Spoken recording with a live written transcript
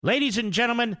Ladies and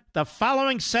gentlemen, the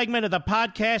following segment of the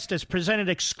podcast is presented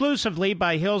exclusively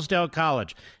by Hillsdale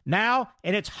College, now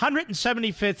in its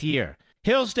 175th year.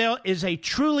 Hillsdale is a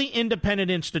truly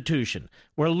independent institution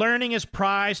where learning is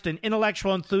prized and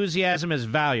intellectual enthusiasm is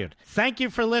valued. Thank you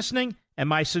for listening, and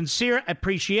my sincere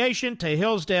appreciation to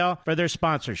Hillsdale for their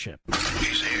sponsorship.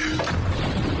 He's here.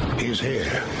 He's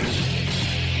here.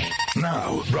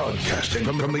 Now, broadcasting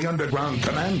from the underground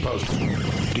command post,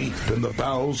 deep in the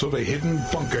bowels of a hidden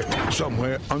bunker,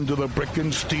 somewhere under the brick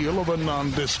and steel of a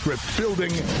nondescript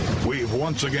building, we've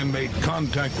once again made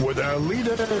contact with our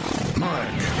leader, Mark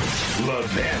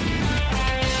Levin.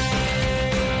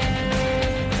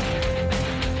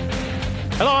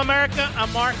 Hello, America.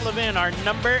 I'm Mark Levin. Our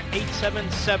number,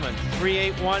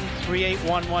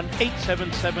 877-381-3811,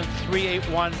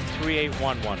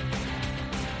 877-381-3811.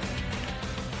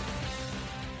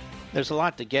 There's a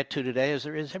lot to get to today, as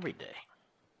there is every day.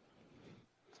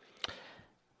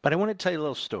 But I want to tell you a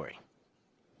little story.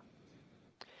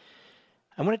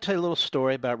 I want to tell you a little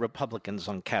story about Republicans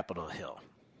on Capitol Hill.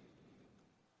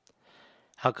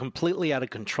 How completely out of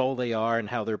control they are and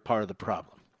how they're part of the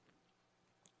problem.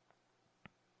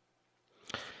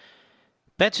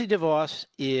 Betsy DeVos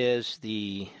is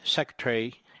the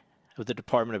Secretary of the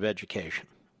Department of Education,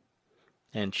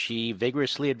 and she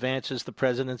vigorously advances the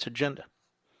president's agenda.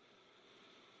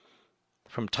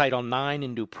 From Title IX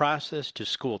in due process to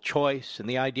school choice and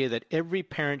the idea that every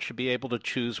parent should be able to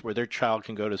choose where their child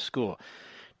can go to school,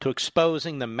 to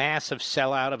exposing the massive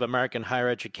sellout of American higher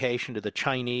education to the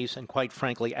Chinese and, quite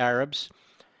frankly, Arabs,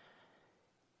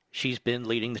 she's been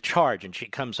leading the charge, and she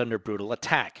comes under brutal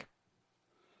attack.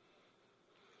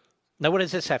 Now, what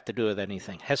does this have to do with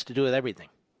anything? It has to do with everything.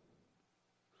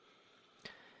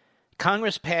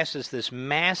 Congress passes this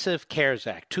massive CARES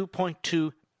Act,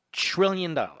 $2.2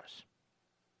 trillion.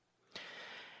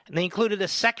 And they included a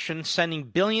section sending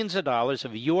billions of dollars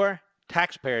of your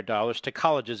taxpayer dollars to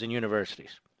colleges and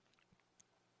universities.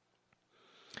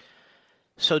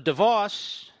 So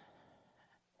DeVos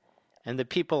and the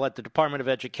people at the Department of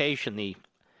Education, the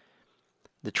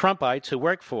Trumpites who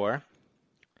work for,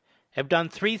 have done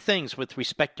three things with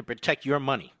respect to protect your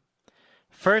money.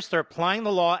 First, they're applying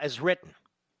the law as written,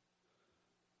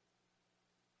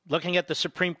 looking at the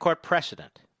Supreme Court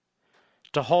precedent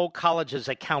to hold colleges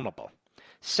accountable.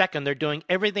 Second, they're doing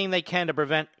everything they can to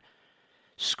prevent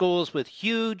schools with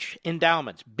huge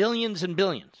endowments, billions and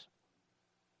billions,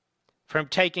 from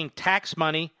taking tax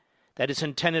money that is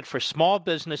intended for small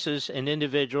businesses and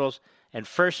individuals and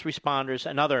first responders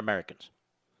and other Americans.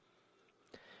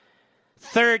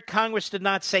 Third, Congress did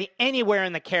not say anywhere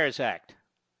in the CARES Act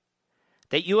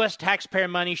that U.S. taxpayer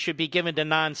money should be given to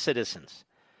non-citizens.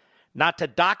 Not to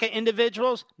DACA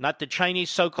individuals, not to Chinese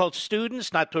so-called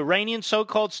students, not to Iranian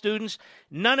so-called students,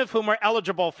 none of whom are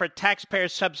eligible for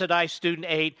taxpayer-subsidized student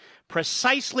aid,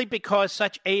 precisely because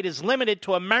such aid is limited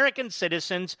to American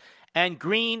citizens and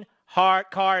green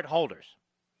card holders.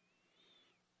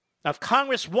 Now, if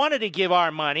Congress wanted to give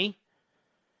our money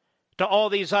to all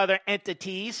these other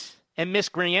entities and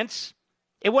miscreants,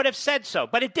 it would have said so,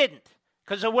 but it didn't,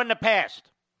 because it wouldn't have passed.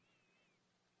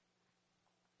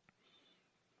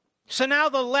 So now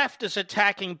the left is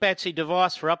attacking Betsy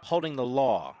DeVos for upholding the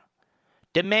law,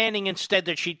 demanding instead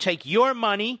that she take your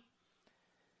money,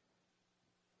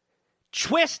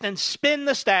 twist and spin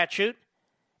the statute,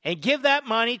 and give that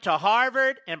money to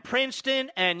Harvard and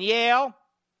Princeton and Yale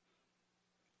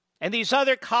and these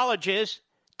other colleges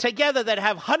together that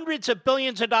have hundreds of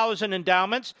billions of dollars in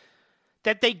endowments,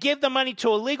 that they give the money to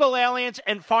illegal aliens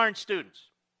and foreign students.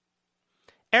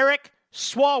 Eric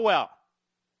Swalwell,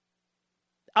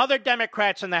 other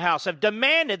Democrats in the House have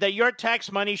demanded that your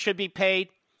tax money should be paid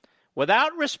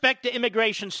without respect to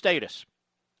immigration status.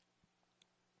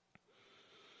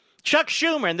 Chuck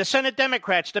Schumer and the Senate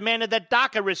Democrats demanded that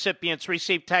DACA recipients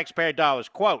receive taxpayer dollars,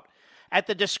 quote, at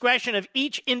the discretion of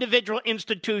each individual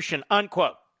institution,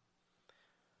 unquote.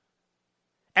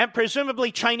 And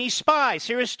presumably Chinese spies.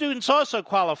 Here are students also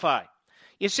qualify.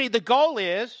 You see, the goal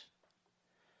is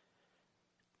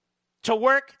to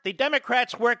work, the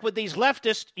Democrats work with these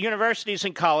leftist universities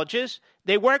and colleges.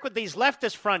 They work with these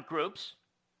leftist front groups.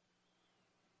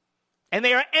 And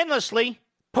they are endlessly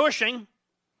pushing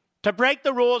to break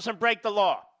the rules and break the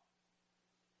law.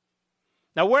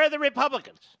 Now, where are the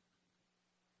Republicans?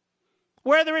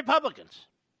 Where are the Republicans?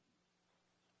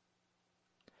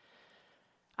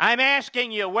 I'm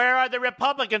asking you, where are the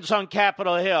Republicans on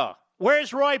Capitol Hill?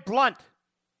 Where's Roy Blunt?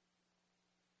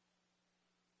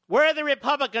 Where are the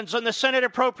Republicans on the Senate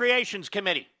Appropriations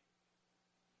Committee?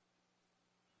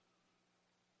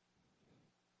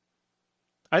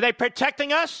 Are they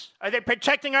protecting us? Are they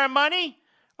protecting our money?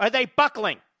 Are they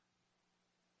buckling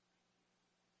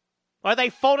Or are they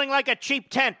folding like a cheap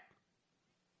tent?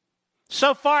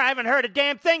 So far, I haven't heard a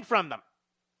damn thing from them.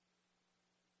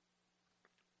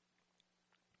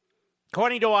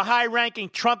 According to a high-ranking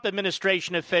Trump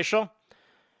administration official,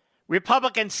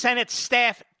 Republican Senate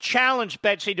staff challenged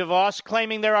Betsy DeVos,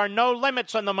 claiming there are no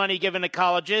limits on the money given to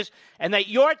colleges and that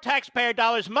your taxpayer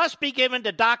dollars must be given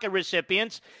to DACA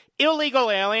recipients, illegal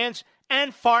aliens,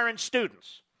 and foreign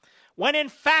students, when in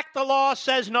fact the law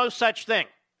says no such thing.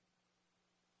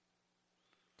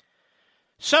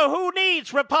 So who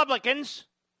needs Republicans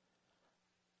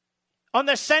on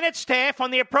the Senate staff,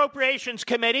 on the Appropriations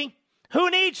Committee? Who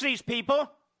needs these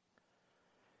people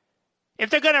if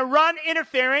they're going to run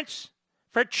interference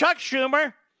for Chuck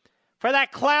Schumer, for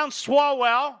that clown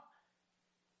Swalwell,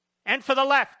 and for the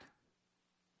left?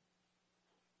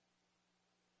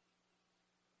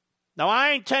 Now, I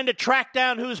intend to track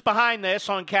down who's behind this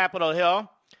on Capitol Hill.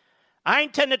 I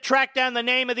intend to track down the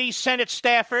name of these Senate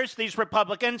staffers, these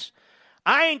Republicans.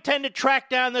 I intend to track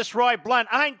down this Roy Blunt.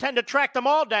 I intend to track them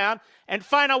all down and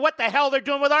find out what the hell they're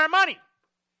doing with our money.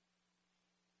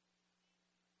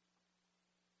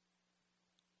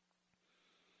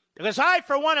 Because I,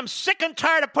 for one, am sick and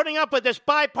tired of putting up with this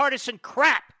bipartisan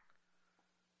crap.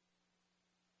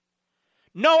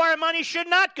 No, our money should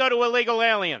not go to illegal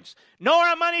aliens. No,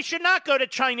 our money should not go to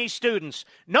Chinese students.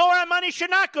 No, our money should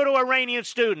not go to Iranian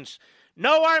students.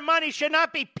 No, our money should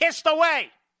not be pissed away.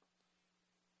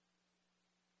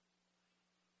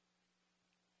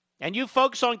 And you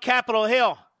folks on Capitol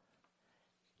Hill,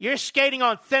 you're skating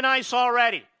on thin ice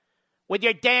already with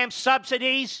your damn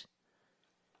subsidies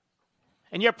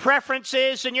and your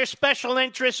preferences and your special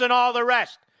interests and all the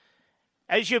rest.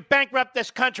 As you bankrupt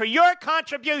this country, your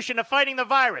contribution to fighting the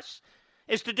virus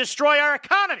is to destroy our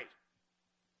economy.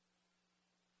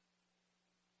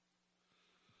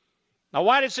 Now,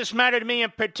 why does this matter to me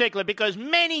in particular? Because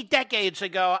many decades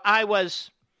ago, I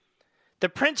was the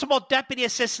principal deputy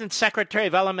assistant secretary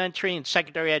of elementary and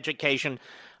secondary education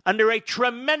under a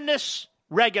tremendous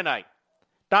Reaganite,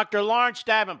 Dr. Lawrence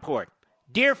Davenport.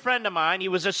 Dear friend of mine, he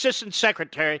was assistant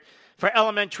secretary for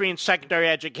elementary and secondary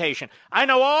education. I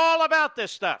know all about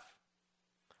this stuff.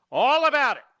 All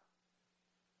about it.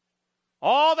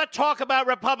 All the talk about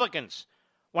Republicans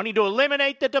wanting to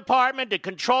eliminate the department, to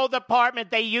control the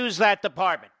department, they use that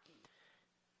department.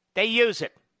 They use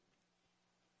it.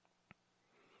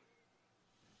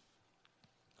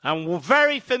 I'm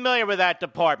very familiar with that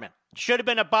department. It should have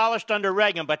been abolished under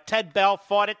Reagan, but Ted Bell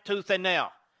fought it tooth and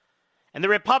nail. And the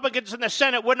Republicans in the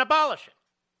Senate wouldn't abolish it.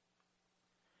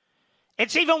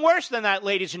 It's even worse than that,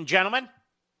 ladies and gentlemen.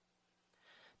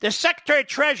 The Secretary of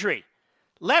Treasury,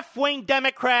 left-wing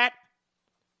Democrat,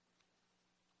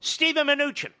 Steven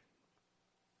Mnuchin,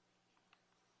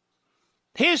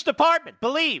 his department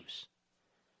believes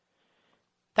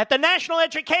that the National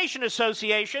Education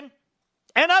Association,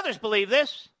 and others believe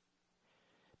this,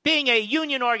 being a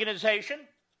union organization,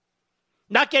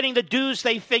 not getting the dues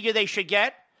they figure they should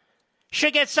get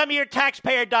some of your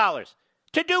taxpayer dollars.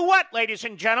 To do what, ladies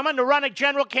and gentlemen? To run a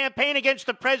general campaign against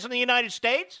the President of the United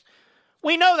States?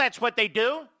 We know that's what they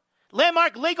do.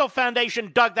 Landmark Legal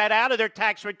Foundation dug that out of their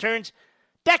tax returns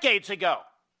decades ago.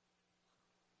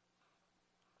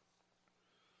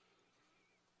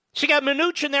 So you got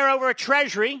Mnuchin there over at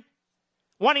Treasury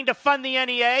wanting to fund the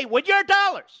NEA with your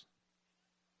dollars.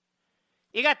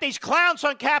 You got these clowns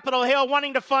on Capitol Hill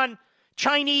wanting to fund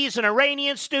Chinese and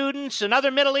Iranian students and other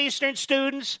Middle Eastern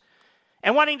students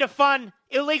and wanting to fund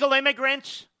illegal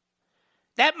immigrants.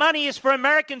 That money is for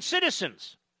American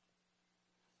citizens.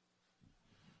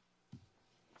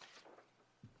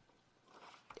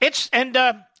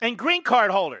 And green card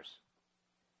holders.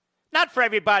 Not for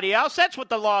everybody else. That's what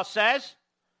the law says.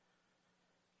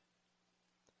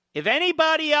 If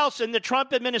anybody else in the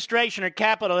Trump administration or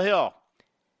Capitol Hill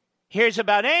hears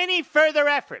about any further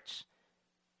efforts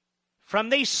from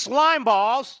these slime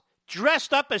balls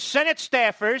dressed up as Senate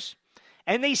staffers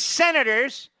and these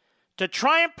senators to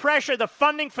try and pressure the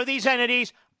funding for these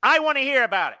entities, I want to hear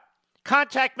about it.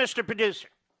 Contact Mr. Producer.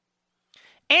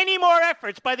 Any more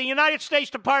efforts by the United States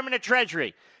Department of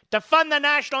Treasury to fund the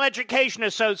National Education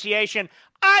Association,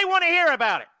 I want to hear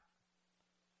about it.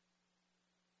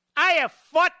 I have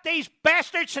fought these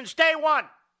bastards since day one.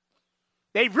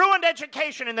 They've ruined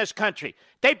education in this country.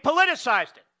 They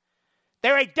politicized it.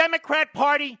 They're a Democrat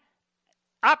Party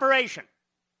operation.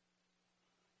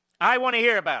 I want to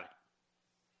hear about it.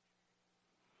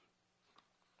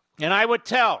 And I would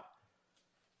tell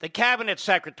the cabinet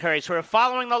secretaries who are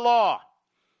following the law,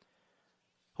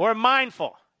 who are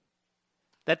mindful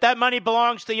that that money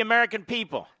belongs to the American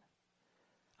people,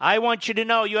 I want you to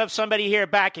know you have somebody here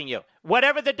backing you,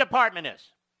 whatever the department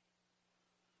is.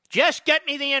 Just get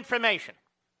me the information.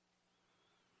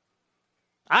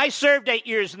 I served 8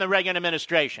 years in the Reagan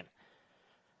administration.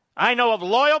 I know of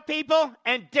loyal people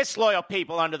and disloyal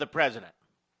people under the president.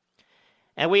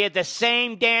 And we had the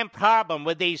same damn problem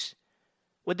with these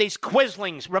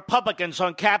quislings, Republicans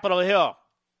on Capitol Hill.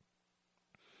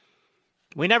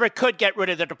 We never could get rid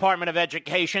of the Department of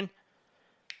Education,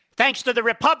 thanks to the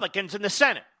Republicans in the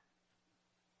Senate.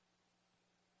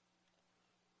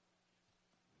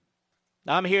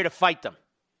 Now I'm here to fight them.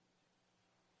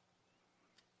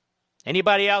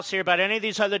 Anybody else here about any of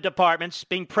these other departments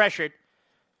being pressured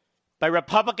by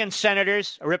Republican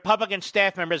senators or Republican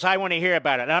staff members, I want to hear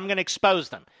about it, and I'm going to expose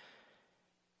them.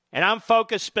 And I'm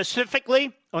focused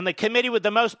specifically on the committee with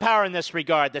the most power in this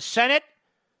regard, the Senate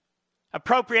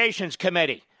Appropriations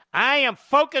Committee. I am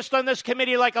focused on this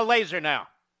committee like a laser now.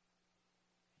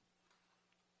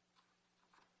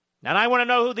 And I want to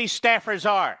know who these staffers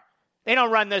are. They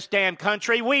don't run this damn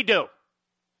country. We do.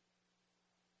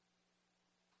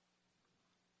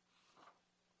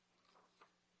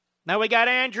 Now we got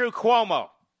Andrew Cuomo.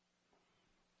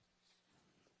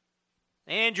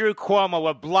 Andrew Cuomo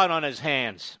with blood on his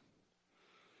hands.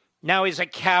 Now he's a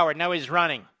coward. Now he's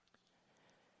running.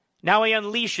 Now he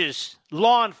unleashes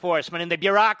law enforcement and the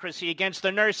bureaucracy against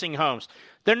the nursing homes.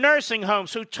 The nursing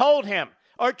homes who told him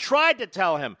or tried to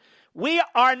tell him, we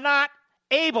are not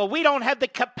able, we don't have the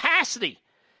capacity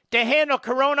to handle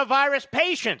coronavirus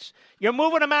patients. You're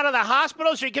moving them out of the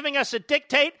hospitals. You're giving us a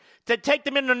dictate to take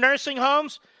them into nursing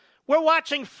homes. We're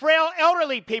watching frail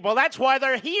elderly people. That's why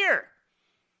they're here.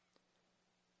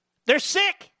 They're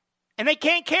sick, and they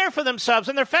can't care for themselves,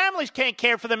 and their families can't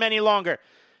care for them any longer.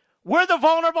 We're the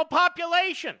vulnerable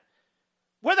population.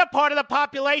 We're the part of the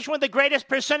population with the greatest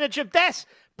percentage of deaths.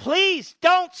 Please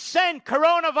don't send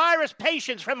coronavirus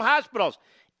patients from hospitals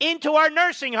into our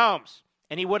nursing homes.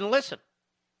 And he wouldn't listen.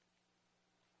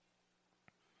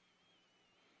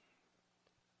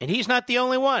 And he's not the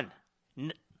only one.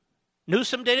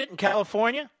 Newsom did it in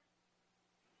California.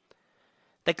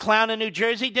 The clown in New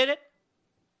Jersey did it.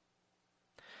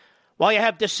 While you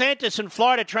have DeSantis in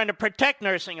Florida trying to protect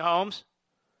nursing homes,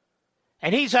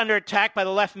 and he's under attack by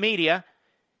the left media,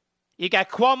 you got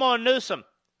Cuomo and Newsom,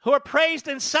 who are praised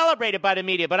and celebrated by the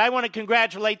media. But I want to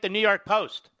congratulate the New York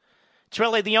Post. It's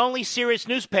really the only serious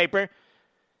newspaper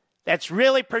that's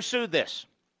really pursued this.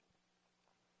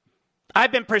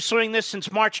 I've been pursuing this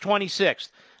since March 26th.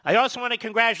 I also want to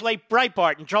congratulate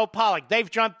Breitbart and Joel Pollak.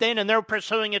 They've jumped in and they're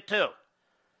pursuing it too.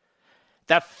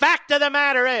 The fact of the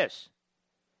matter is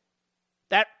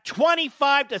that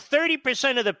 25 to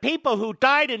 30% of the people who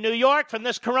died in New York from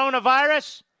this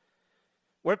coronavirus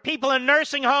were people in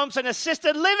nursing homes and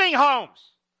assisted living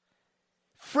homes.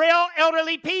 Frail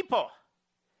elderly people.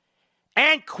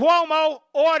 And Cuomo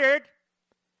ordered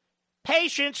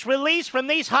patients released from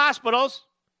these hospitals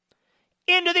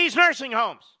into these nursing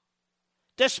homes.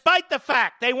 Despite the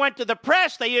fact they went to the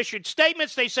press, they issued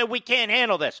statements, they said, we can't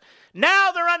handle this.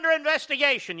 Now they're under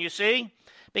investigation, you see,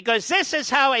 because this is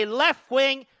how a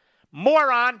left-wing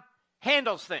moron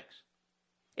handles things.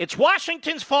 It's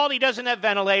Washington's fault he doesn't have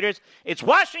ventilators. It's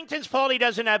Washington's fault he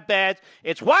doesn't have beds.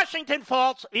 It's Washington's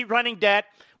fault he's running debt.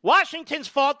 Washington's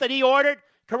fault that he ordered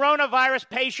coronavirus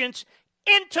patients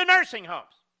into nursing homes.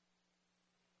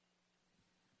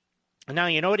 And now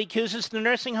you know what he accuses the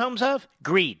nursing homes of?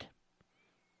 Greed.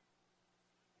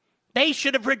 They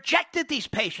should have rejected these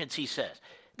patients, he says.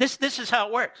 This is how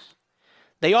it works.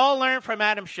 They all learn from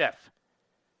Adam Schiff.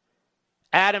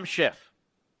 Adam Schiff,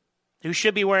 who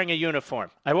should be wearing a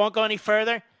uniform. I won't go any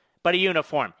further, but a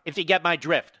uniform, if you get my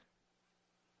drift.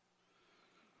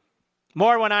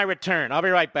 More when I return. I'll be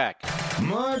right back.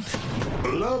 Mark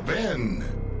Levin.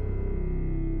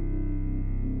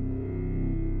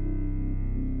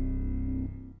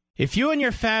 If you and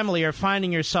your family are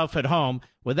finding yourself at home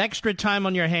with extra time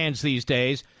on your hands these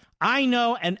days, I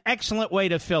know an excellent way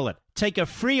to fill it. Take a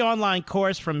free online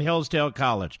course from Hillsdale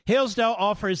College. Hillsdale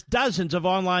offers dozens of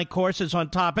online courses on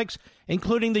topics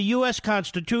including the U.S.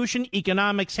 Constitution,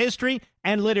 economics, history,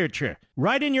 and literature.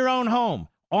 Right in your own home,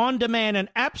 on demand, and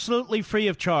absolutely free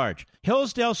of charge.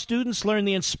 Hillsdale students learn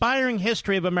the inspiring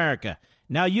history of America.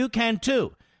 Now you can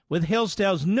too, with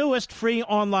Hillsdale's newest free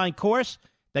online course,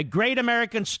 The Great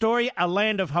American Story, A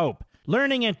Land of Hope.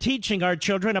 Learning and teaching our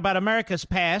children about America's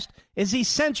past is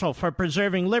essential for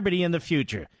preserving liberty in the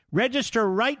future. Register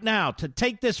right now to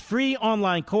take this free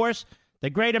online course, The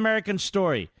Great American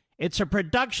Story. It's a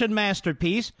production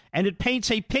masterpiece, and it paints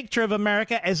a picture of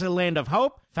America as a land of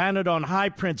hope founded on high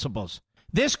principles.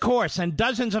 This course and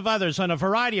dozens of others on a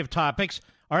variety of topics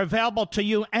are available to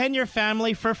you and your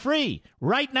family for free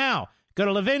right now. Go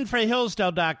to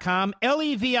levinforhillsdale.com,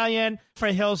 Levin for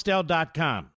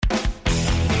Hillsdale.com.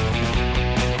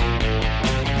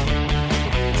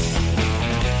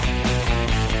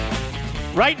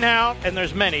 Right now, and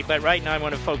there's many, but right now I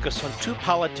want to focus on two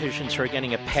politicians who are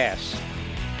getting a pass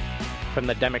from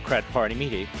the Democrat Party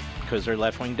media because they're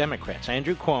left-wing Democrats.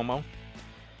 Andrew Cuomo,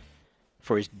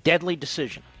 for his deadly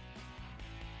decision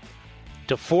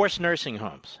to force nursing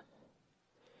homes,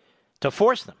 to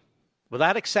force them,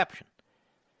 without exception,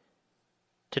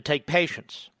 to take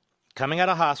patients coming out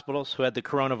of hospitals who had the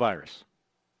coronavirus.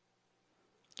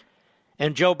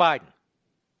 And Joe Biden,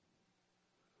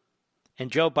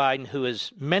 who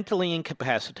is mentally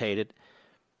incapacitated,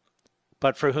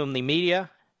 but for whom the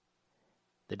media,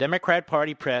 the Democrat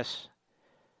Party press,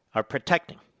 are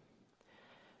protecting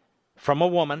from a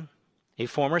woman, a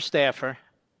former staffer,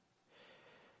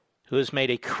 who has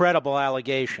made a credible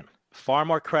allegation, far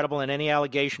more credible than any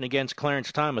allegation against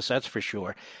Clarence Thomas, that's for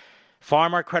sure, far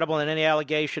more credible than any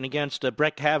allegation against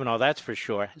Brett Kavanaugh, that's for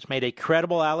sure, has made a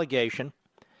credible allegation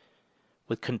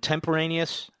with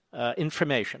contemporaneous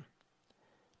information,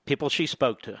 people she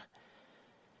spoke to,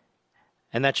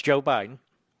 and that's Joe Biden,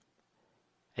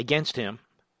 against him,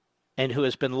 and who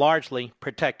has been largely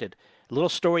protected. A little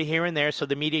story here and there so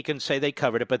the media can say they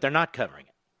covered it, but they're not covering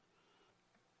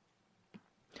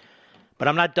it. But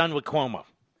I'm not done with Cuomo.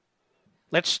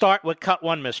 Let's start with cut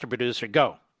one, Mr. Producer.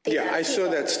 Go. Yeah, I saw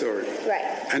that story.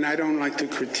 Right. And I don't like to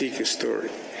critique a story,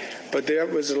 but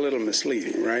that was a little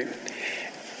misleading, right?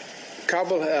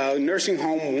 Kabul nursing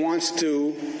home wants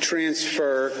to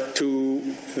transfer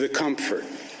to the Comfort.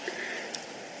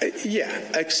 Yeah,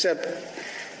 except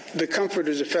the Comfort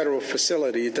is a federal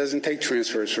facility. It doesn't take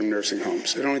transfers from nursing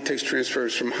homes. It only takes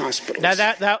transfers from hospitals. Now,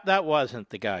 that wasn't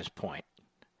the guy's point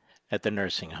at the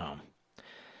nursing home.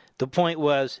 The point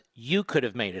was you could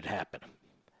have made it happen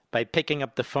by picking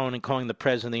up the phone and calling the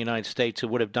President of the United States, who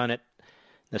would have done it in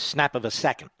the snap of a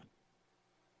second.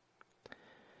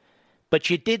 But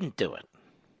you didn't do it.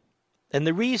 And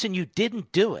the reason you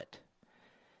didn't do it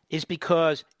is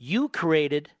because you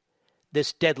created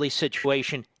this deadly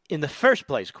situation in the first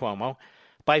place, Cuomo,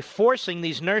 by forcing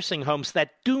these nursing homes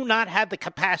that do not have the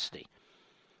capacity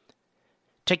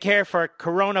to care for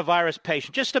coronavirus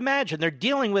patients. Just imagine, they're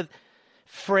dealing with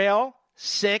frail,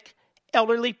 sick,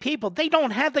 elderly people. They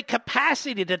don't have the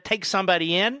capacity to take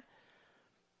somebody in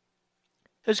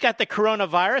who's got the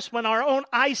coronavirus when our own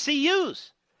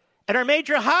ICUs and our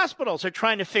major hospitals are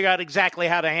trying to figure out exactly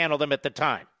how to handle them at the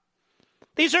time.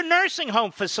 These are nursing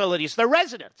home facilities. They're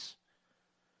residents.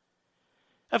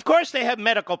 Of course they have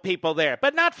medical people there,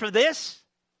 but not for this.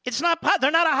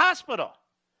 They're not a hospital.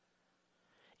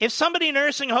 If somebody in a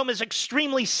nursing home is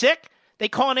extremely sick, they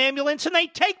call an ambulance and they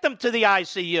take them to the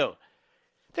ICU.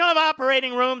 They don't have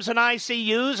operating rooms and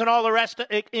ICUs and all the rest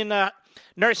in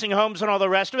nursing homes and all the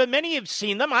rest of it. Many have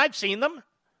seen them. I've seen them.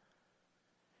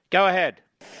 Go ahead.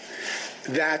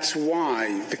 That's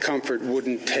why the Comfort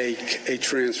wouldn't take a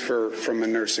transfer from a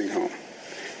nursing home,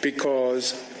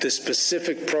 because the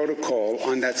specific protocol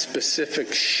on that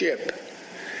specific ship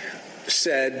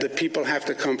said that people have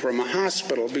to come from a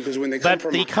hospital, because when they come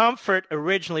from the Comfort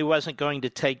originally wasn't going to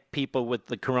take people with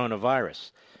the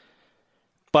coronavirus.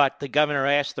 But the governor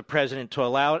asked the president to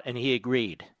allow it, and he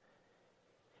agreed.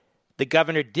 The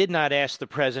governor did not ask the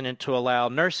president to allow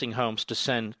nursing homes to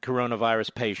send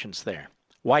coronavirus patients there.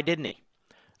 Why didn't he?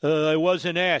 I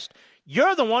wasn't asked.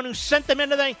 You're the one who sent them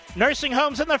into the nursing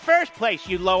homes in the first place,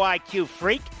 you low IQ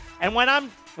freak. And when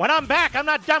I'm back, I'm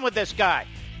not done with this guy,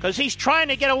 because he's trying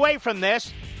to get away from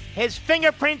this. His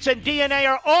fingerprints and DNA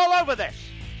are all over this.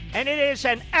 And it is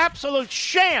an absolute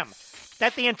sham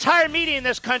that the entire media in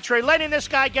this country are letting this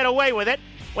guy get away with it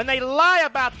when they lie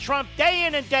about Trump day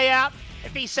in and day out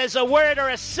if he says a word or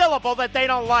a syllable that they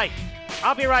don't like.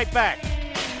 I'll be right back.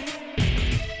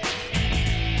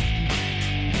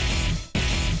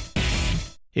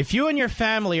 If you and your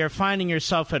family are finding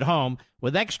yourself at home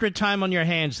with extra time on your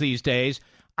hands these days,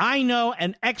 I know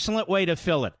an excellent way to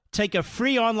fill it. Take a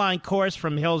free online course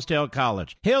from Hillsdale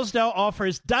College. Hillsdale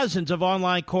offers dozens of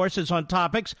online courses on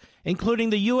topics including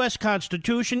the U.S.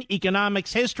 Constitution,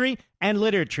 economics, history, and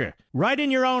literature. Right in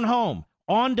your own home,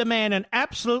 on demand, and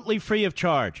absolutely free of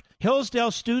charge.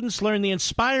 Hillsdale students learn the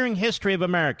inspiring history of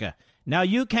America. Now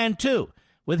you can too,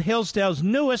 with Hillsdale's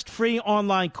newest free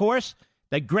online course,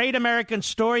 The Great American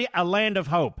Story, A Land of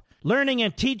Hope. Learning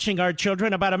and teaching our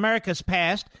children about America's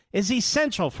past is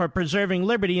essential for preserving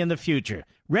liberty in the future.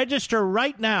 Register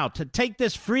right now to take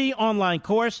this free online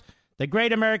course, The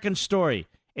Great American Story.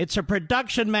 It's a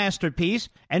production masterpiece,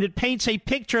 and it paints a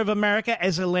picture of America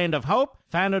as a land of hope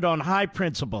founded on high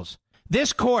principles.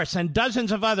 This course and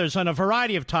dozens of others on a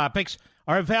variety of topics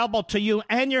are available to you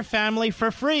and your family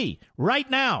for free right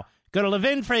now. Go to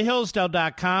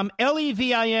levinforhillsdale.com,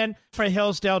 Levin for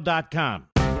Hillsdale.com.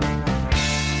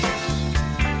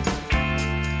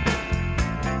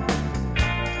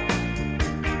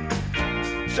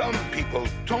 Some people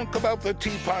talk about the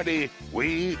Tea Party.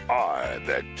 We are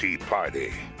the Tea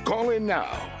Party. Call in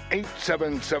now,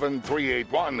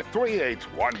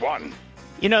 877-381-3811.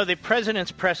 You know, the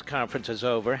president's press conference is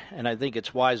over, and I think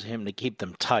it's wise of him to keep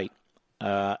them tight.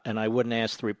 And I wouldn't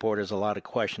ask the reporters a lot of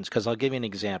questions, because I'll give you an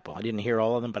example. I didn't hear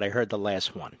all of them, but I heard the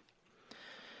last one.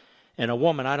 And a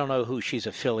woman, I don't know who she's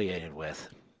affiliated with.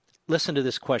 Listen to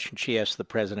this question she asked the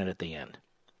president at the end.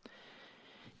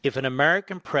 If an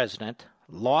American president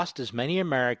lost as many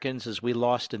Americans as we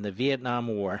lost in the Vietnam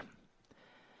War,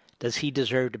 does he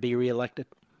deserve to be reelected?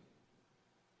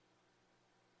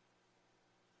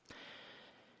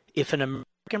 If an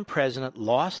American president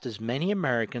lost as many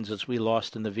Americans as we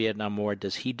lost in the Vietnam War,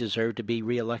 does he deserve to be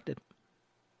reelected?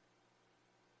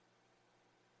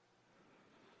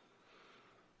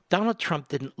 Donald Trump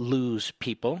didn't lose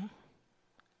people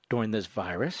during this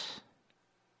virus.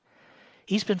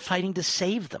 He's been fighting to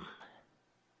save them.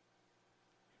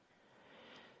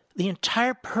 The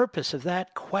entire purpose of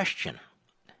that question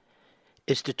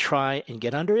is to try and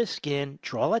get under his skin,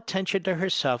 draw attention to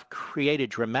herself, create a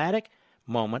dramatic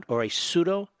moment or a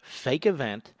pseudo-fake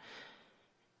event,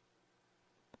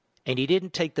 and he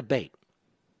didn't take the bait.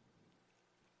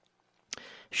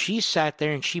 She sat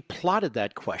there and she plotted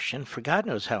that question for God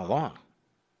knows how long.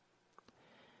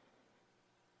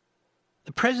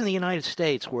 The President of the United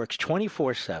States works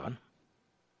 24/7.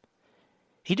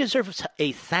 He deserves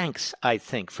a thanks, I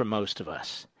think, for most of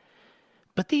us.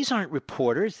 But these aren't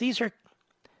reporters. These are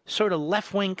sort of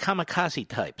left-wing kamikaze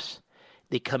types.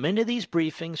 They come into these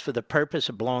briefings for the purpose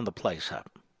of blowing the place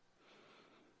up.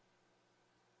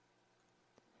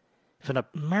 If an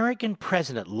American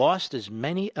president lost as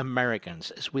many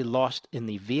Americans as we lost in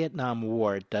the Vietnam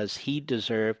War, does he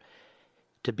deserve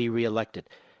to be reelected?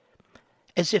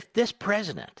 As if this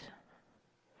president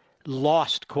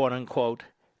lost, quote unquote,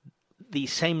 the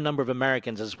same number of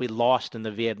Americans as we lost in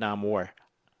the Vietnam War.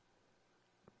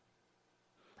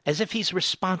 As if he's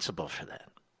responsible for that.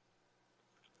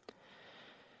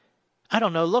 I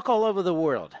don't know, look all over the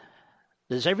world.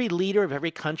 Does every leader of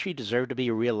every country deserve to be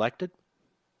reelected?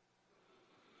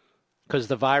 Because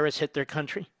the virus hit their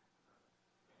country?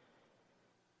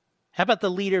 How about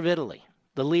the leader of Italy,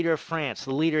 the leader of France,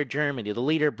 the leader of Germany, the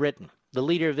leader of Britain, the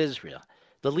leader of Israel,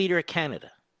 the leader of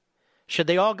Canada? Should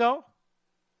they all go?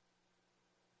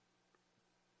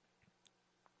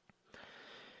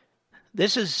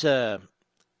 This is, I'm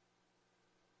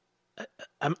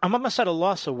almost at a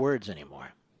loss of words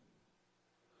anymore.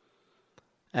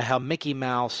 How Mickey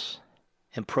Mouse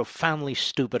and profoundly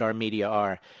stupid our media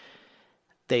are.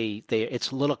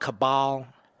 It's a little cabal.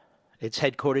 It's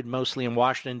headquartered mostly in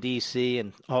Washington, D.C.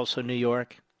 and also New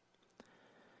York.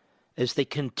 As they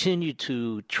continue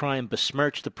to try and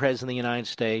besmirch the President of the United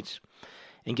States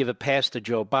and give a pass to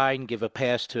Joe Biden, give a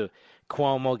pass to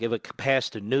Cuomo, give a pass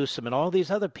to Newsom and all these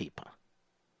other people.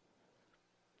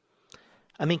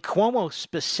 I mean, Cuomo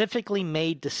specifically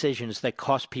made decisions that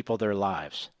cost people their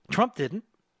lives. Trump didn't.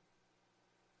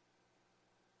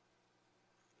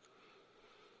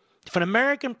 If an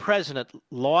American president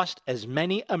lost as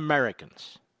many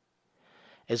Americans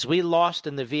as we lost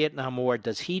in the Vietnam War,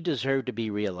 does he deserve to be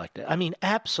reelected? I mean,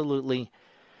 absolutely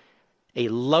a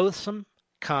loathsome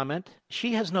comment.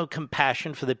 She has no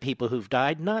compassion for the people who've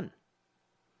died. None.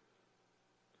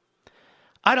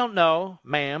 I don't know,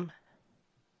 ma'am.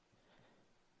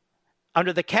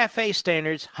 Under the CAFE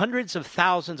standards, hundreds of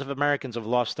thousands of Americans have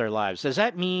lost their lives. Does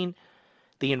that mean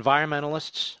the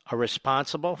environmentalists are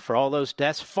responsible for all those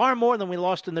deaths? Far more than we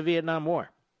lost in the Vietnam War.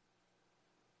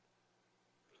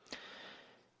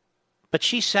 But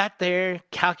she sat there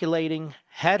calculating,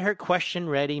 had her question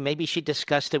ready. Maybe she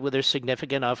discussed it with her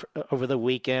significant over the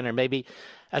weekend, or maybe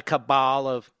a cabal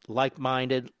of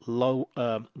like-minded, low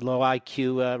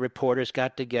IQ reporters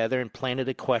got together and planted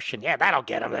a question. Yeah, that'll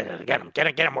get them.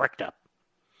 Get them worked up.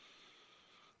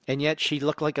 And yet she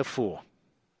looked like a fool.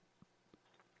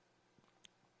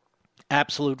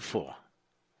 Absolute fool.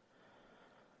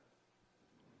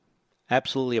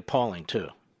 Absolutely appalling, too.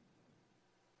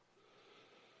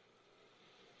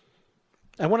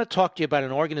 I want to talk to you about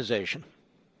an organization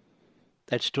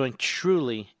that's doing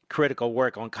truly critical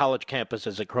work on college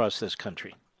campuses across this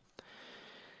country.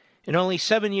 In only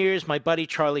 7 years, my buddy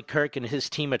Charlie Kirk and his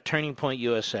team at Turning Point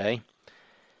USA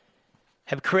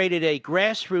have created a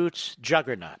grassroots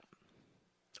juggernaut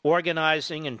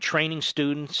organizing and training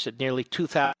students at nearly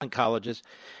 2,000 colleges,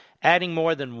 adding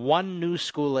more than one new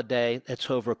school a day. That's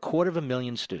over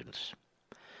 250,000 students.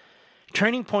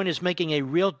 Turning Point is making a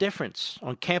real difference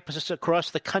on campuses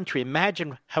across the country.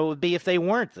 Imagine how it would be if they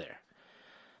weren't there.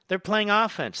 They're playing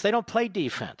offense. They don't play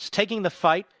defense, taking the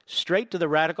fight straight to the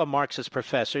radical Marxist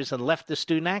professors and leftist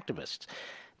student activists.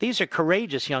 These are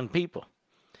courageous young people,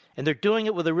 and they're doing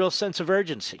it with a real sense of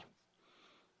urgency.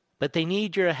 But they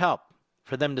need your help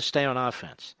for them to stay on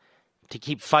offense, to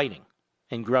keep fighting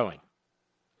and growing.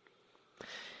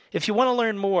 If you want to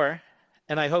learn more,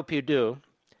 and I hope you do,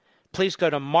 please go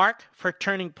to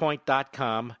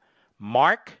markforturningpoint.com,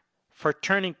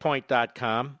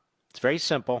 markforturningpoint.com. It's very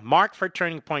simple,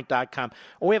 markforturningpoint.com.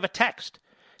 Or we have a text.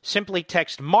 Simply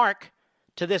text MARK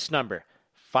to this number,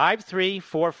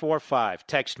 53445.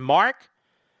 Text MARK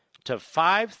to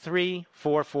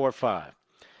 53445.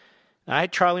 I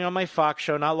had Charlie on my Fox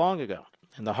show not long ago,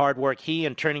 and the hard work he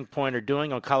and Turning Point are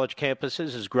doing on college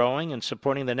campuses is growing and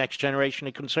supporting the next generation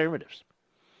of conservatives.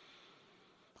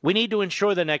 We need to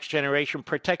ensure the next generation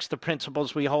protects the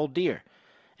principles we hold dear,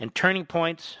 and Turning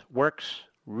Point's works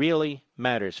really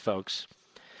matters, folks.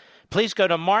 Please go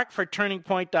to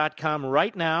markforturningpoint.com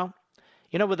right now.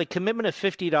 You know, with a commitment of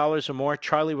 $50 or more,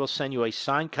 Charlie will send you a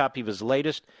signed copy of his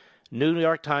latest New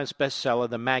York Times bestseller,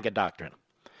 The MAGA Doctrine.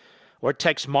 Or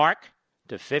text MARK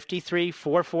to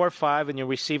 53445 and you'll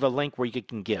receive a link where you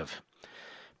can give.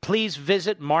 Please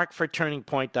visit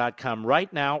markforturningpoint.com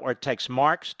right now or text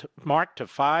MARK to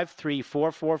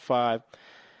 53445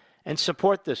 and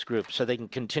support this group so they can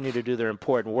continue to do their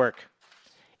important work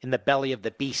in the belly of the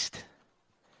beast.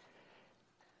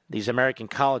 These American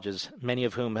colleges, many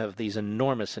of whom have these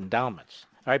enormous endowments.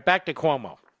 All right, back to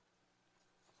Cuomo.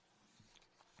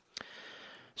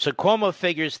 So Cuomo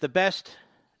figures the best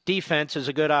defense is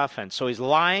a good offense. So he's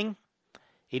lying.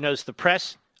 He knows the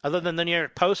press, other than the New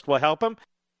York Post, will help him.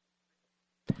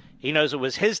 He knows it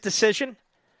was his decision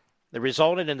that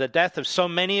resulted in the death of so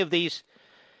many of these,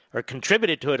 or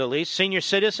contributed to it at least, senior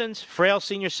citizens, frail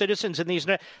senior citizens in these.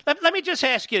 Let me just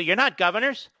ask you, you're not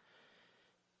governors.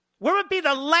 Where would be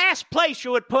the last place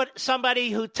you would put somebody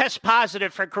who tests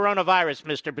positive for coronavirus,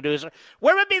 Mr. Producer?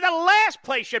 Where would be the last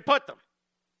place you'd put them?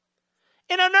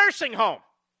 In a nursing home.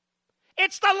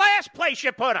 It's the last place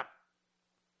you put them.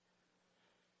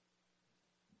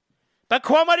 But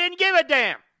Cuomo didn't give a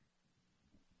damn.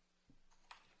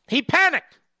 He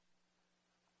panicked.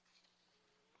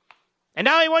 And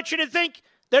now he wants you to think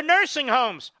their nursing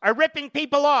homes are ripping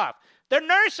people off. Their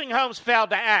nursing homes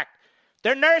failed to act.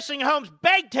 Their nursing homes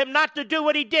begged him not to do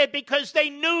what he did because they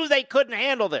knew they couldn't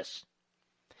handle this.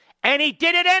 And he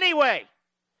did it anyway.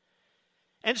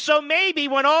 And so maybe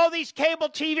when all these cable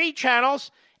TV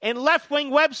channels and left-wing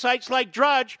websites like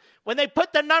Drudge, when they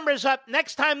put the numbers up,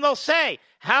 next time they'll say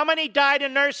how many died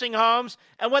in nursing homes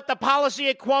and what the policy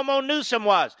of Cuomo Newsom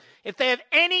was. If they have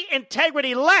any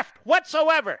integrity left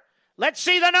whatsoever, let's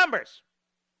see the numbers.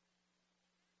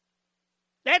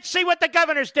 Let's see what the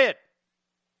governors did.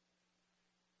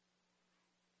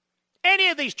 Any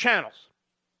of these channels.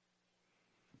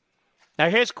 Now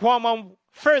here's Cuomo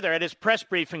further at his press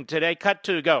briefing today. Cut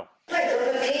 2, go. Right, but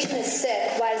when a patient is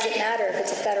sick, why does it matter if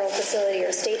it's a federal facility or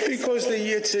a state facility? Because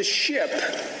it's a ship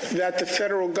that the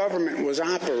federal government was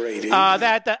operating.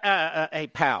 Hey,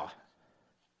 pal.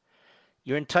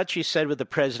 You're in touch, you said, with the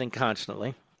president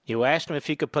constantly. You asked him if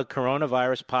he could put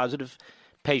coronavirus positive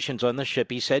patients on the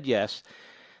ship. He said yes.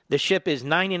 The ship is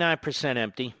 99%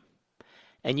 empty,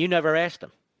 and you never asked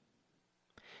him.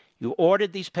 You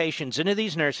ordered these patients into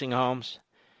these nursing homes,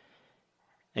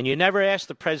 and you never asked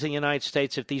the President of the United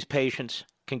States if these patients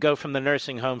can go from the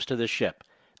nursing homes to the ship.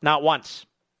 Not once.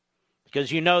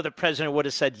 Because you know the President would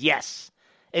have said yes.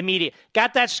 Immediate.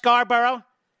 Got that, Scarborough?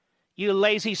 You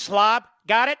lazy slob?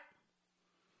 Got it?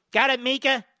 Got it,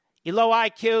 Mika? You low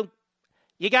IQ?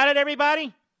 You got it,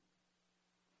 everybody?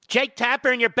 Jake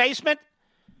Tapper in your basement?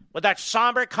 With that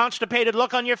somber, constipated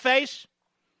look on your face?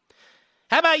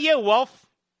 How about you, Wolf?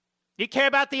 You care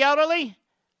about the elderly?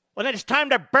 Well, then it's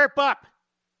time to burp up.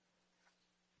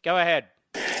 Go ahead.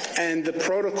 And the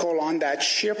protocol on that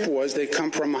ship was they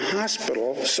come from a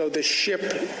hospital, so the ship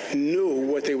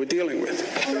knew what they were dealing with.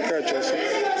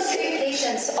 There's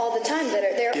patients all the time that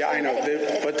are there. Yeah, I know.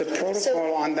 But the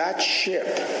protocol on that ship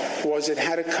was it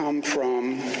had to come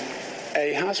from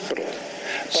a hospital.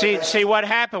 See, what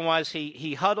happened was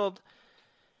he huddled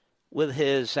with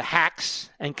his hacks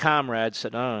and comrades,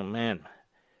 said, oh, man,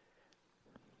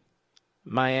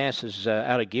 my ass is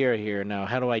out of gear here now.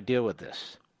 How do I deal with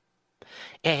this?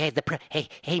 Hey,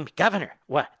 Governor,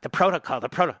 what? The protocol,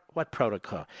 what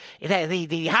protocol?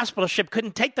 The hospital ship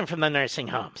couldn't take them from the nursing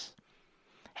homes.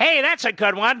 Hey, that's a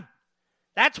good one.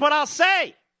 That's what I'll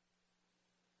say.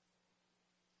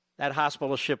 That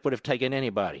hospital ship would have taken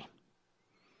anybody.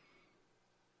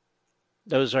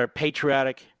 Those are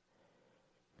patriotic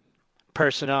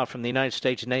personnel from the United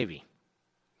States Navy.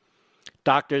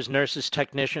 Doctors, nurses,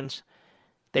 technicians,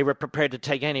 they were prepared to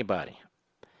take anybody.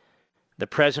 The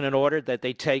president ordered that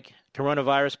they take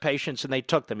coronavirus patients, and they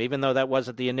took them, even though that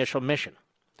wasn't the initial mission.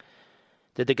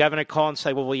 Did the governor call and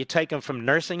say, well, will you take them from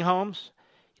nursing homes?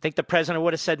 You think the president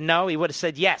would have said no? He would have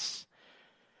said yes.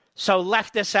 So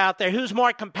leftists out there, who's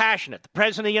more compassionate, the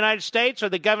president of the United States or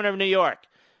the governor of New York?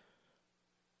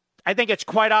 I think it's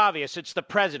quite obvious it's the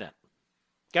president.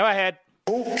 Go ahead.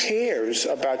 Who cares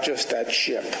about just that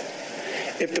ship?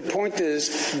 If the point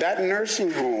is that nursing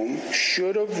home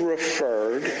should have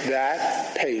referred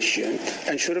that patient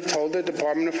and should have told the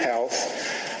Department of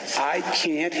Health, I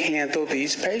can't handle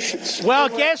these patients. Well,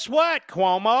 guess what,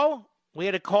 Cuomo? We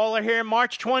had a caller here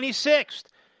March 26th.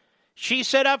 She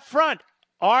said up front,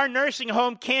 our nursing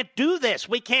home can't do this.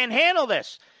 We can't handle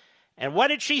this. And what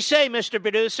did she say, Mr.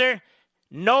 Producer?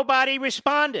 Nobody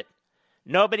responded.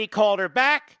 Nobody called her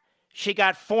back. She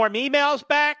got form emails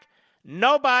back.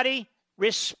 Nobody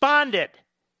responded.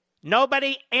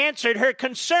 Nobody answered her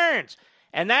concerns.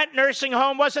 And that nursing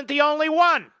home wasn't the only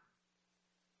one.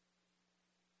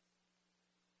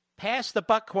 Pass the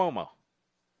buck, Cuomo.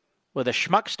 Well, the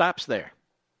schmuck stops there.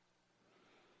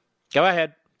 Go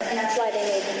ahead. And that's why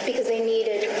because they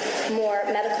needed more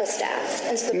medical staff.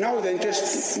 And so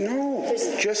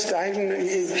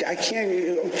I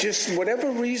can't, just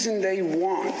whatever reason they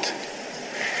want.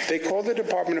 They call the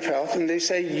Department of Health and they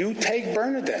say, you take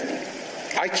Bernadette.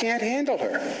 I can't handle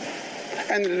her.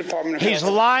 And the Department of Health. He's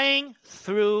lying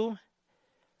through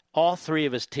all three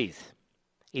of his teeth.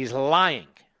 He's lying.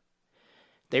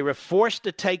 They were forced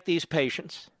to take these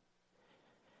patients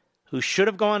who should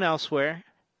have gone elsewhere.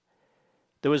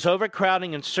 There was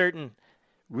overcrowding in certain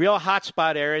real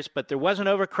hotspot areas, but there wasn't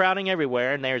overcrowding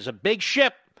everywhere. And there's a big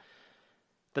ship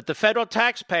that the federal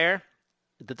taxpayer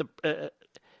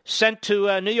sent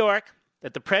to New York,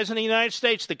 that the President of the United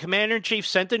States, the Commander-in-Chief,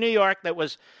 sent to New York that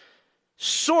was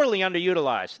sorely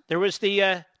underutilized. There was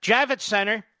the Javits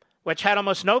Center, which had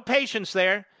almost no patients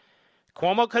there.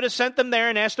 Cuomo could have sent them there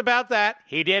and asked about that.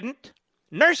 He didn't.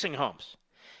 Nursing homes.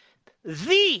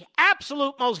 The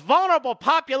absolute most vulnerable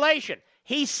population.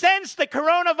 He sends the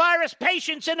coronavirus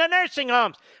patients into nursing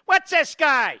homes. What's this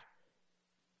guy?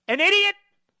 An idiot?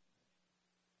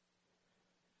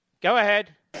 Go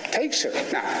ahead. Takes her.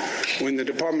 Now, when the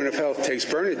Department of Health takes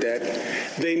Bernadette,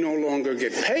 they no longer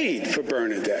get paid for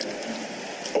Bernadette.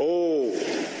 Oh,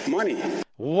 money.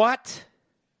 What?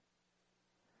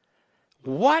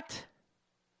 What?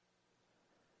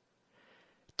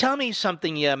 Tell me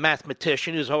something, you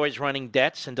mathematician who's always running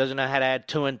debts and doesn't know how to add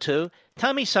 2 and 2.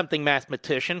 Tell me something,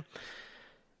 mathematician.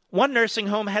 One nursing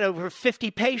home had over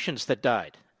 50 patients that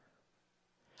died.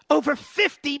 Over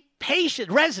 50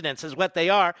 residents is what they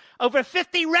are. Over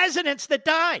 50 residents that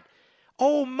died.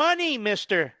 Oh, money,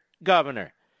 Mr.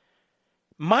 Governor.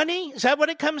 Money? Is that what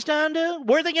it comes down to?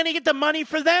 Where are they going to get the money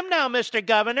for them now, Mr.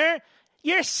 Governor?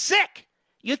 You're sick.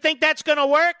 You think that's going to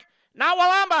work? Not while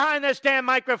I'm behind this damn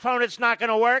microphone, it's not going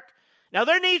to work. Now,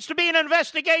 there needs to be an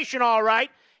investigation, all right,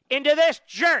 into this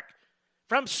jerk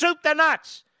from soup to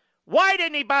nuts. Why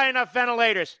didn't he buy enough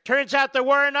ventilators? Turns out there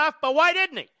were enough, but why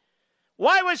didn't he?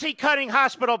 Why was he cutting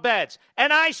hospital beds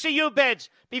and ICU beds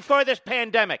before this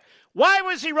pandemic? Why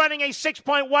was he running a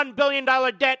 $6.1 billion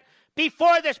debt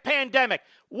before this pandemic?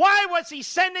 Why was he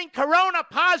sending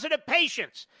corona-positive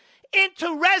patients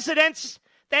into residents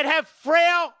that have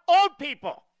frail old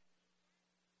people,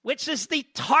 which is the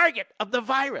target of the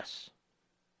virus?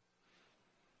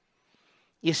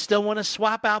 You still want to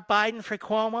swap out Biden for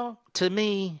Cuomo? To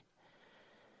me,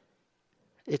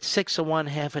 it's 6 of one,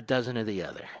 half a dozen of the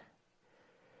other.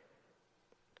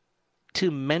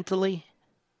 Two mentally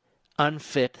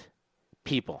unfit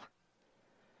people.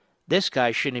 This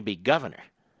guy shouldn't be governor.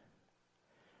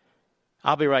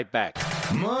 I'll be right back.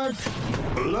 Mark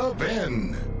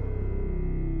Levin.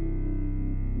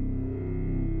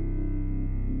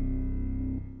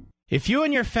 If you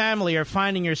and your family are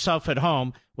finding yourself at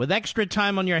home with extra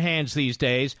time on your hands these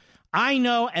days, I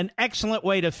know an excellent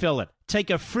way to fill it. Take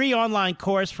a free online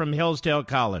course from Hillsdale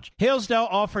College. Hillsdale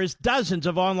offers dozens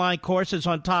of online courses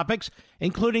on topics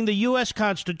including the U.S.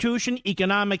 Constitution,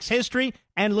 economics, history,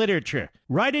 and literature.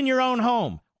 Right in your own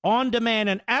home, on demand,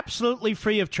 and absolutely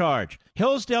free of charge.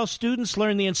 Hillsdale students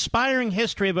learn the inspiring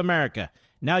history of America.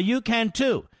 Now you can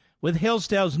too, with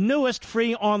Hillsdale's newest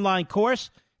free online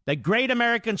course, The Great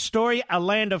American Story, A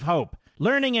Land of Hope.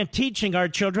 Learning and teaching our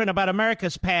children about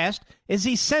America's past is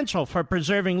essential for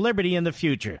preserving liberty in the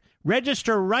future.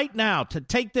 Register right now to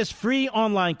take this free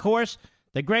online course,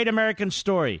 The Great American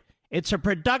Story. It's a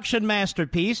production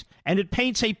masterpiece, and it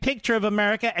paints a picture of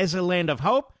America as a land of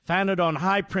hope founded on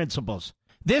high principles.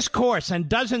 This course and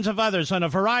dozens of others on a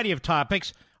variety of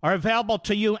topics are available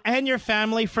to you and your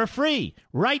family for free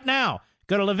right now.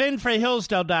 Go to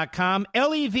levinforhillsdale.com,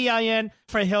 Levin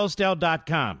for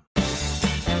Hillsdale.com.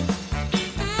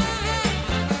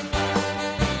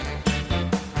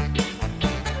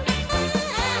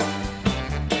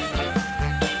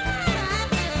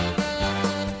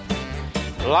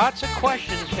 Lots of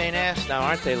questions being asked now,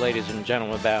 aren't they, ladies and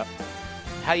gentlemen, about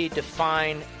how you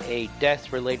define a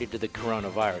death related to the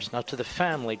coronavirus. Now, to the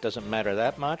family, it doesn't matter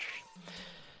that much.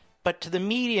 But to the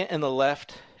media and the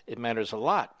left, it matters a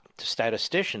lot. To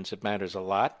statisticians, it matters a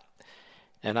lot.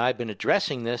 And I've been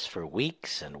addressing this for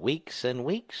weeks and weeks and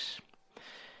weeks.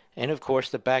 And, of course,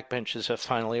 the backbenchers have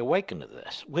finally awakened to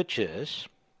this, which is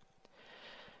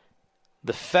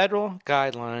the federal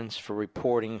guidelines for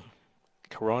reporting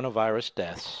coronavirus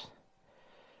deaths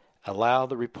allow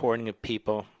the reporting of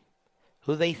people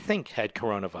who they think had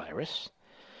coronavirus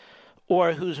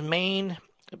or whose main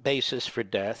basis for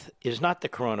death is not the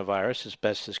coronavirus, as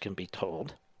best as can be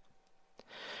told,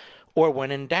 or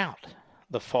when in doubt,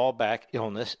 the fallback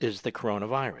illness is the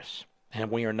coronavirus.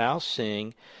 And we are now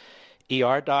seeing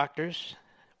ER doctors,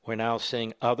 we're now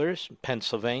seeing others,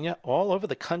 Pennsylvania, all over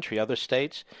the country, other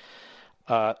states,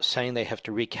 saying they have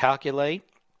to recalculate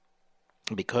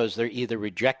because they're either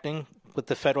rejecting what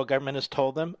the federal government has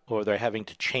told them or they're having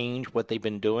to change what they've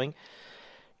been doing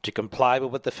to comply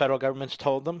with what the federal government's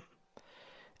told them.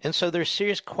 And so there's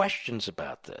serious questions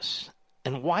about this.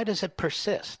 And why does it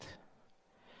persist?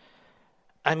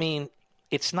 I mean,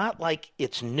 it's not like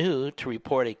it's new to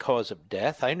report a cause of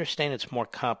death. I understand it's more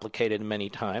complicated many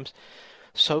times.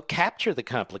 So capture the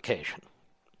complication.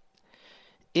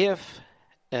 If,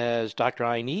 as Dr.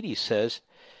 Ioannidis says,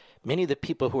 many of the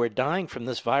people who are dying from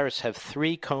this virus have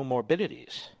 3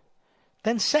 comorbidities,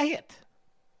 then say it.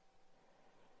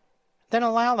 Then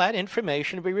allow that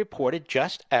information to be reported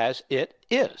just as it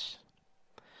is,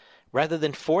 rather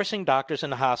than forcing doctors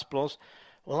and hospitals,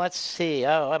 well, let's see,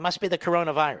 oh, it must be the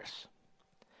coronavirus.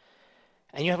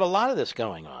 And you have a lot of this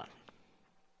going on.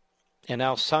 And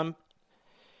now some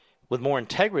with more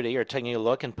integrity are taking a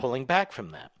look and pulling back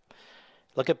from that.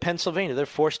 Look at Pennsylvania. They're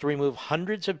forced to remove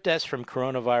hundreds of deaths from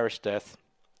coronavirus death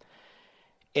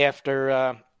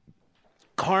after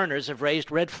coroners have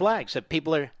raised red flags that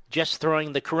people are just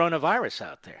throwing the coronavirus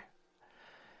out there.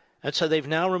 And so they've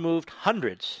now removed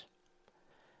hundreds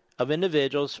of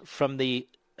individuals from the,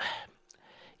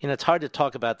 it's hard to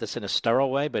talk about this in a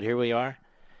sterile way, but here we are,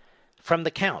 from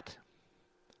the count.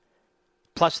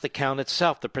 Plus the count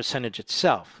itself, the percentage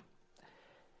itself,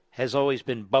 has always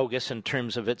been bogus in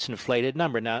terms of its inflated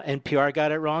number. Now, NPR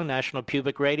got it wrong, National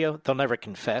Public Radio, they'll never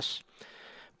confess.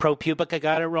 ProPublica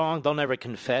got it wrong, they'll never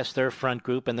confess. They're a front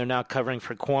group, and they're now covering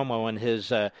for Cuomo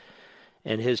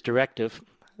and his directive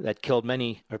that killed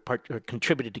many, or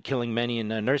contributed to killing many in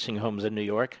nursing homes in New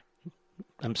York.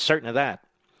 I'm certain of that.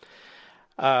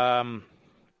 And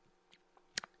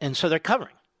so they're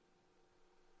covering.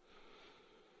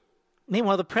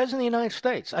 Meanwhile, the President of the United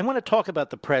States, I want to talk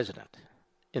about the President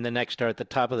in the next hour, at the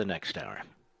top of the next hour,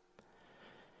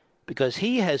 because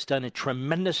he has done a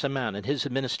tremendous amount, and his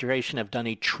administration have done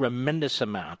a tremendous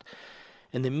amount,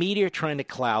 and the media are trying to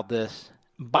cloud this.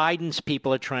 Biden's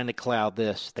people are trying to cloud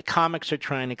this. The comics are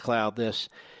trying to cloud this.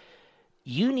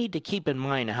 You need to keep in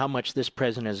mind how much this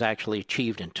president has actually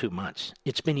achieved in 2 months.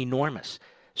 It's been enormous.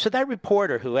 So that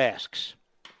reporter who asks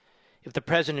if the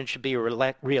president should be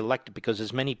reelected because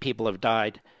as many people have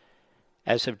died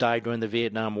as have died during the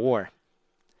Vietnam War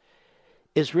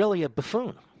is really a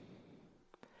buffoon.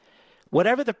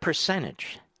 Whatever the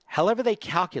percentage, however they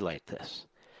calculate this,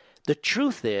 the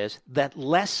truth is that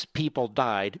less people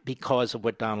died because of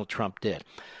what Donald Trump did.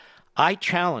 I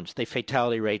challenged the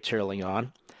fatality rates early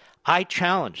on. I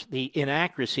challenged the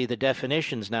inaccuracy, the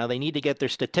definitions now. They need to get their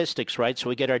statistics right so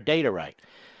we get our data right.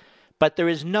 But there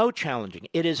is no challenging.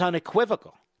 It is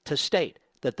unequivocal to state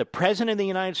that the President of the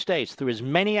United States, through his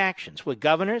many actions with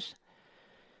governors,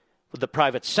 with the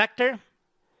private sector,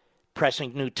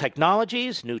 pressing new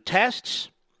technologies, new tests,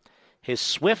 his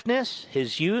swiftness,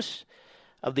 his use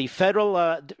of the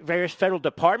various federal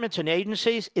departments and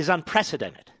agencies is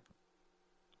unprecedented.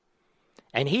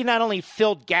 And he not only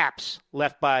filled gaps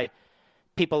left by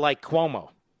people like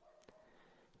Cuomo,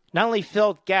 not only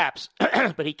filled gaps,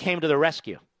 but he came to the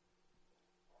rescue.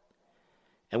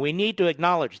 And we need to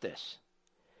acknowledge this.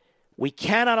 We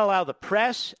cannot allow the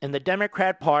press and the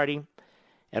Democrat Party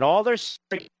and all their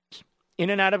in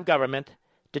and out of government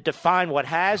to define what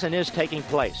has and is taking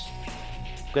place.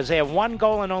 Because they have one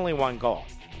goal and only one goal.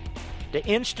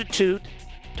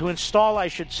 To install,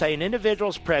 an individual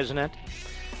as president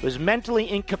who is mentally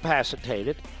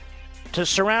incapacitated, to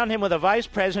surround him with a vice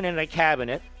president and a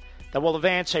cabinet that will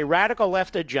advance a radical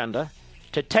left agenda,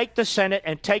 to take the Senate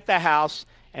and take the House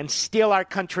and steal our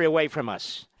country away from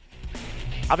us.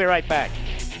 I'll be right back.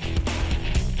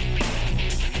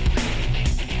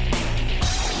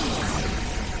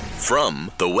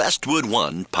 From the Westwood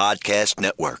One Podcast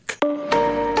Network.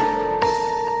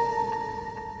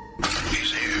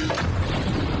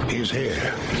 He's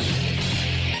here.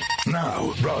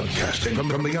 Now, broadcasting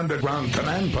from the underground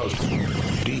command post,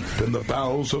 deep in the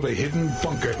bowels of a hidden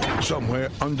bunker, somewhere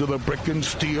under the brick and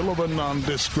steel of a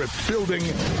nondescript building,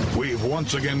 we've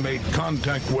once again made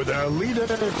contact with our leader,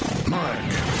 Mark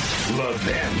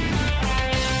Levin.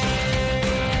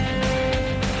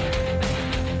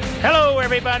 Hello,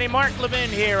 everybody. Mark Levin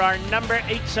here. Our number,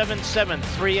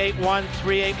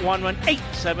 877-381-3811,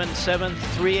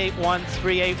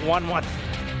 877-381-3811.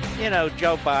 You know,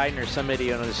 Joe Biden or some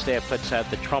idiot on the staff puts out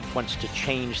that Trump wants to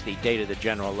change the date of the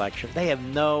general election. They have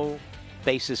no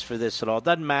basis for this at all.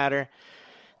 Doesn't matter.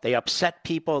 They upset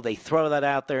people. They throw that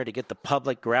out there to get the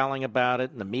public growling about it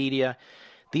in the media.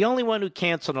 The only one who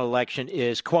canceled an election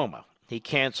is Cuomo. He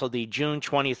canceled the June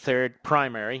 23rd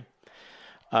primary,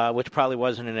 which probably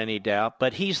wasn't in any doubt.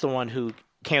 But he's the one who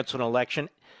canceled an election,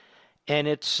 and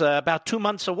it's about 2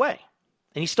 months away,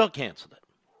 and he still canceled it.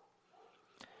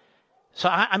 So,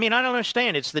 I mean, I don't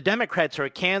understand. It's the Democrats who are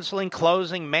canceling,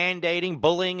 closing, mandating,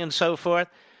 bullying, and so forth.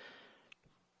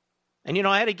 And, you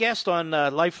know, I had a guest on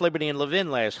Life, Liberty, and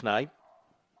Levin last night,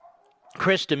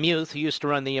 Chris DeMuth, who used to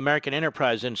run the American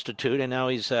Enterprise Institute, and now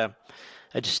he's a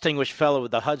distinguished fellow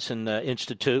with the Hudson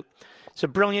Institute. He's a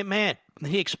brilliant man.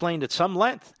 He explained at some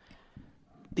length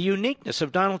the uniqueness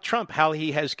of Donald Trump, how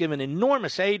he has given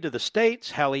enormous aid to the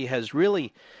states, how he has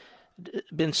really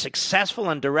been successful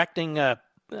in directing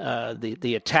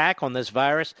the attack on this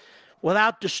virus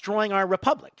without destroying our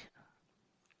republic.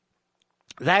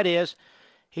 That is,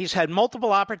 he's had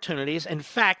multiple opportunities. In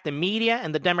fact, the media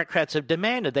and the Democrats have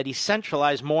demanded that he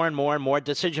centralize more and more and more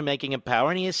decision-making and power,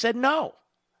 and he has said no.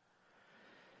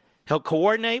 He'll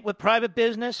coordinate with private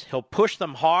business. He'll push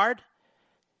them hard,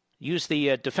 use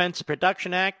the Defense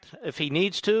Production Act if he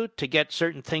needs to get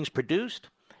certain things produced.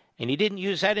 And he didn't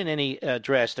use that in any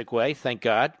drastic way, thank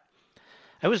God.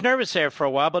 I was nervous there for a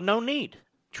while, but no need,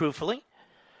 truthfully.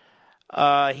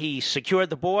 He secured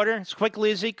the border as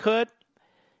quickly as he could.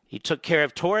 He took care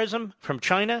of tourism from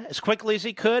China as quickly as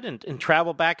he could and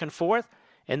traveled back and forth.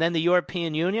 And then the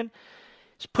European Union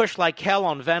is pushed like hell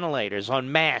on ventilators,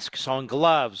 on masks, on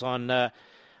gloves, on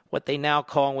what they now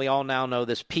call, and we all now know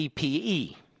this,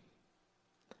 PPE.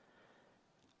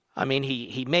 I mean,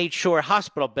 he made sure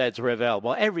hospital beds were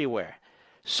available everywhere.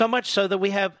 So much so that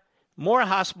we have more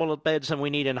hospital beds than we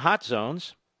need in hot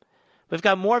zones. We've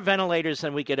got more ventilators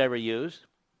than we could ever use.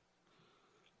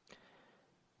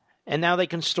 And now they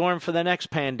can storm for the next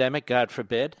pandemic, God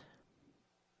forbid.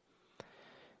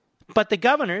 But the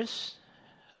governors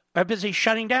are busy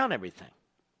shutting down everything.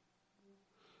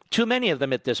 Too many of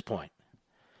them at this point.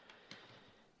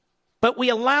 But we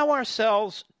allow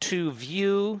ourselves to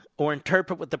view or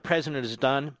interpret what the president has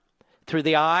done through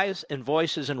the eyes and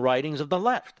voices and writings of the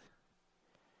left.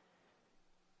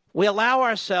 We allow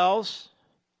ourselves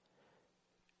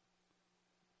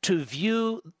to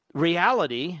view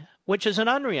reality, which is an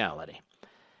unreality.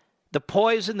 The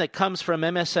poison that comes from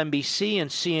MSNBC and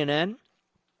CNN,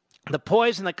 the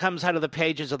poison that comes out of the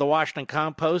pages of the Washington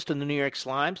Compost and the New York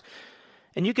Slimes,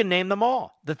 and you can name them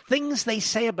all. The things they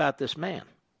say about this man.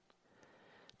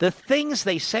 The things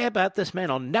they say about this man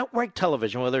on network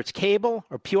television, whether it's cable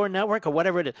or pure network or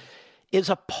whatever it is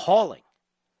appalling.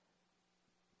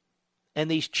 And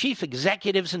these chief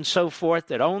executives and so forth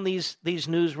that own these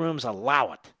newsrooms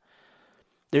allow it.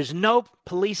 There's no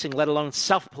policing, let alone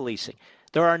self-policing.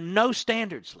 There are no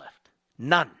standards left.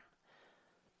 None.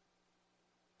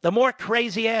 The more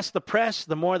crazy-ass the press,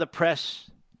 the more the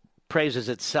press praises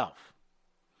itself.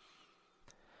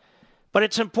 But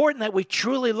it's important that we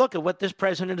truly look at what this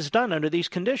president has done under these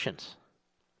conditions.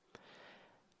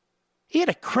 He had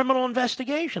a criminal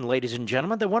investigation, ladies and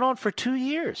gentlemen, that went on for 2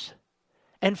 years.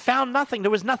 And found nothing. There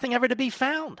was nothing ever to be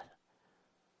found.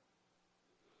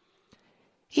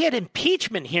 He had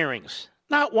impeachment hearings.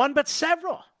 Not one, but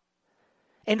several.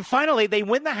 And finally, they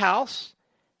win the House,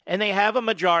 and they have a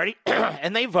majority,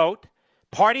 and they vote,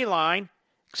 party line,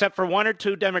 except for one or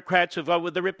two Democrats who vote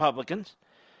with the Republicans,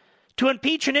 to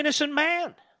impeach an innocent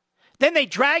man. Then they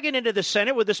drag it into the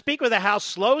Senate where the Speaker of the House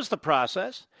slows the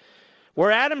process,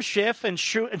 where Adam Schiff and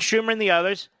Schumer and the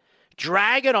others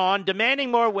drag it on,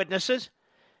 demanding more witnesses.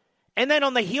 And then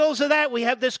on the heels of that, we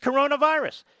have this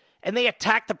coronavirus. And they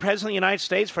attack the President of the United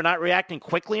States for not reacting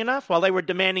quickly enough while they were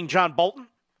demanding John Bolton.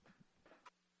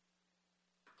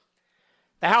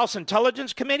 The House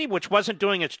Intelligence Committee, which wasn't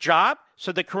doing its job,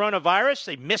 so the coronavirus,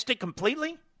 they missed it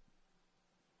completely.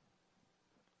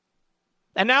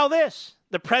 And now this.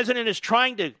 The president is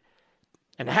trying to,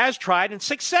 and has tried, and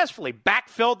successfully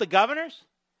backfilled the governors.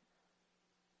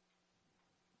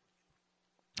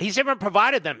 He's even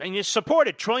provided them, and he's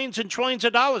supported trillions and trillions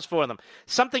of dollars for them,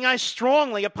 something I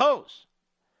strongly oppose.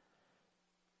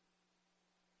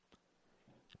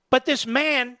 But this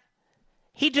man,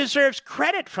 he deserves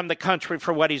credit from the country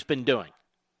for what he's been doing.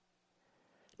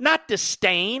 Not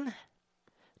disdain,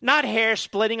 not hair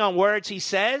splitting on words he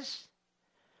says,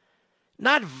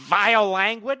 not vile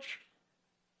language.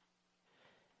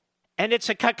 And it's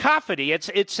a cacophony.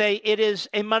 It is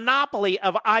a monopoly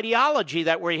of ideology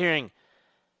that we're hearing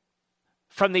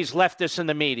from these leftists in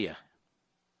the media.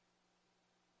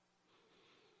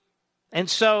 And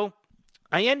so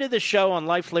I ended the show on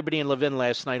Life, Liberty, and Levin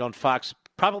last night on Fox,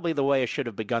 probably the way I should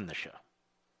have begun the show,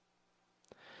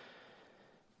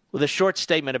 with a short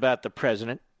statement about the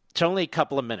president. It's only a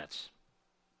couple of minutes.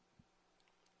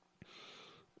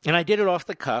 And I did it off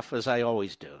the cuff, as I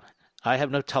always do. I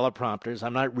have no teleprompters.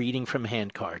 I'm not reading from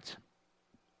hand cards.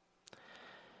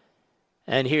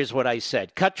 And here's what I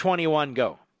said. Cut 21,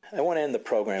 go. I want to end the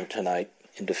program tonight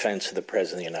in defense of the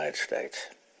President of the United States.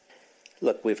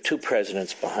 Look, we have two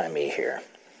presidents behind me here.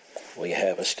 We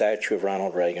have a statue of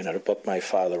Ronald Reagan and a book my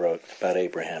father wrote about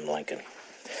Abraham Lincoln.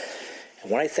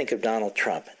 And when I think of Donald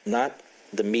Trump, not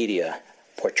the media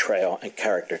portrayal and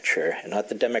caricature, and not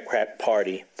the Democrat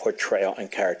Party portrayal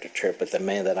and caricature, but the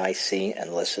man that I see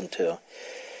and listen to,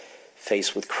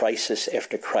 faced with crisis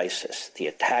after crisis, the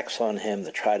attacks on him,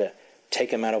 the try to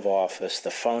take him out of office, the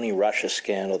phony Russia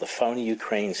scandal, the phony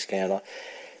Ukraine scandal.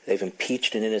 They've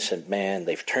impeached an innocent man.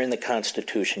 They've turned the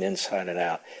Constitution inside and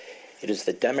out. It is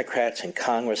the Democrats in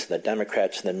Congress and the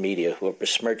Democrats in the media who are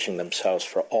besmirching themselves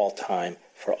for all time,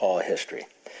 for all history.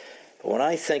 But when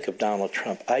I think of Donald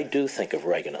Trump, I do think of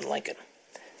Reagan and Lincoln.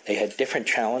 They had different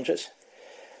challenges,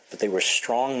 but they were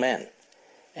strong men.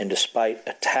 And despite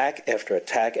attack after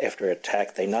attack after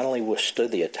attack, they not only withstood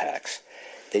the attacks,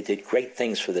 they did great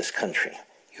things for this country.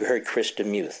 You heard Chris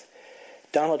DeMuth.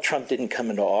 Donald Trump didn't come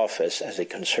into office as a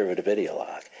conservative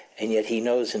ideologue, and yet he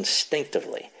knows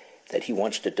instinctively that he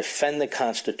wants to defend the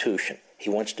Constitution.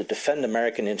 He wants to defend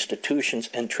American institutions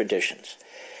and traditions.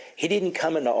 He didn't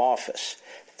come into office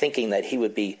thinking that he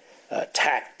would be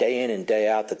attacked day in and day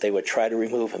out, that they would try to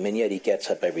remove him, and yet he gets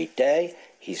up every day.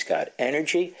 He's got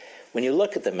energy. When you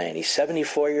look at the man, he's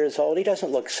 74 years old. He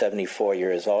doesn't look 74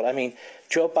 years old. I mean,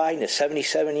 Joe Biden is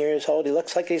 77 years old. He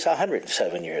looks like he's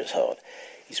 107 years old.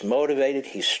 He's motivated.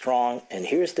 He's strong. And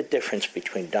here's the difference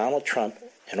between Donald Trump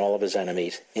and all of his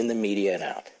enemies in the media and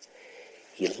out.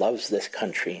 He loves this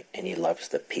country, and he loves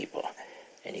the people,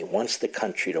 and he wants the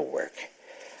country to work.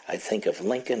 I think of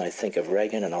Lincoln, I think of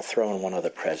Reagan, and I'll throw in one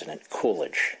other president,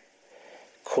 Coolidge.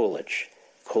 Coolidge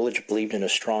believed in a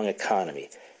strong economy.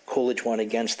 Coolidge went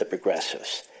against the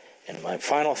progressives. And my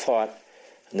final thought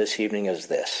this evening is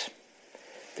this.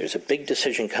 There's a big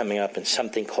decision coming up in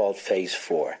something called Phase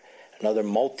 4, another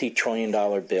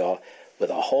multi-trillion-dollar bill with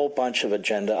a whole bunch of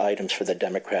agenda items for the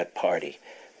Democrat Party.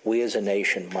 We as a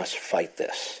nation must fight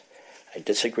this. I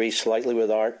disagree slightly with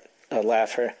Art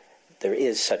Laffer. There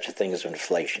is such a thing as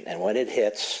inflation. And when it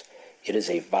hits, it is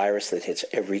a virus that hits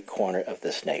every corner of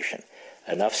this nation.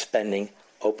 Enough spending,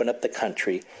 open up the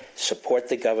country, support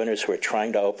the governors who are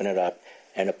trying to open it up,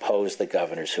 and oppose the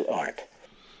governors who aren't.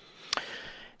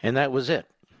 And that was it.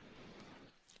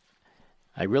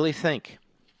 I really think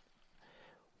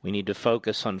we need to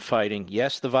focus on fighting,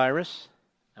 yes, the virus,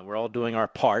 and we're all doing our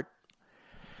part.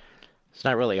 It's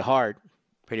not really hard.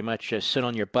 Pretty much just sit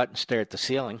on your butt and stare at the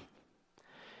ceiling.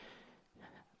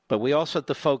 But we also have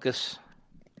to focus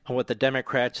on what the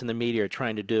Democrats and the media are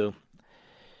trying to do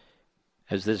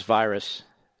as this virus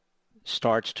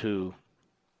starts to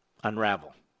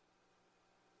unravel.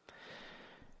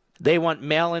 They want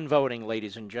mail-in voting,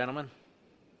 ladies and gentlemen.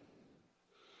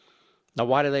 Now,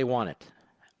 why do they want it?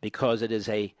 Because it is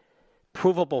a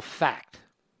provable fact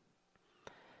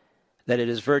that it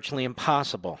is virtually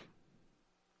impossible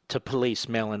to police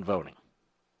mail-in voting.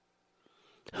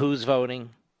 Who's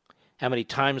voting? How many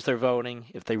times they're voting,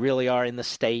 if they really are in the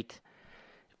state,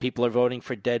 if people are voting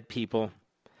for dead people.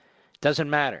 Doesn't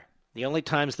matter. The only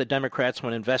times the Democrats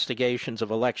want investigations of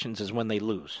elections is when they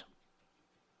lose.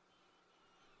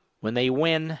 When they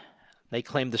win, they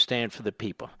claim to stand for the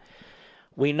people.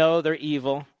 We know they're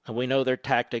evil, and we know their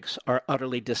tactics are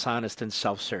utterly dishonest and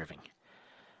self-serving.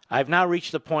 I've now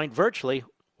reached the point, virtually,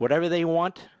 whatever they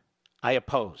want, I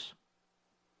oppose.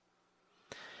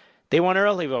 They want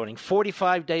early voting,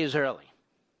 45 days early.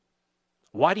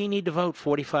 Why do you need to vote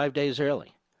 45 days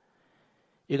early?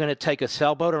 You're going to take a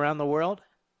sailboat around the world?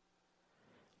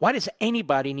 Why does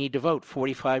anybody need to vote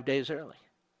 45 days early?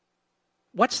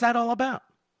 What's that all about?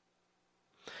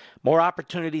 More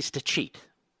opportunities to cheat.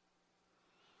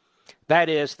 That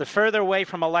is, the further away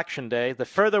from Election Day, the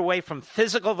further away from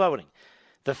physical voting,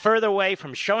 the further away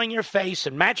from showing your face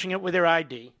and matching it with your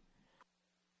ID,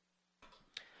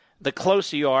 the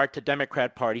closer you are to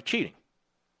Democrat Party cheating.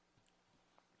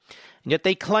 And yet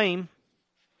they claim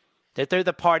that they're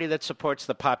the party that supports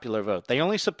the popular vote. They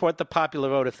only support the popular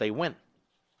vote if they win.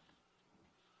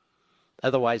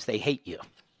 Otherwise, they hate you.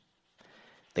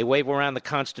 They wave around the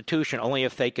Constitution only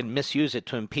if they can misuse it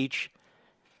to impeach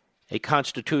a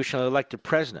constitutionally elected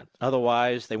president.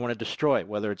 Otherwise, they want to destroy it,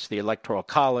 whether it's the Electoral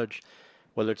College,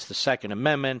 whether it's the Second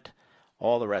Amendment,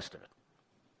 all the rest of it.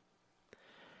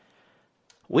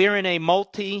 We're in a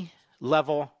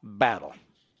multi-level battle.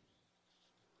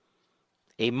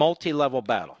 A multi-level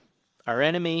battle. Our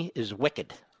enemy is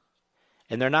wicked.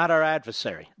 And they're not our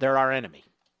adversary. They're our enemy.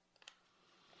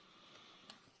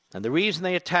 And the reason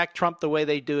they attack Trump the way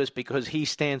they do is because he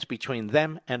stands between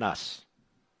them and us.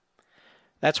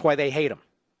 That's why they hate him.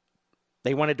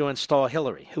 They wanted to install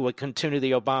Hillary, who would continue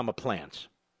the Obama plans.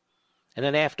 And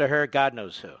then after her, God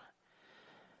knows who.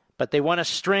 But they want a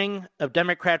string of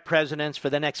Democrat presidents for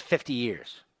the next 50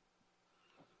 years,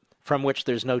 from which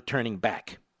there's no turning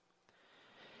back.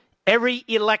 Every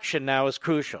election now is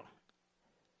crucial.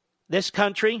 This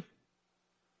country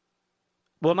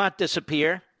will not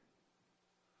disappear.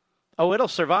 Oh, it'll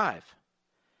survive.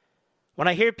 When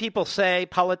I hear people say,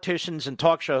 politicians and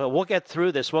talk show, we'll get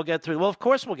through this, we'll get through. Well, of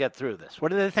course we'll get through this. Where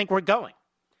do they think we're going?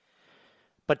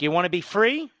 But do you want to be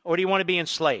free or do you want to be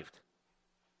enslaved?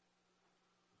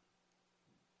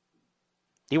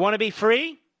 Do you want to be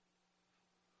free?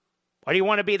 Or do you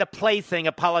want to be the plaything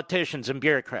of politicians and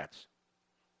bureaucrats?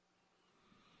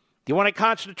 Do you want a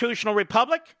constitutional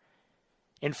republic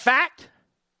in fact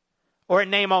or in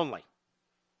name only?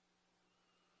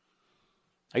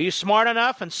 Are you smart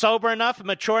enough and sober enough and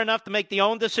mature enough to make your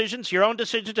own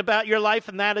decisions about your life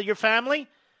and that of your family?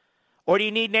 Or do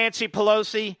you need Nancy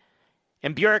Pelosi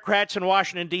and bureaucrats in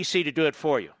Washington, D.C. to do it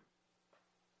for you?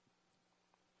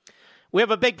 We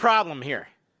have a big problem here.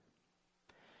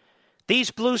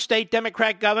 These blue state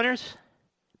Democrat governors,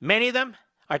 many of them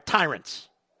are tyrants.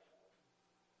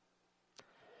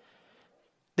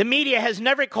 The media has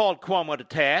never called Cuomo to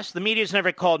task. The media has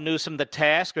never called Newsom to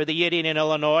task, or the idiot in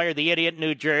Illinois, or the idiot in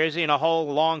New Jersey, and a whole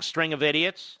long string of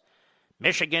idiots.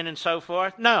 Michigan and so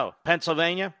forth. No.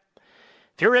 Pennsylvania.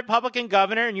 If you're a Republican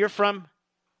governor and you're from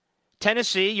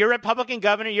Tennessee, you're a Republican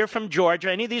governor, you're from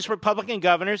Georgia, any of these Republican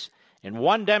governors, and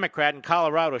one Democrat in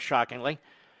Colorado, shockingly,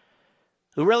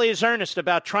 who really is earnest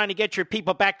about trying to get your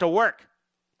people back to work,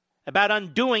 about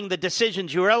undoing the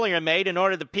decisions you earlier made in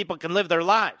order that people can live their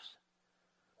lives.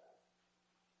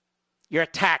 You're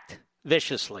attacked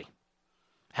viciously.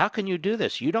 How can you do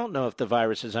this? You don't know if the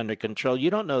virus is under control. You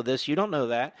don't know this. You don't know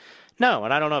that. No,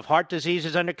 and I don't know if heart disease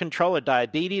is under control, or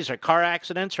diabetes, or car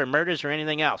accidents, or murders, or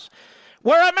anything else.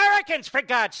 We're Americans, for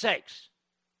God's sakes.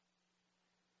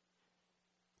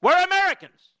 We're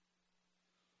Americans.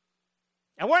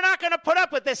 And we're not going to put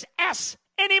up with this S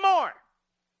anymore.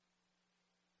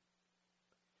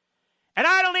 And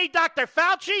I don't need Dr.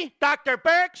 Fauci, Dr.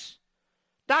 Birx,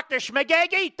 Dr.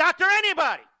 Schmagegi, Dr.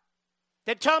 anybody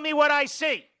to tell me what I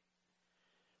see.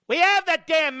 We have that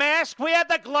damn mask. We have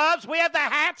the gloves. We have the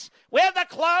hats. We have the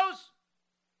clothes.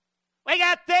 We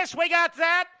got this. We got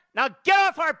that. Now get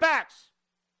off our backs.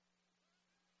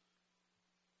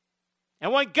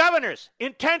 And when governors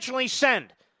intentionally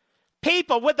send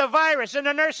people with the virus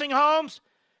into nursing homes,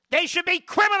 they should be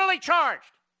criminally charged.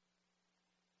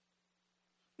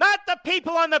 Not the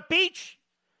people on the beach.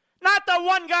 Not the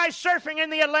one guy surfing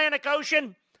in the Atlantic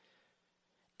Ocean.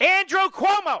 Andrew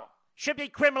Cuomo should be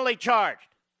criminally charged.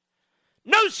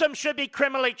 Newsom should be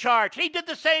criminally charged. He did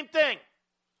the same thing.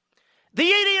 The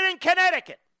idiot in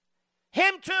Connecticut.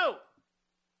 Him too.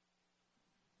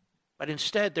 But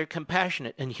instead, they're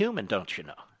compassionate and human, don't you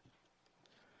know?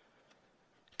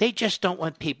 They just don't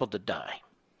want people to die.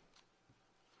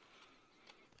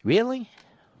 Really?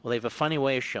 Well, they have a funny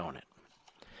way of showing it.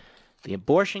 The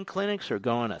abortion clinics are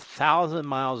going 1,000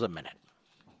 miles a minute.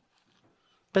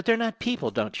 But they're not people,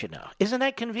 don't you know? Isn't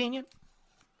that convenient?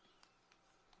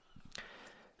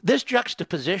 This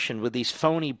juxtaposition with these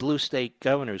phony blue state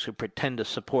governors who pretend to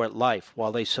support life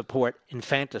while they support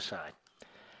infanticide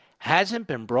hasn't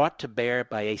been brought to bear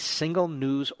by a single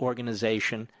news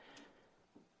organization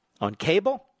on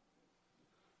cable,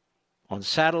 on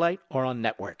satellite, or on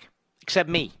network, except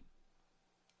me.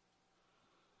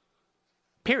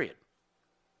 Period.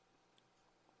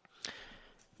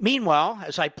 Meanwhile,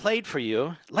 as I played for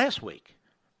you last week,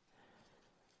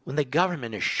 when the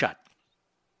government is shut,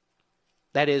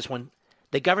 that is, when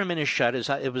the government is shut, as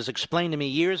it was explained to me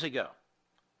years ago,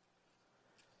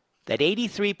 that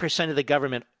 83% of the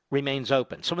government remains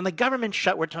open. So when the government's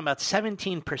shut, we're talking about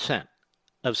 17%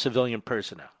 of civilian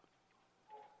personnel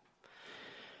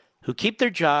who keep their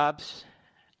jobs,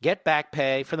 get back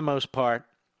pay for the most part,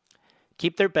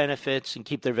 keep their benefits, and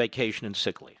keep their vacation and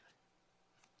sick leave.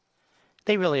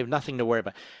 They really have nothing to worry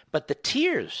about. But the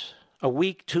tiers, a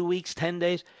week, 2 weeks, 10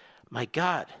 days, my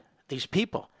God, these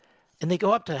people. And they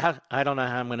go up to, I don't know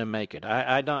how I'm going to make it.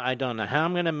 I don't know how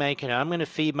I'm going to make it. I'm going to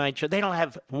feed my children. They don't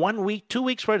have 1 week, 2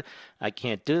 weeks worth. I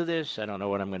can't do this. I don't know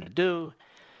what I'm going to do.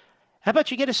 How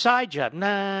about you get a side job?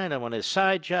 Nah, I don't want a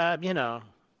side job, you know.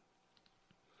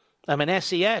 I'm an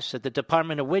SES at the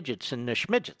Department of Widgets and the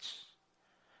Schmidgets.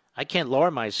 I can't lower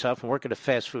myself and work at a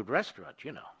fast food restaurant,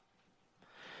 you know.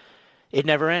 It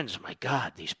never ends. My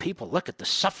God, these people, look at the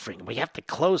suffering. We have to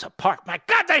close a park. My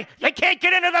God, they can't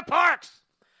get into the parks.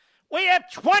 We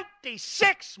have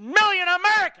 26 million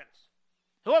Americans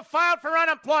who have filed for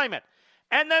unemployment.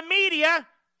 And the media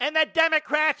and the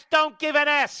Democrats don't give an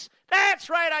S. That's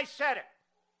right, I said it.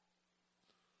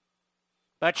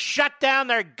 But shut down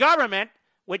their government,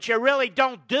 which you really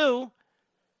don't do.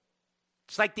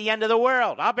 It's like the end of the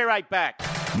world. I'll be right back.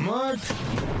 Mark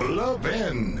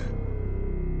Levin.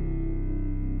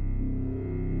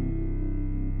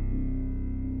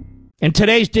 In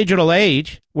today's digital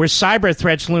age, where cyber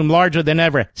threats loom larger than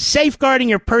ever, safeguarding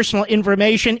your personal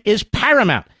information is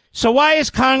paramount. So why is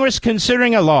Congress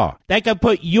considering a law that could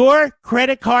put your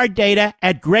credit card data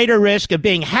at greater risk of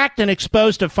being hacked and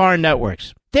exposed to foreign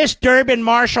networks? This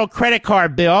Durbin-Marshall credit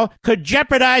card bill could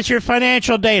jeopardize your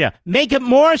financial data, make it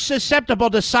more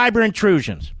susceptible to cyber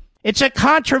intrusions. It's a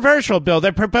controversial bill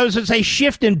that proposes a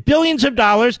shift in billions of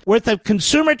dollars worth of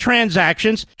consumer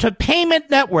transactions to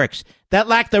payment networks that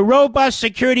lack the robust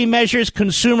security measures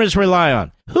consumers rely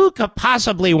on. Who could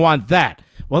possibly want that?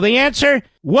 Well, the answer?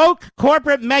 Woke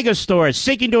corporate megastores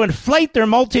seeking to inflate their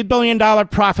multi-billion-dollar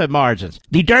profit margins.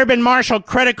 The Durbin-Marshall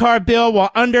credit card bill will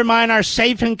undermine our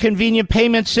safe and convenient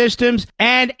payment systems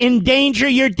and endanger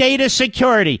your data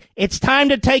security. It's time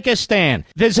to take a stand.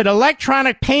 Visit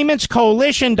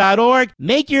electronicpaymentscoalition.org.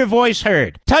 Make your voice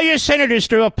heard. Tell your senators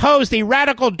to oppose the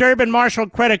radical Durbin-Marshall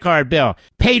credit card bill,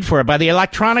 paid for by the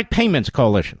Electronic Payments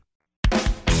Coalition.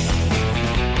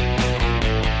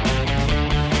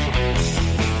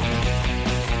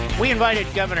 We invited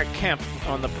Governor Kemp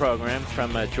on the program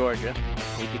from Georgia.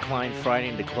 He declined Friday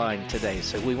and declined today,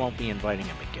 so we won't be inviting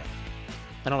him again.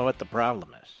 I don't know what the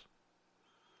problem is.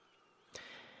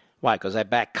 Why? Because I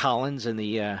backed Collins in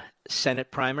the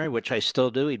Senate primary, which I still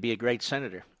do. He'd be a great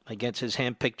senator against his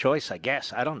hand-picked choice, I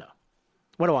guess. I don't know.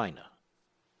 What do I know?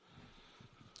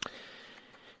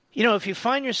 You know, if you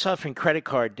find yourself in credit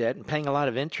card debt and paying a lot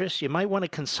of interest, you might want to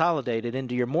consolidate it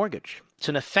into your mortgage. It's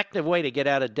an effective way to get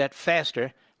out of debt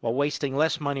faster while wasting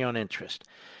less money on interest.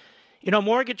 You know,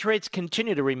 mortgage rates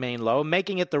continue to remain low,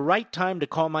 making it the right time to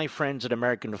call my friends at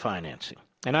American Financing.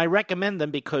 And I recommend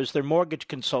them because their mortgage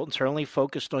consultants are only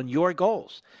focused on your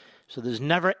goals. So there's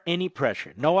never any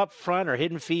pressure. No upfront or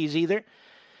hidden fees either.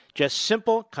 Just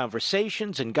simple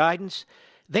conversations and guidance.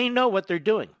 They know what they're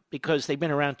doing because they've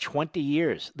been around 20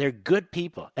 years. They're good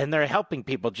people, and they're helping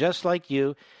people just like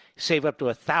you save up to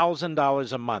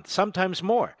 $1,000 a month, sometimes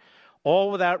more,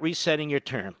 all without resetting your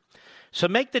term. So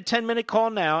make the 10-minute call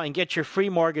now and get your free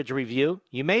mortgage review.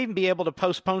 You may even be able to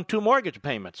postpone 2 mortgage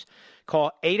payments.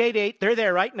 Call 888, they're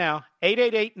there right now,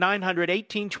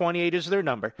 888-900-1828 is their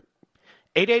number,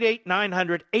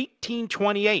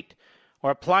 888-900-1828,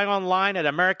 or apply online at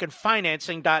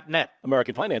AmericanFinancing.net.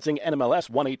 American Financing,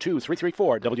 NMLS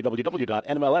 182334,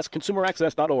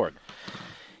 www.nmlsconsumeraccess.org.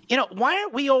 You know, why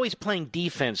aren't we always playing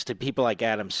defense to people like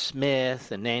Adam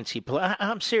Smith and Nancy Pelosi?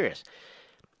 I'm serious.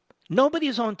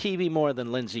 Nobody's on TV more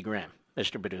than Lindsey Graham,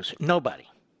 Mr. Producer. Nobody.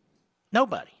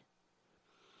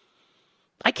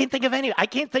 I can't think of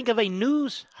a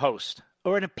news host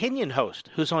or an opinion host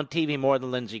who's on TV more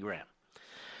than Lindsey Graham.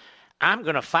 I'm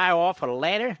going to fire off a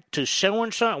letter to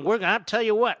so-and-so, and I'll tell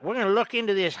you what, we're going to look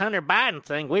into this Hunter Biden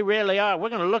thing. We really are. We're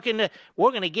going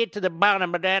to get to the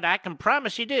bottom of that. I can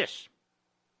promise you this.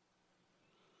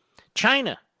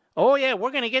 China Oh, yeah,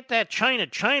 we're going to get that China.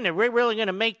 We're really going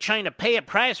to make China pay a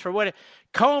price for what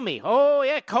Comey. Oh,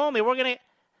 yeah, Comey. We're going to...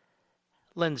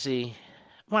 Lindsey,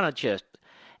 why don't you...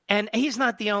 And he's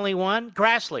not the only one.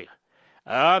 Grassley.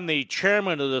 I'm the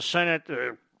chairman of the Senate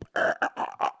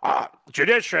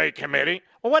Judiciary Committee.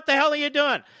 Well, what the hell are you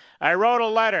doing? I wrote a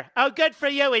letter. Oh, good for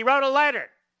you. He wrote a letter.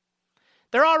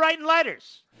 They're all writing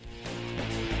letters.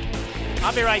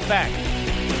 I'll be right back.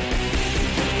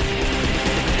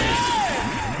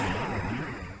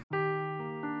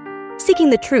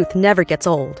 Seeking the truth never gets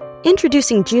old.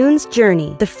 Introducing June's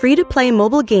Journey, the free-to-play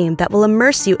mobile game that will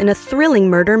immerse you in a thrilling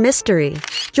murder mystery.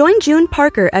 Join June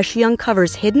Parker as she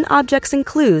uncovers hidden objects and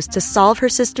clues to solve her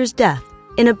sister's death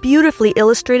in a beautifully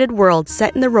illustrated world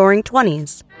set in the Roaring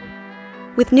 '20s.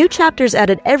 With new chapters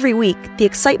added every week, the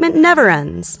excitement never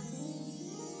ends.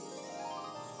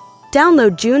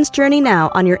 Download June's Journey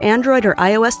now on your Android or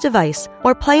iOS device,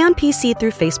 or play on PC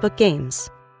through Facebook Games.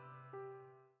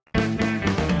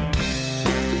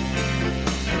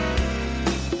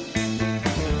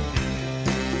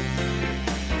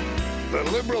 The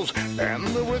liberals and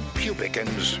the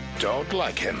Republicans don't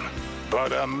like him,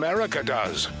 but America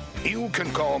does. You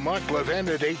can call Mark Levin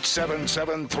at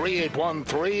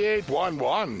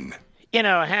 877-381-3811. You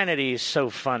know, Hannity is so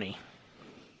funny.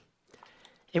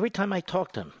 Every time I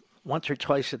talk to him, once or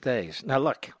twice a day. Now,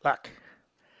 look.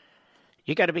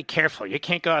 You got to be careful. You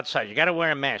can't go outside. You got to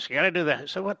wear a mask. You got to do that.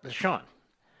 So what, Sean?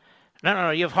 No.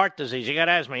 You have heart disease. You got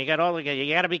asthma. You got all the.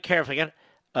 You got to be careful.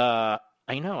 I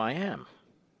know. I am.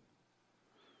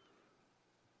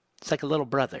 It's like a little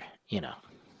brother, you know.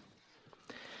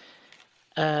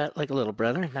 Like a little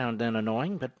brother, now and then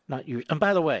annoying, but not you. And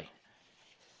by the way,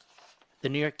 the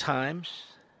New York Times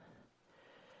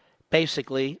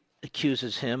basically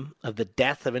accuses him of the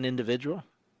death of an individual.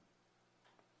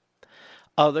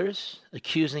 Others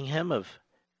accusing him of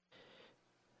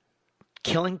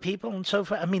killing people and so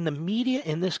forth. I mean, the media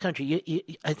in this country,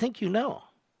 I think you know.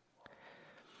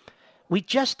 We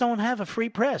just don't have a free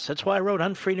press. That's why I wrote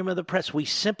Unfreedom of the Press. We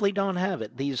simply don't have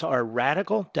it. These are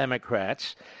radical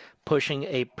Democrats pushing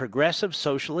a progressive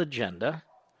social agenda.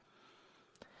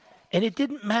 And it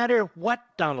didn't matter what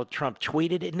Donald Trump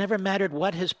tweeted. It never mattered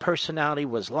what his personality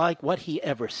was like, what he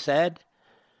ever said.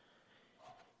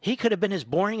 He could have been as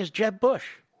boring as Jeb Bush.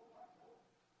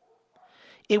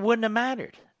 It wouldn't have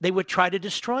mattered. They would try to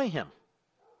destroy him.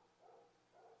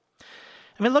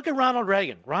 I mean, look at Ronald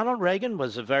Reagan. Ronald Reagan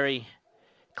was a very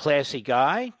classy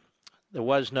guy. There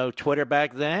was no Twitter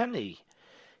back then. He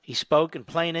spoke in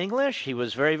plain English. He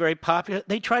was very, very popular.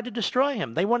 They tried to destroy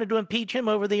him. They wanted to impeach him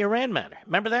over the Iran matter.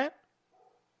 Remember that?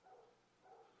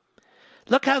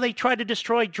 Look how they tried to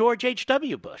destroy George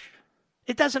H.W. Bush.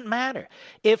 It doesn't matter.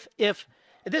 If this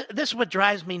is what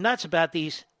drives me nuts about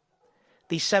these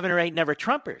 7 or 8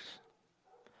 never-Trumpers.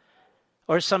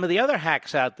 Or some of the other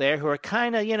hacks out there who are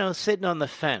kind of, sitting on the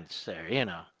fence there,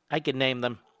 I could name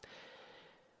them.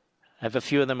 I have a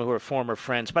few of them who are former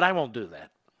friends, but I won't do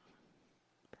that.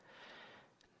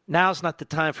 Now's not the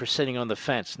time for sitting on the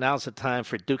fence. Now's the time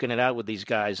for duking it out with these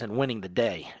guys and winning the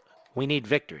day. We need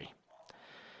victory.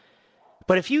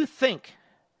 But if you think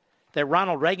that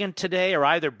Ronald Reagan today or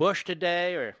either Bush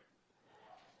today or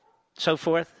so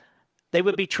forth, they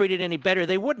would be treated any better,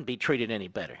 they wouldn't be treated any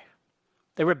better.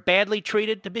 They were badly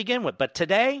treated to begin with. But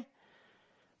today,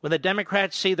 when the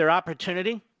Democrats see their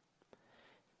opportunity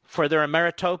for their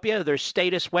Ameritopia, their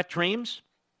status wet dreams,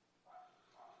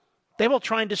 they will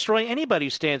try and destroy anybody who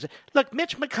stands. Look,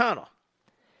 Mitch McConnell,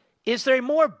 is there a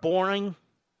more boring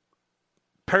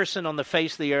person on the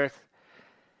face of the earth?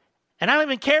 And I don't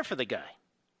even care for the guy.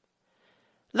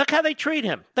 Look how they treat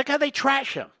him. Look how they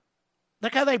trash him.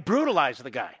 Look how they brutalize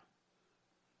the guy.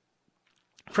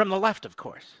 From the left, of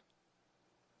course.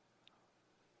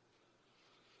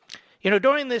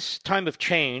 During this time of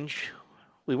change,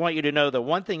 we want you to know that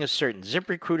one thing is certain.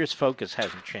 ZipRecruiter's focus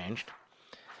hasn't changed.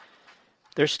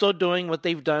 They're still doing what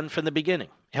they've done from the beginning,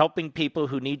 helping people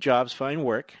who need jobs find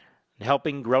work, and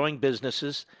helping growing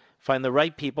businesses find the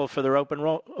right people for their open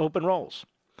roles.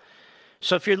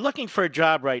 So if you're looking for a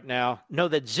job right now, know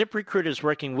that ZipRecruiter is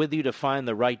working with you to find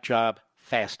the right job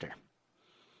faster.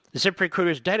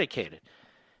 ZipRecruiter is dedicated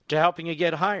to helping you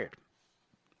get hired.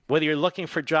 Whether you're looking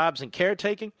for jobs in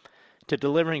caretaking, to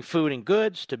delivering food and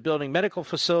goods, to building medical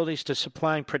facilities, to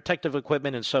supplying protective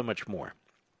equipment, and so much more.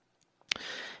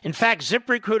 In fact,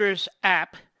 ZipRecruiter's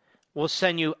app will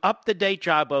send you up-to-date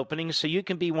job openings so you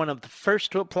can be one of the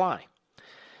first to apply.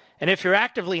 And if you're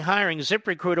actively hiring,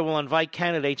 ZipRecruiter will invite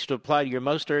candidates to apply to your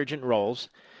most urgent roles,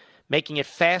 making it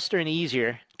faster and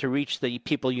easier to reach the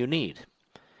people you need.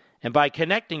 And by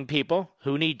connecting people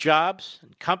who need jobs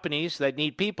and companies that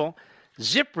need people,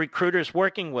 ZipRecruiter's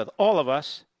working with all of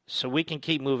us so we can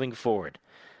keep moving forward.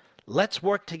 Let's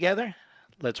work together.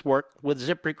 Let's work with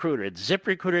ZipRecruiter. It's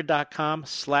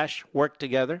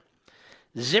ZipRecruiter.com/worktogether.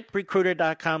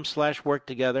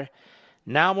 ZipRecruiter.com/worktogether.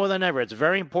 Now more than ever, it's a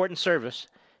very important service.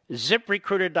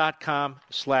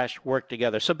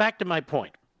 ZipRecruiter.com/worktogether. So back to my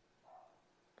point.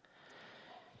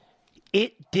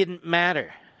 It didn't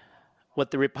matter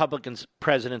what the Republican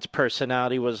president's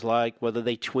personality was like, whether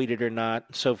they tweeted or not,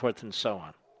 and so forth and so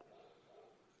on.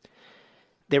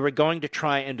 They were going to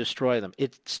try and destroy them.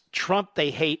 It's Trump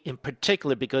they hate in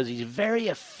particular because he's very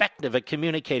effective at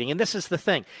communicating. And this is the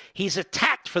thing. He's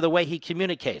attacked for the way he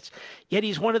communicates. Yet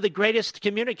he's one of the greatest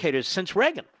communicators since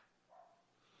Reagan.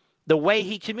 The way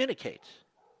he communicates.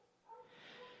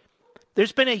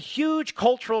 There's been a huge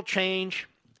cultural change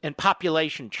and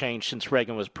population change since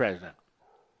Reagan was president.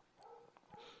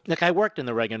 Look, I worked in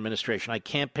the Reagan administration. I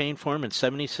campaigned for him in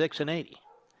 76 and 80.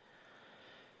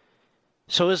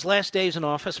 So his last days in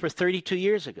office were 32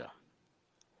 years ago.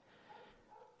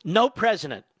 No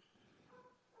president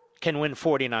can win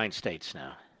 49 states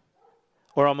now,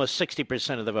 or almost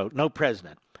 60% of the vote. No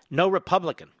president. No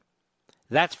Republican.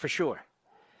 That's for sure.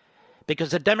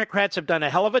 Because the Democrats have done a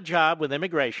hell of a job with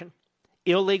immigration,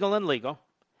 illegal and legal.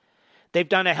 They've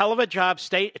done a hell of a job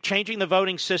changing the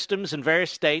voting systems in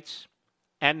various states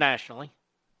and nationally.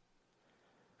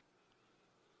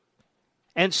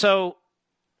 And so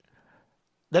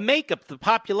the makeup of the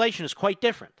population is quite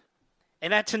different.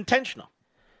 And that's intentional.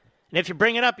 And if you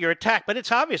bring it up, you're attacked. But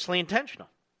it's obviously intentional.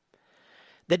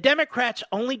 The Democrats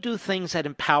only do things that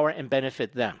empower and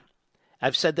benefit them.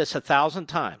 I've said this 1,000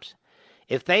 times.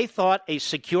 If they thought a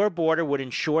secure border would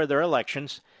ensure their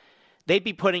elections, they'd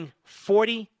be putting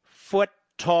 40-foot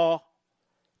tall,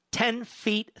 10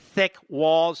 feet thick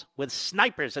walls with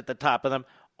snipers at the top of them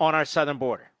on our southern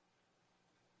border.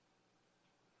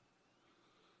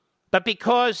 But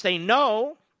because they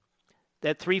know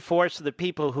that 3/4 of the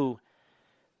people who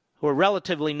are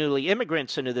relatively newly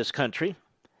immigrants into this country,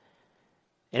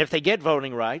 and if they get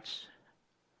voting rights,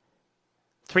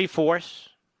 3/4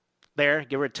 there,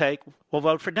 give or take, will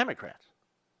vote for Democrats.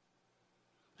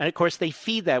 And of course, they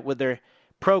feed that with their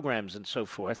programs and so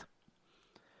forth.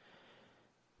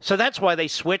 So that's why they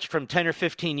switched from 10 or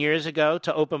 15 years ago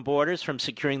to open borders, from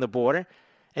securing the border.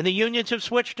 And the unions have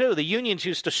switched too. The unions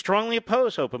used to strongly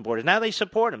oppose open borders. Now they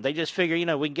support them. They just figure,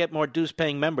 we can get more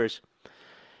dues-paying members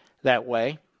that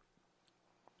way.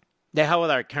 The hell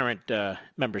with our current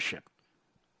membership.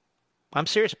 I'm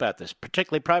serious about this,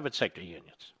 particularly private sector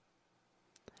unions.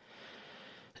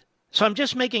 So I'm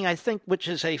just making, I think, which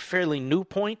is a fairly new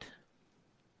point.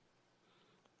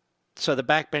 So the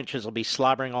backbenchers will be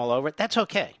slobbering all over it. That's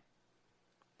okay.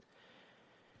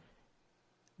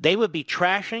 They would be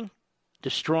trashing,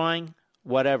 destroying,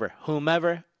 whatever,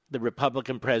 whomever the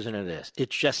Republican president is.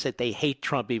 It's just that they hate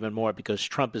Trump even more because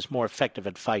Trump is more effective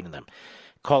at fighting them,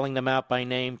 calling them out by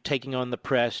name, taking on the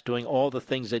press, doing all the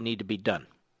things that need to be done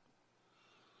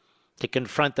to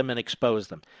confront them and expose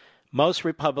them. Most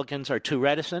Republicans are too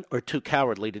reticent or too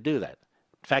cowardly to do that.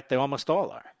 In fact, they almost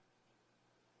all are.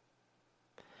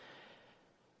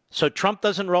 So Trump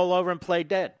doesn't roll over and play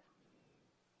dead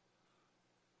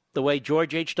the way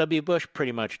George H.W. Bush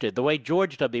pretty much did, the way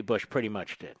George W. Bush pretty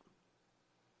much did.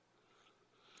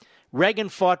 Reagan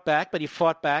fought back, but he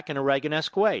fought back in a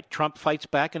Reagan-esque way. Trump fights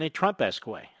back in a Trump-esque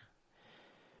way.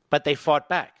 But they fought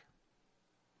back.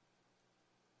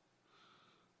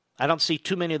 I don't see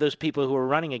too many of those people who are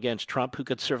running against Trump who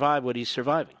could survive what he's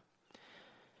surviving.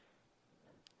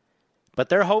 But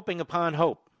they're hoping upon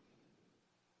hope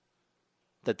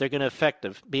that they're going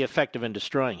to be effective in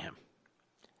destroying him.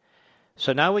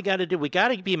 So now we got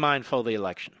to be mindful of the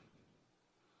election.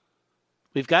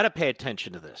 We've got to pay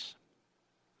attention to this.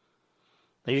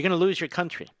 Now you're going to lose your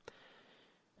country.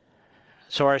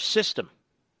 So our system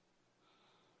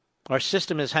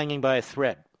is hanging by a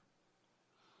thread.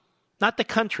 Not the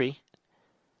country.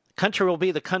 The country will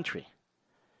be the country.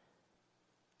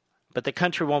 But the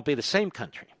country won't be the same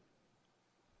country.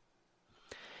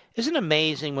 Isn't it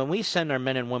amazing when we send our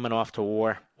men and women off to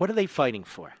war, what are they fighting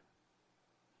for?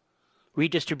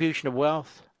 Redistribution of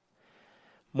wealth,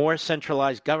 more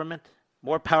centralized government,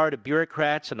 more power to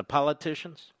bureaucrats and to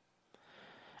politicians,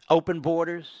 open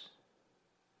borders.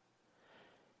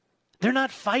 They're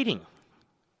not fighting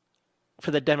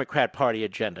for the Democrat Party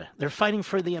agenda. They're fighting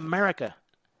for the American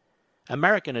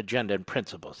agenda and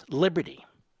principles, liberty,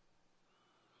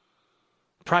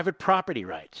 private property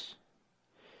rights,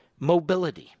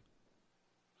 mobility,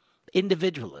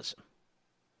 individualism,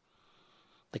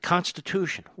 the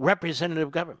Constitution,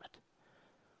 representative government.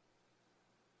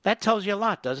 That tells you a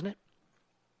lot, doesn't it?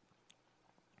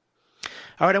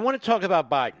 All right, I want to talk about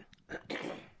Biden.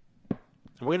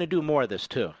 We're going to do more of this,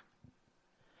 too.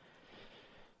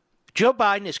 Joe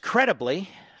Biden is credibly,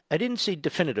 I didn't see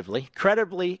definitively,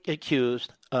 credibly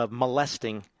accused of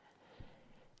molesting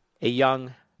a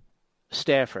young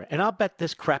staffer. And I'll bet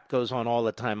this crap goes on all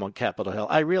the time on Capitol Hill.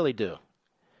 I really do.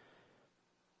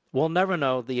 We'll never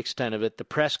know the extent of it. The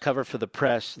press cover for the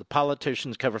press, the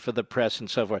politicians cover for the press, and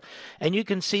so forth. And you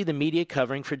can see the media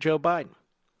covering for Joe Biden.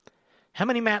 How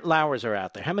many Matt Lauers are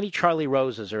out there? How many Charlie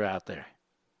Roses are out there?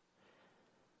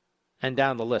 And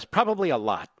down the list. Probably a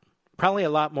lot. Probably a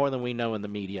lot more than we know in the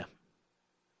media.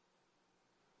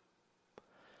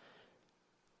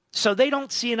 So they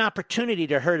don't see an opportunity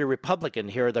to hurt a Republican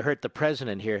here or to hurt the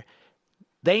president here.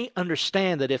 They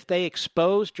understand that if they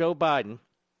expose Joe Biden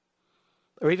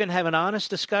or even have an honest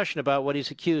discussion about what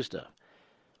he's accused of,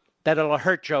 that it'll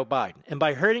hurt Joe Biden. And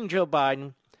by hurting Joe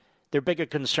Biden, their bigger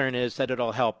concern is that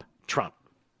it'll help Trump.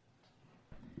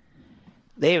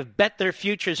 They have bet their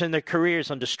futures and their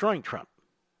careers on destroying Trump.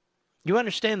 You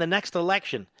understand the next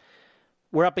election,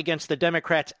 we're up against the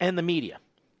Democrats and the media.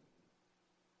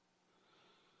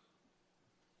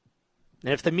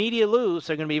 And if the media lose,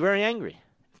 they're going to be very angry.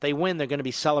 If they win, they're going to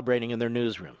be celebrating in their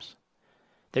newsrooms.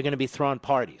 They're going to be throwing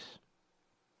parties.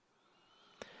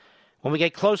 When we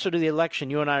get closer to the election,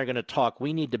 you and I are going to talk.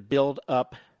 We need to build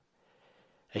up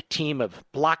a team of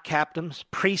block captains,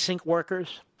 precinct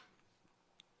workers.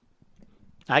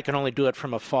 I can only do it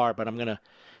from afar, but I'm going to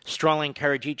strongly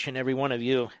encourage each and every one of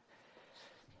you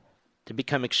to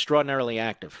become extraordinarily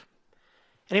active.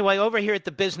 Anyway, over here at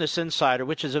the Business Insider,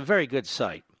 which is a very good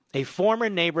site, a former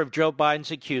neighbor of Joe Biden's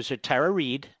accuser, Tara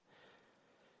Reade,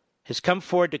 has come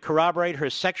forward to corroborate her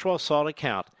sexual assault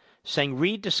account, saying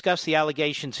Reade discussed the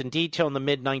allegations in detail in the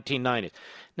mid-1990s.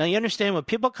 Now, you understand, when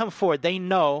people come forward, they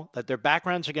know that their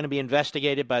backgrounds are going to be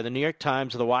investigated by the New York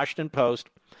Times, the Washington Post,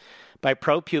 by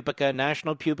ProPublica,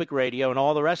 National Public Radio, and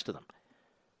all the rest of them.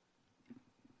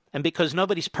 And because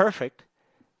nobody's perfect,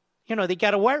 they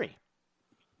got to worry.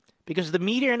 Because the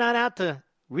media are not out to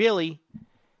really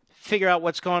figure out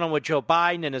what's going on with Joe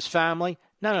Biden and his family.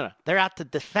 No. They're out to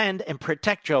defend and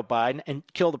protect Joe Biden and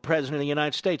kill the president of the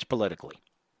United States politically.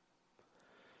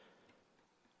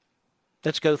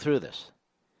 Let's go through this.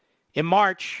 In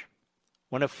March,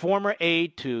 when a former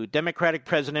aide to Democratic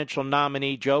presidential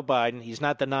nominee Joe Biden, he's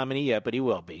not the nominee yet, but he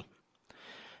will be,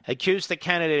 accused the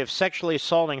candidate of sexually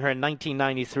assaulting her in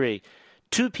 1993,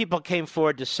 two people came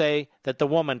forward to say that the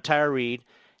woman, Tara Reade,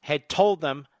 had told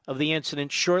them of the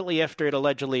incident shortly after it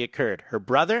allegedly occurred. Her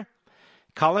brother,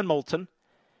 Colin Moulton,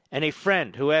 and a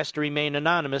friend who asked to remain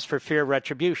anonymous for fear of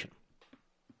retribution.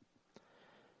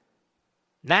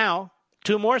 Now,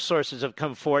 two more sources have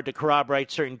come forward to corroborate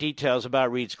certain details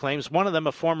about Reade's claims. One of them,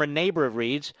 a former neighbor of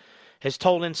Reade's, has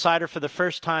told Insider for the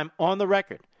first time on the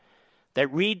record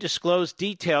that Reade disclosed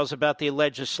details about the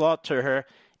alleged assault to her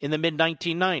in the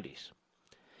mid-1990s.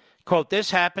 Quote,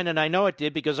 "This happened, and I know it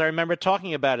did because I remember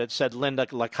talking about it," said Linda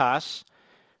Lacasse,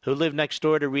 who lived next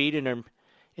door to Reade in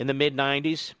the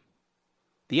mid-90s.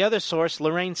 The other source,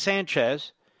 Lorraine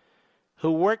Sanchez,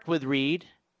 who worked with Reade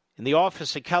in the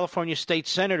office of California State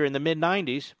Senator in the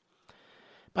mid-90s,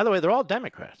 by the way, they're all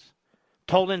Democrats,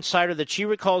 told Insider that she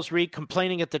recalls Reade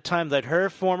complaining at the time that her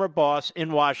former boss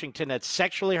in Washington had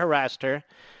sexually harassed her,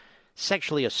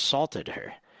 sexually assaulted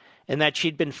her, and that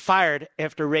she'd been fired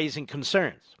after raising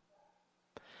concerns.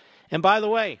 And by the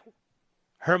way,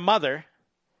 her mother,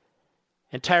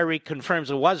 and Tara Reade confirms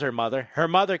it was her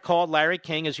mother called Larry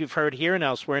King, as you've heard here and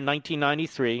elsewhere, in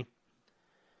 1993,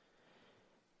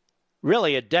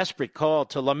 really a desperate call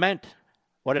to lament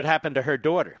what had happened to her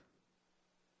daughter.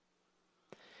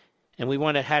 And we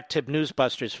want to hat-tip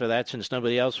Newsbusters for that, since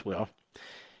nobody else will.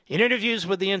 In interviews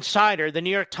with the Insider, the New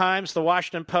York Times, the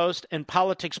Washington Post, and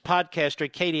politics podcaster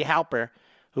Katie Halper,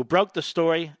 who broke the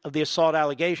story of the assault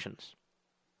allegations,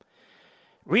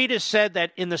 Reade has said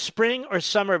that in the spring or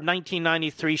summer of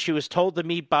 1993, she was told to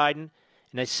meet Biden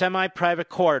in a semi-private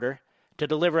corridor to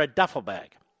deliver a duffel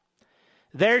bag.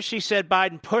 There, she said,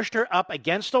 Biden pushed her up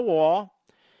against a wall,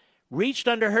 reached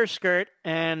under her skirt,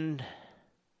 and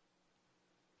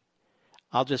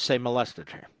I'll just say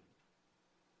molested her.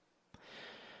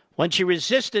 When she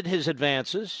resisted his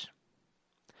advances,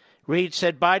 Reade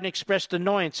said Biden expressed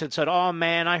annoyance and said, "Oh,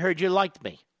 man, I heard you liked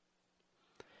me."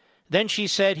 Then she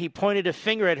said he pointed a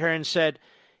finger at her and said,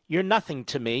 "You're nothing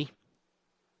to me."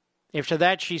 After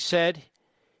that, she said,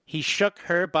 he shook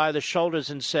her by the shoulders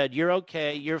and said, "You're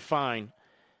okay, you're fine,"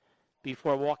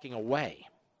 before walking away.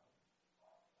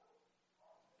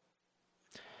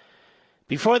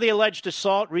 Before the alleged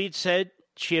assault, Reade said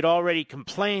she had already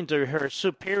complained to her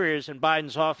superiors in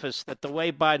Biden's office that the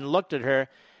way Biden looked at her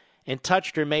and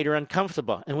touched her made her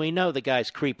uncomfortable. And we know the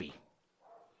guy's creepy.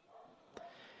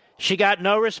 She got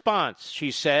no response,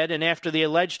 she said, and after the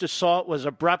alleged assault was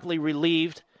abruptly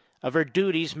relieved of her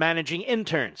duties managing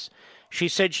interns. She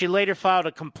said she later filed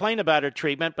a complaint about her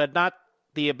treatment, but not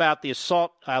about the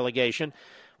assault allegation,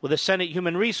 with the Senate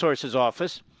Human Resources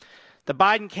Office. The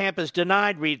Biden camp has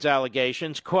denied Reid's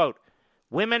allegations. Quote,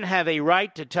 women have a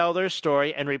right to tell their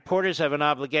story, and reporters have an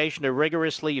obligation to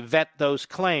rigorously vet those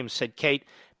claims, said Kate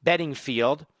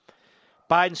Bedingfield.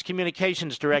 Biden's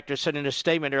communications director said in a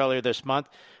statement earlier this month,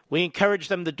 we encourage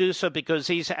them to do so because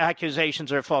these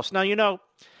accusations are false. Now, you know,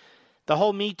 the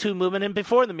whole Me Too movement and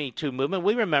before the Me Too movement,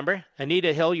 we remember,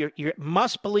 Anita Hill, you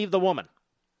must believe the woman,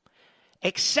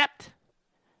 except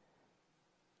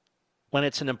when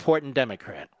it's an important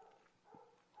Democrat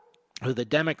who the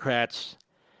Democrats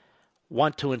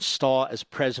want to install as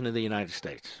president of the United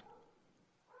States.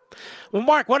 Well,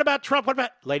 Mark, what about Trump? What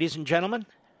about, ladies and gentlemen,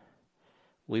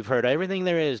 we've heard everything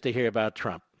there is to hear about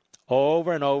Trump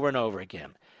over and over and over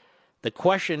again. The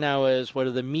question now is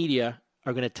whether the media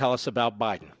are going to tell us about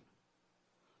Biden.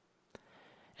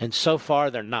 And so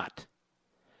far, they're not.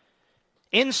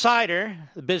 Insider,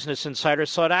 the Business Insider,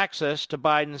 sought access to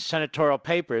Biden's senatorial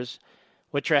papers,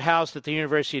 which are housed at the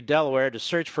University of Delaware, to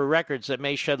search for records that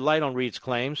may shed light on Reid's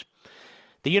claims.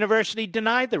 The university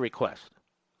denied the request,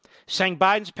 saying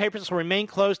Biden's papers will remain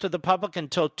closed to the public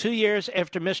until 2 years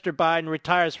after Mr. Biden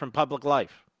retires from public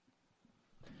life.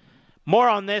 More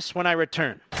on this when I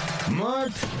return.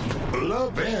 Mark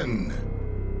Levin.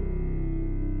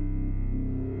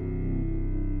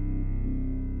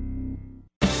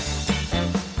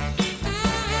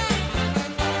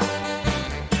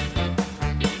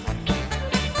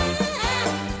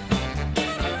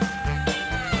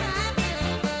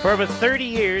 For over 30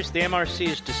 years, the MRC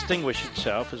has distinguished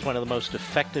itself as one of the most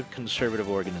effective conservative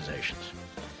organizations.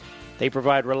 They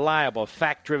provide reliable,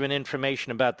 fact-driven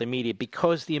information about the media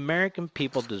because the American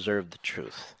people deserve the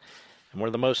truth. And one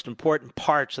of the most important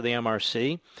parts of the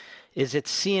MRC is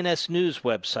its CNS News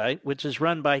website, which is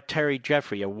run by Terry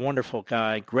Jeffrey, a wonderful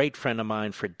guy, great friend of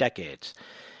mine for decades.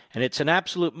 And it's an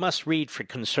absolute must-read for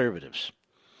conservatives.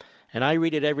 And I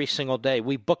read it every single day.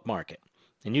 We bookmark it.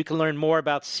 And you can learn more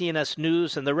about CNS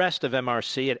News and the rest of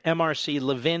MRC at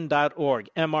mrclevin.org,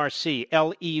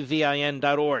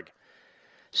 mrclevin.org.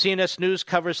 CNS News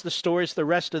covers the stories the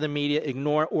rest of the media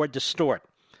ignore or distort.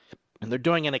 And they're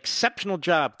doing an exceptional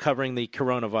job covering the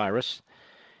coronavirus.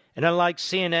 And unlike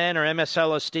CNN or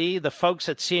MSLSD, the folks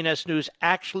at CNS News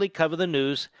actually cover the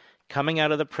news coming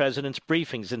out of the president's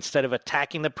briefings instead of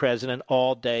attacking the president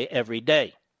all day, every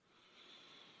day.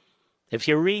 If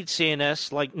you read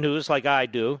CNS News like I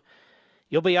do,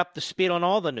 you'll be up to speed on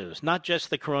all the news, not just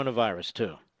the coronavirus,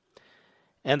 too.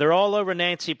 And they're all over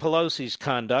Nancy Pelosi's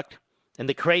conduct and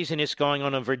the craziness going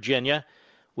on in Virginia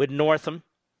with Northam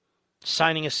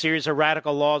signing a series of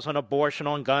radical laws on abortion,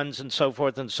 on guns, and so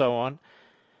forth and so on.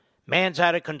 Man's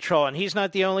out of control, and he's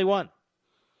not the only one.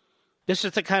 This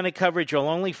is the kind of coverage you'll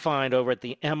only find over at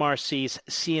the MRC's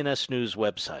CNS News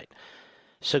website.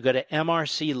 So go to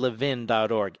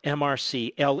mrclevin.org,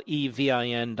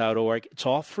 mrclevin.org. It's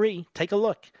all free. Take a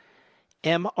look.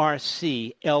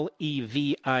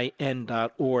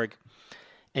 mrclevin.org.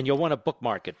 And you'll want to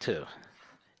bookmark it, too.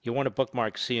 You'll want to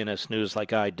bookmark CNS News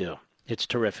like I do. It's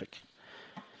terrific.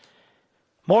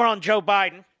 More on Joe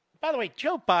Biden. By the way,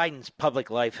 Joe Biden's public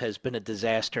life has been a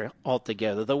disaster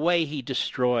altogether. The way he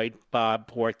destroyed Bob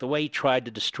Pork, the way he tried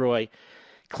to destroy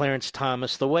Clarence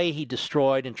Thomas, the way he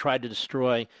destroyed and tried to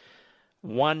destroy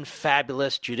one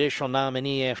fabulous judicial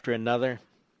nominee after another.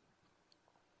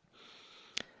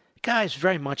 The guy is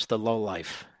very much the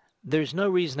lowlife. There's no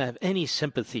reason to have any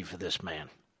sympathy for this man.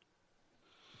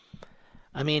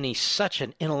 I mean, he's such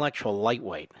an intellectual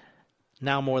lightweight,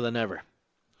 now more than ever.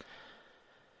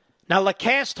 Now,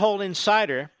 LaCasse told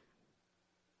Insider,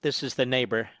 this is the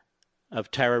neighbor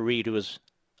of Tara Reid who was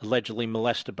allegedly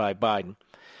molested by Biden,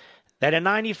 that in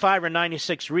 95 or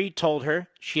 96, Reid told her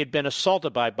she had been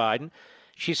assaulted by Biden.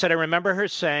 She said, I remember her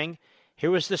saying,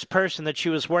 here was this person that she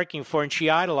was working for, and she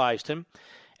idolized him,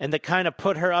 and that kind of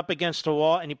put her up against a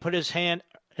wall, and he put his hand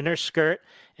in her skirt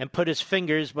and put his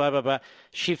fingers, blah, blah, blah.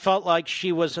 She felt like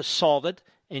she was assaulted,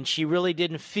 and she really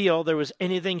didn't feel there was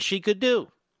anything she could do.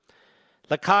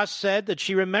 LaCasse said that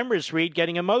she remembers Reid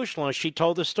getting emotional as she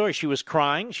told the story. She was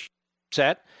crying, she was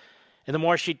upset. And the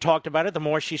more she talked about it, the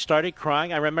more she started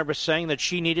crying. I remember saying that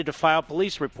she needed to file a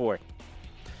police report.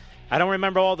 I don't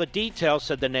remember all the details,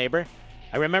 said the neighbor.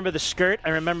 I remember the skirt.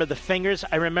 I remember the fingers.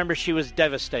 I remember she was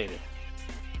devastated.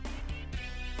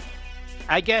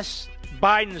 I guess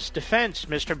Biden's defense,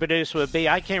 Mr. Producer, would be,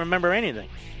 I can't remember anything.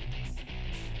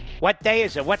 What day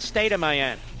is it? What state am I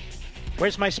in?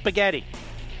 Where's my spaghetti?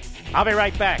 I'll be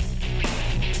right back.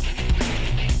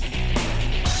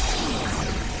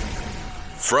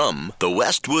 From the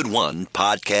Westwood One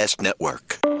Podcast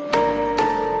Network.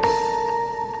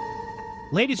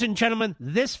 Ladies and gentlemen,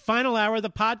 this final hour of the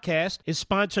podcast is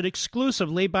sponsored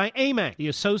exclusively by AMAC, the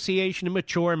Association of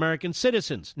Mature American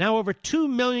Citizens. Now over 2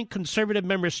 million conservative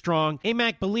members strong,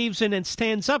 AMAC believes in and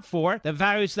stands up for the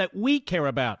values that we care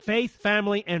about: faith,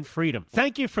 family, and freedom.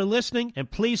 Thank you for listening,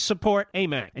 and please support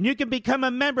AMAC. And you can become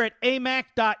a member at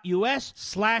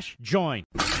amac.us/join.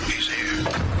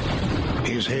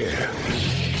 He's here.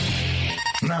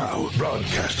 Now,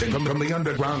 broadcasting from the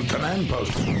underground command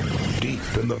post, deep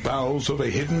in the bowels of a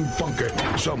hidden bunker,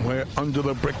 somewhere under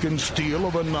the brick and steel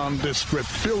of a nondescript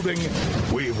building,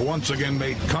 we've once again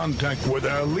made contact with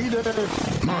our leader,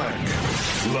 Mark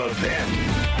Levin.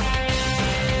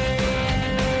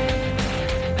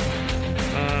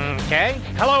 Okay.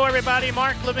 Hello, everybody.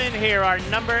 Mark Levin here. Our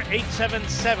number,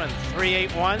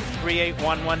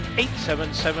 877-381-3811,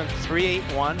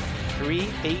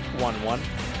 877-381-3811.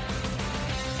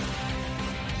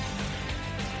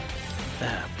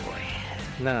 Oh, boy.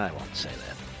 No, I won't say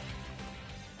that.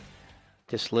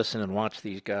 Just listen and watch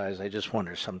these guys. I just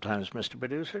wonder sometimes, Mr.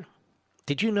 Producer.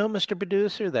 Did you know, Mr.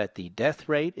 Producer, that the death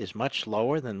rate is much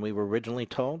lower than we were originally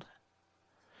told?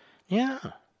 Yeah.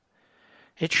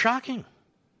 It's shocking.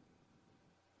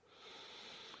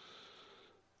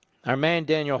 Our man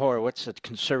Daniel Horowitz at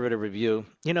Conservative Review.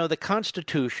 You know, the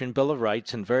Constitution, Bill of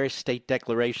Rights, and various state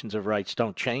declarations of rights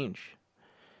don't change.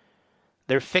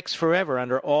 They're fixed forever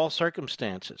under all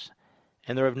circumstances,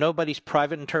 and they're of nobody's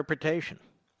private interpretation.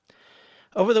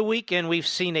 Over the weekend, we've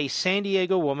seen a San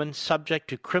Diego woman subject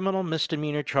to criminal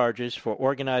misdemeanor charges for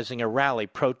organizing a rally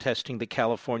protesting the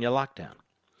California lockdown.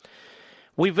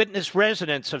 We've witnessed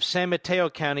residents of San Mateo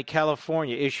County,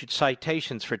 California, issued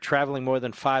citations for traveling more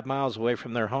than 5 miles away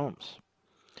from their homes.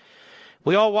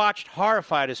 We all watched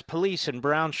horrified as police in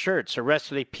brown shirts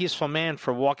arrested a peaceful man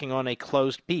for walking on a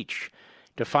closed beach,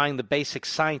 defying the basic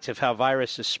science of how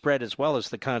viruses spread as well as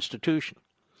the Constitution.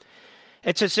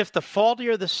 It's as if the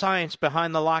faultier the science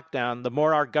behind the lockdown, the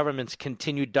more our governments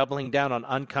continue doubling down on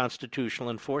unconstitutional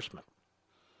enforcement.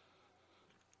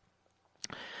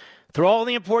 Through all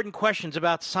the important questions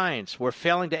about science, we're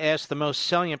failing to ask the most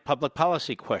salient public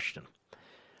policy question.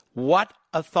 What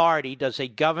authority does a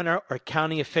governor or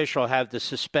county official have to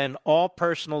suspend all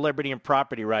personal liberty and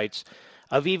property rights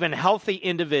of even healthy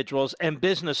individuals and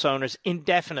business owners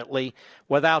indefinitely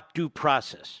without due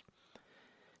process?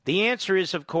 The answer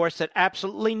is, of course, that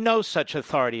absolutely no such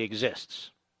authority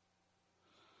exists.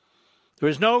 There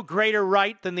is no greater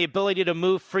right than the ability to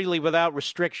move freely without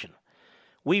restriction.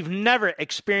 We've never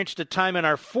experienced a time in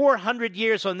our 400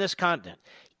 years on this continent,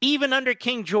 even under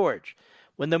King George,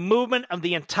 when the movement of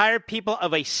the entire people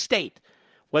of a state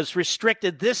was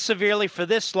restricted this severely for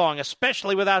this long,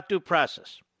 especially without due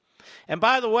process. And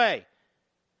by the way,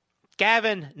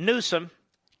 Gavin Newsom,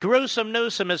 Gruesome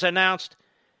Newsom, has announced,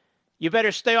 you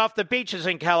better stay off the beaches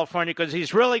in California because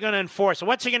he's really going to enforce it.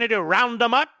 What's he going to do, round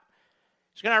them up?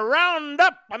 He's going to round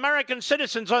up American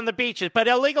citizens on the beaches. But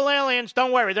illegal aliens,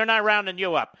 don't worry, they're not rounding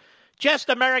you up. Just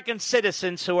American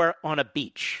citizens who are on a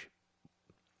beach.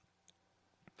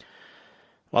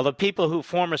 While the people who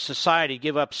form a society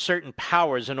give up certain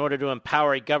powers in order to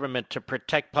empower a government to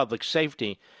protect public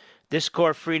safety, this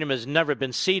core freedom has never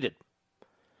been ceded.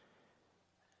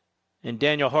 And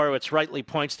Daniel Horowitz rightly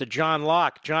points to John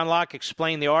Locke. John Locke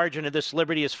explained the origin of this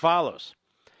liberty as follows.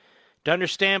 To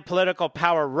understand political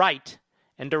power right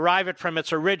and derive it from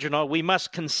its original, we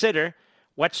must consider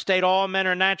what state all men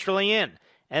are naturally in,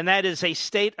 and that is a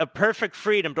state of perfect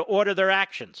freedom to order their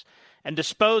actions and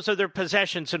dispose of their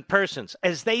possessions and persons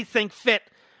as they think fit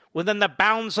within the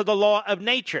bounds of the law of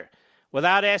nature,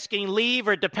 without asking leave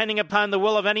or depending upon the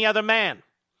will of any other man.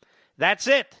 That's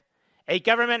it. A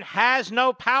government has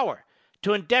no power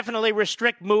to indefinitely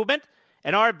restrict movement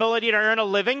and our ability to earn a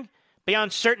living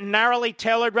beyond certain narrowly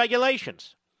tailored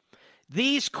regulations.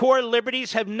 These core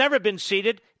liberties have never been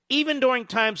ceded, even during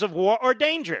times of war or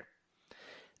danger.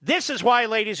 This is why,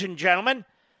 ladies and gentlemen,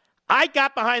 I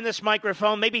got behind this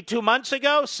microphone maybe 2 months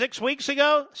ago, 6 weeks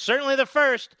ago, certainly the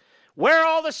first. Where are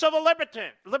all the civil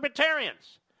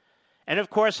libertarians? And of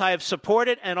course, I have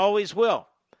supported and always will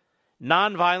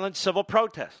nonviolent civil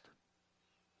protest.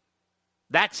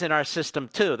 That's in our system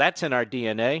too. That's in our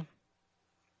DNA.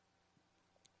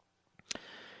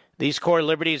 These core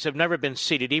liberties have never been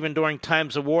ceded, even during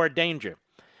times of war or danger.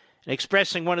 And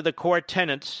expressing one of the core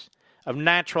tenets of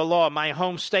natural law, my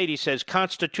home state, he says,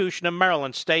 Constitution of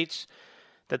Maryland states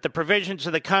that the provisions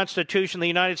of the Constitution of the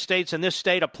United States and this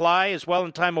state apply as well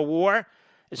in time of war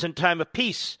as in time of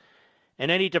peace,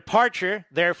 and any departure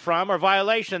therefrom or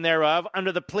violation thereof under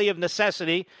the plea of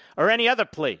necessity or any other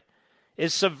plea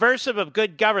is subversive of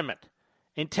good government,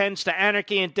 intends to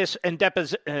anarchy and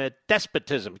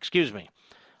despotism,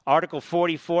 Article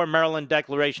 44, Maryland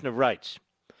Declaration of Rights.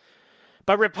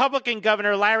 But Republican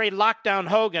Governor Larry Lockdown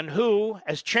Hogan, who,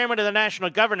 as chairman of the National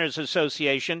Governors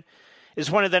Association, is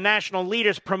one of the national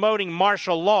leaders promoting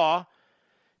martial law,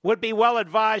 would be well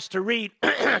advised to read,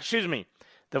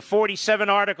 the 47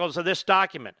 articles of this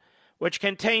document, which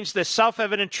contains the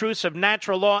self-evident truths of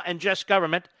natural law and just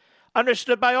government,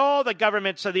 understood by all the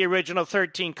governments of the original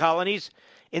 13 colonies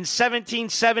in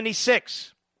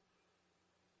 1776.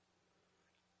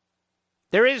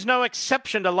 There is no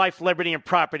exception to life, liberty, and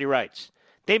property rights.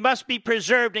 They must be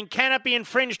preserved and cannot be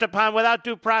infringed upon without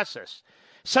due process.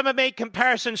 Some have made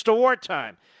comparisons to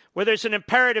wartime, where there's an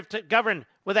imperative to govern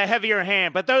with a heavier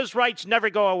hand, but those rights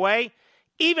never go away,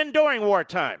 even during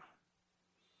wartime.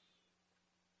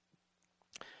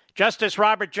 Justice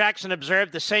Robert Jackson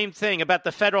observed the same thing about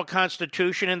the federal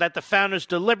Constitution, and that the founders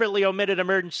deliberately omitted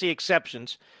emergency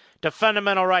exceptions to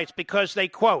fundamental rights because they,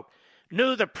 quote,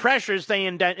 knew the pressures they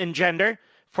engender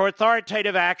for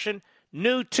authoritative action,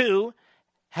 knew, too,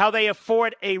 how they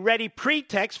afford a ready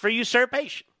pretext for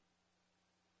usurpation.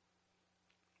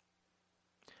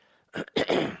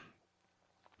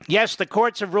 Yes, the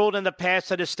courts have ruled in the past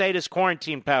that a state has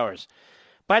quarantine powers,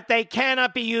 but they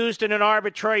cannot be used in an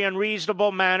arbitrary,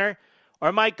 unreasonable manner,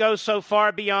 or might go so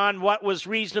far beyond what was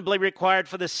reasonably required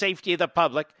for the safety of the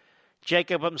public.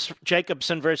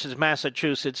 Jacobson versus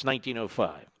Massachusetts,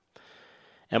 1905.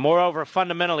 And moreover,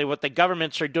 fundamentally, what the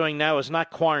governments are doing now is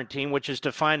not quarantine, which is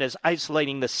defined as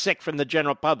isolating the sick from the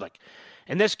general public.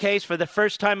 In this case, for the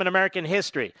first time in American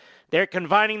history, they're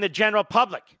confining the general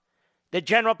public, the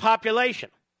general population.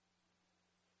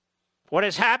 What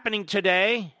is happening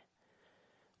today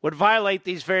would violate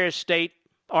these various state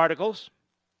articles.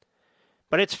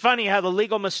 But it's funny how the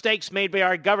legal mistakes made by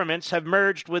our governments have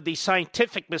merged with the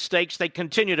scientific mistakes they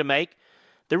continue to make.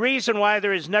 The reason why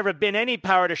there has never been any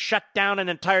power to shut down an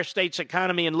entire state's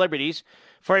economy and liberties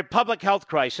for a public health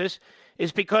crisis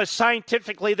is because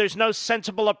scientifically there's no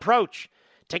sensible approach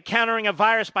to countering a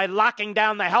virus by locking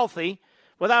down the healthy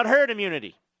without herd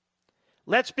immunity.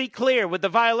 Let's be clear, with the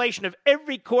violation of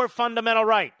every core fundamental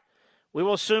right, we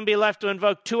will soon be left to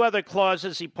invoke two other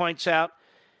clauses, he points out,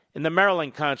 in the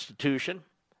Maryland Constitution,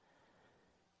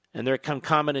 and there are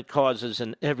concomitant clauses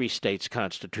in every state's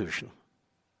constitution.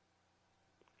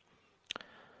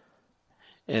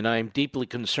 And I'm deeply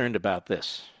concerned about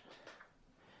this.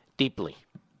 Deeply.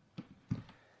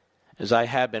 As I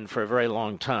have been for a very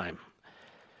long time.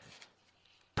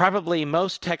 Probably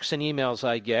most texts and emails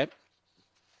I get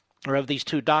are of these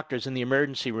two doctors in the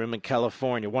emergency room in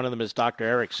California. One of them is Dr.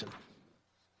 Erickson,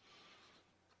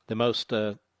 the most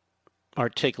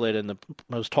articulate and the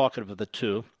most talkative of the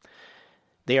two.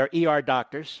 They are ER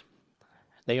doctors.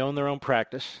 They own their own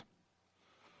practice.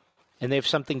 And they have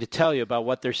something to tell you about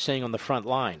what they're seeing on the front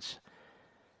lines,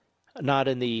 not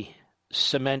in the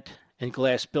cement and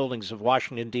glass buildings of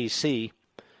Washington, D.C.,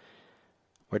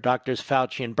 where Doctors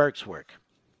Fauci and Birx work.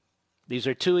 These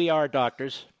are two ER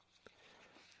doctors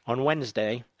on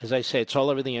Wednesday. As I say, it's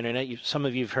all over the internet. Some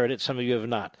of you have heard it, some of you have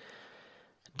not.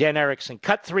 Dan Erickson,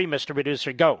 cut 3, Mr.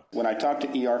 Producer, go. When I talk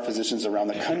to ER physicians around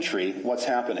the country, what's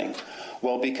happening?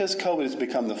 Well, because COVID has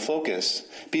become the focus,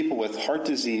 people with heart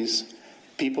disease,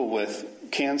 people with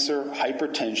cancer,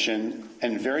 hypertension,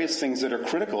 and various things that are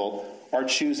critical are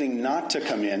choosing not to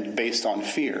come in based on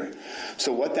fear.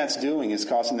 So what that's doing is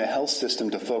causing the health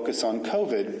system to focus on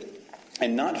COVID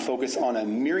and not focus on a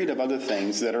myriad of other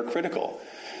things that are critical,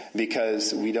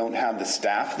 because we don't have the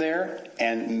staff there,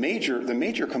 and the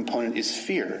major component is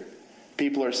fear.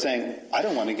 People are saying, I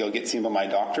don't want to go get seen by my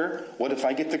doctor. What if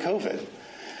I get the COVID?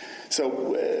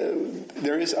 So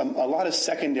there is a lot of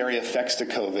secondary effects to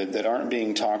COVID that aren't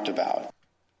being talked about.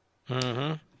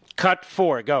 Mm-hmm. Cut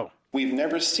 4, go. We've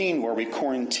never seen where we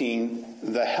quarantine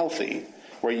the healthy,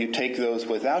 where you take those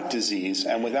without disease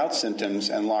and without symptoms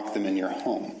and lock them in your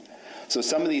home. So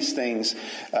some of these things,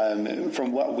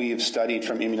 from what we've studied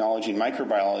from immunology and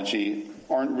microbiology,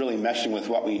 aren't really meshing with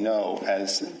what we know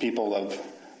as people of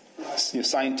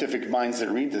scientific minds that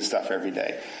read this stuff every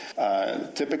day.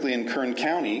 Typically in Kern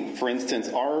County, for instance,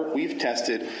 we've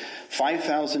tested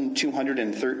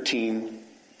 5,213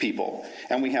 people,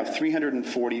 and we have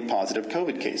 340 positive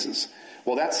COVID cases.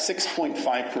 Well, that's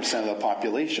 6.5% of the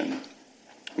population,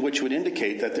 which would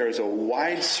indicate that there is a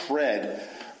widespread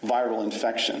viral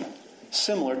infection,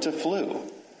 similar to flu.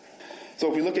 So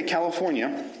if we look at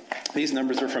California, these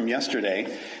numbers are from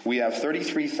yesterday. We have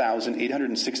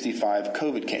 33,865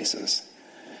 COVID cases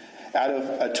out of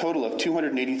a total of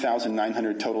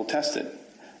 280,900 total tested.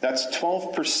 That's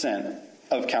 12%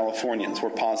 of Californians were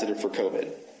positive for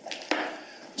COVID.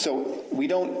 So we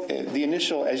don't, the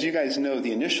initial, as you guys know,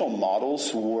 the initial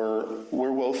models were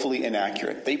woefully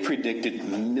inaccurate. They predicted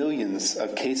millions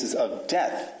of cases of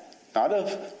death, not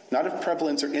of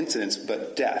prevalence or incidence,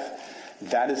 but death.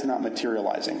 That is not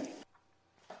materializing.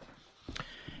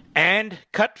 And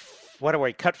cut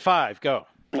 5, go.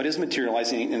 What is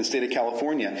materializing in the state of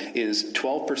California is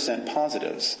 12%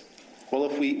 positives. Well,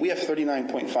 if we have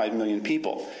 39.5 million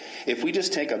people. If we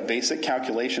just take a basic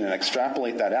calculation and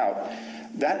extrapolate that out,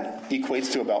 that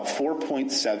equates to about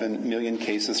 4.7 million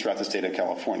cases throughout the state of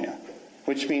California,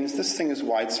 which means this thing is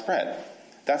widespread.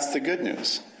 That's the good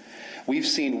news. We've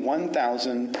seen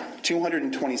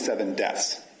 1,227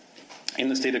 deaths in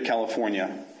the state of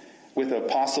California with a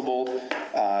possible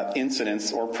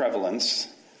incidence or prevalence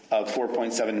of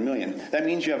 4.7 million. That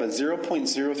means you have a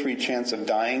 0.03 chance of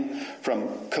dying from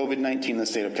COVID-19 in the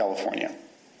state of California.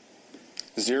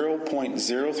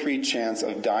 0.03 chance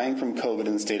of dying from COVID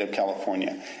in the state of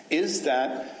California. Does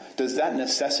that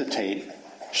necessitate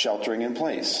sheltering in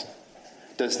place?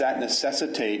 Does that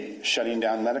necessitate shutting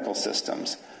down medical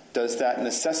systems? Does that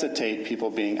necessitate people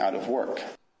being out of work?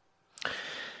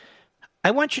 I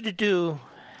want you to do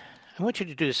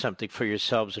something for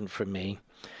yourselves and for me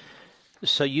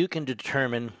so you can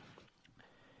determine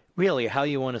really how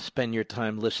you want to spend your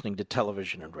time listening to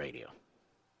television and radio.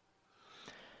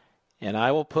 And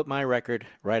I will put my record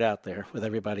right out there with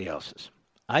everybody else's.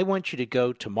 I want you to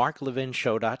go to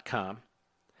marklevinshow.com.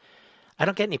 I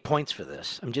don't get any points for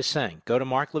this. I'm just saying, go to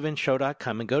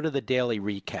marklevinshow.com and go to the daily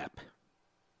recap.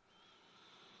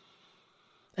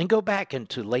 And go back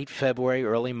into late February,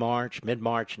 early March,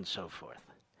 mid-March, and so forth.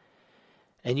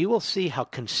 And you will see how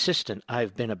consistent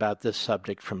I've been about this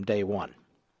subject from day one.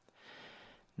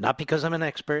 Not because I'm an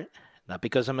expert, not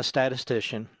because I'm a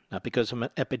statistician, not because I'm an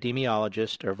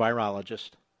epidemiologist or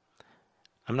virologist.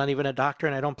 I'm not even a doctor,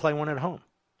 and I don't play one at home.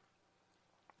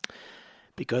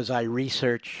 Because I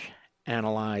research,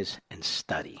 analyze, and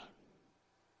study.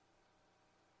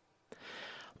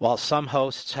 While some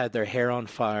hosts had their hair on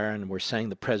fire and were saying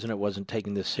the president wasn't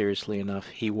taking this seriously enough,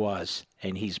 he was,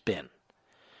 and he's been.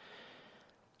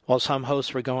 While some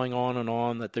hosts were going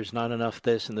on that there's not enough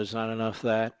this and there's not enough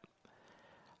that,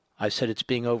 I said it's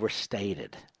being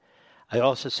overstated. I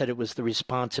also said it was the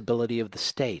responsibility of the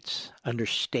states, under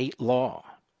state law,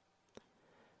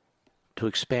 to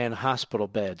expand hospital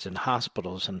beds and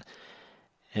hospitals and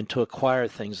to acquire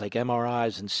things like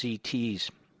MRIs and CTs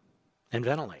and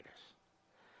ventilators.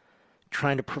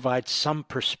 Trying to provide some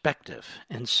perspective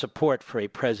and support for a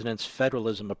president's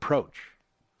federalism approach.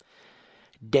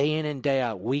 Day in and day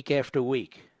out, week after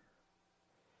week,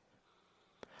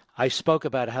 I spoke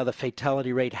about how the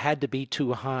fatality rate had to be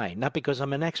too high, not because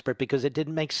I'm an expert, because it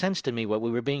didn't make sense to me what we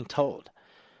were being told.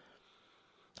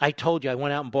 I told you I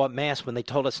went out and bought masks when they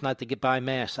told us not to buy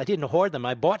masks. I didn't hoard them.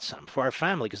 I bought some for our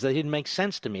family because they didn't make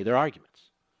sense to me, their arguments.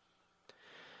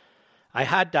 I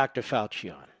had Dr. Fauci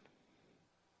on.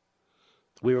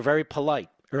 We were very polite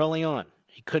early on.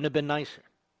 He couldn't have been nicer.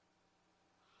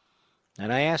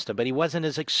 And I asked him, but he wasn't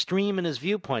as extreme in his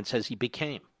viewpoints as he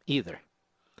became either.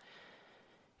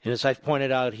 And as I've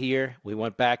pointed out here, we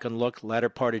went back and looked latter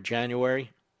part of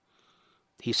January.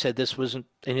 He said this wasn't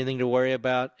anything to worry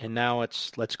about, and now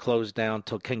it's let's close down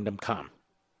till kingdom come.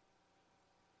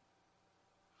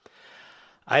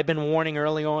 I've been warning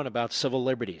early on about civil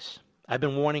liberties. I've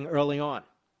been warning early on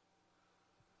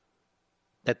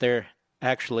that they're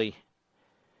actually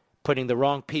putting the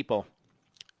wrong people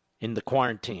in the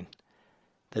quarantine,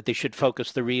 that they should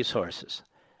focus the resources.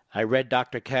 I read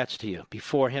Dr. Katz to you.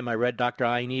 Before him, I read Dr.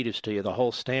 Ioannidis to you, the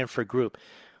whole Stanford group,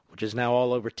 which is now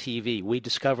all over TV. We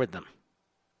discovered them.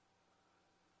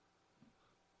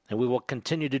 And we will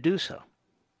continue to do so.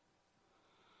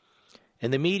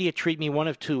 And the media treat me one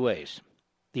of two ways.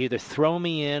 They either throw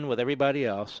me in with everybody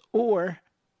else, or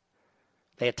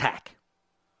they attack.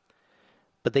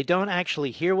 But they don't actually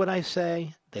hear what I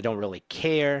say. They don't really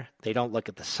care. They don't look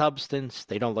at the substance.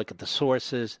 They don't look at the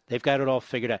sources. They've got it all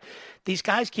figured out. These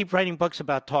guys keep writing books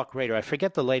about talk radio. I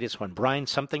forget the latest one, Brian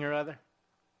something or other.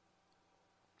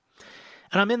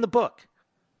 And I'm in the book.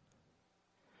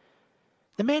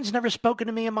 The man's never spoken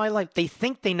to me in my life. They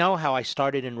think they know how I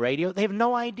started in radio. They have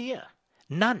no idea.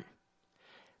 None.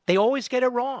 They always get it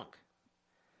wrong.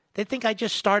 They think I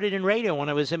just started in radio when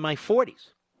I was in my 40s.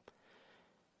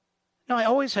 No, I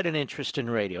always had an interest in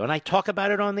radio, and I talk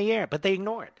about it on the air, but they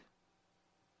ignore it.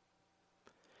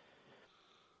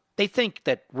 They think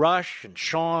that Rush and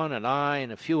Sean and I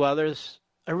and a few others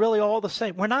are really all the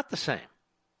same. We're not the same.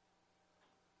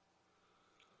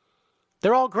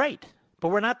 They're all great, but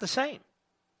we're not the same.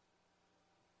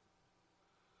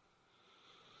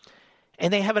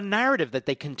 And they have a narrative that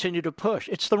they continue to push.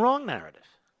 It's the wrong narrative.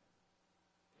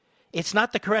 It's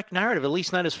not the correct narrative, at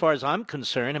least not as far as I'm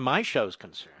concerned and my show's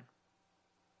concerned.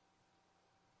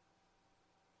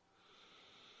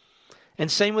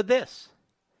 And same with this.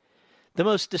 The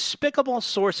most despicable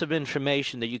source of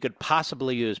information that you could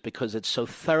possibly use because it's so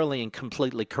thoroughly and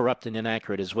completely corrupt and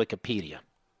inaccurate is Wikipedia.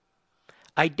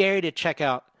 I dare you to check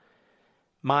out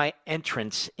my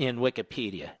entrance in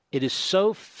Wikipedia. It is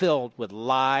so filled with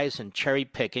lies and cherry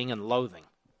picking and loathing.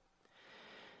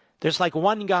 There's like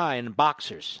one guy in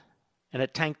boxers and a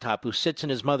tank top who sits in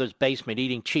his mother's basement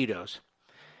eating Cheetos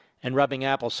and rubbing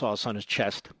applesauce on his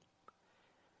chest.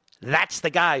 That's the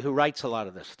guy who writes a lot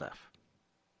of this stuff.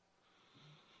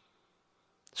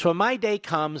 So when my day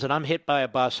comes and I'm hit by a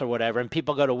bus or whatever and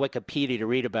people go to Wikipedia to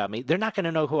read about me, they're not going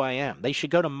to know who I am. They should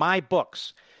go to my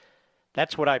books.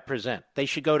 That's what I present. They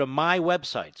should go to my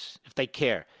websites if they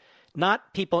care.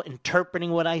 Not people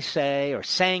interpreting what I say or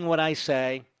saying what I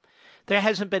say. There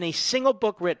hasn't been a single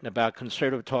book written about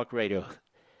conservative talk radio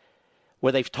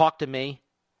where they've talked to me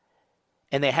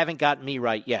and they haven't gotten me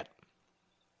right yet.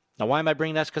 Now, why am I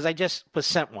bringing this? Because I just was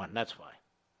sent one. That's why.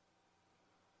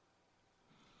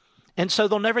 And so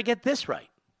they'll never get this right.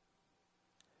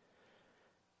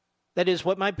 That is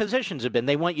what my positions have been.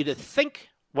 They want you to think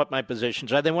what my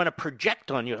positions are. They want to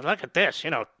project on you. Look at this.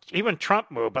 Even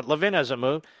Trump moved, but Levin hasn't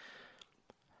moved.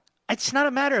 It's not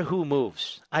a matter of who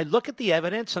moves. I look at the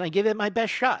evidence and I give it my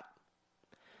best shot.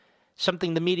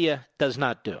 Something the media does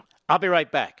not do. I'll be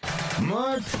right back.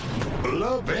 Mark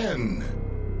Levin.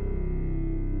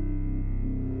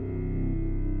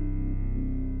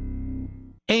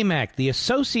 AMAC, the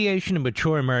Association of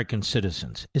Mature American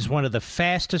Citizens, is one of the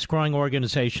fastest growing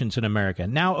organizations in America.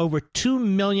 Now over 2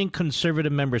 million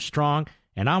conservative members strong,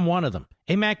 and I'm one of them.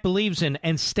 AMAC believes in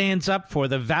and stands up for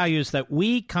the values that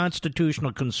we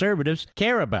constitutional conservatives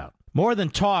care about. More than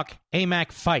talk,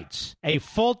 AMAC fights. A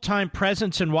full-time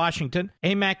presence in Washington,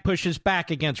 AMAC pushes back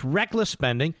against reckless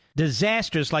spending,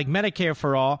 disasters like Medicare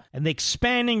for All, and the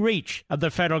expanding reach of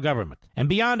the federal government. And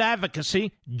beyond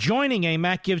advocacy, joining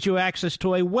AMAC gives you access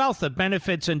to a wealth of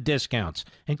benefits and discounts,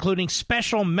 including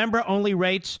special member-only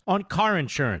rates on car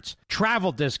insurance,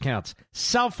 travel discounts,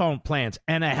 cell phone plans,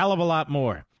 and a hell of a lot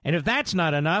more. And if that's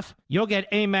not enough, you'll get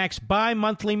AMAC's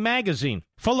bi-monthly magazine,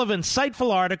 full of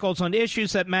insightful articles on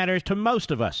issues that matter to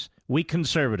most of us, we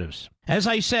conservatives. As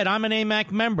I said, I'm an AMAC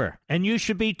member, and you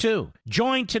should be too.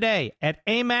 Join today at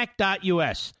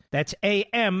amac.us. That's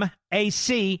AMAC.us.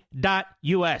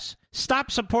 Stop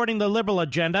supporting the liberal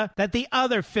agenda that the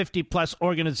other 50-plus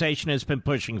organization has been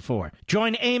pushing for.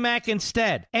 Join AMAC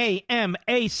instead. AMAC.us.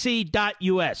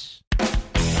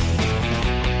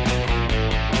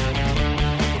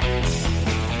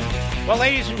 Well,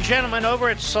 ladies and gentlemen, over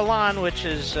at Salon, which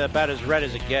is about as red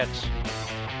as it gets,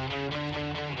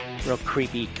 real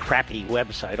creepy, crappy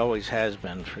website, always has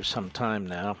been for some time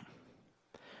now,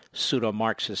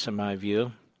 pseudo-Marxist in my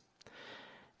view,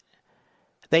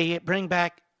 they bring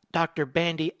back Dr.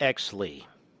 Bandy X. Lee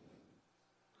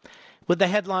with the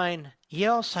headline,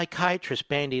 Yale psychiatrist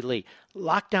Bandy Lee,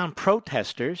 lockdown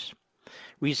protesters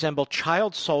resemble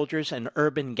child soldiers and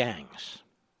urban gangs.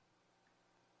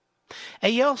 A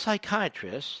Yale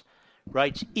psychiatrist,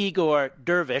 writes Igor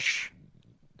Dervish,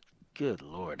 good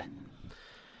Lord,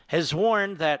 has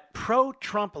warned that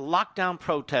pro-Trump lockdown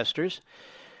protesters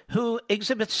who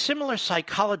exhibit similar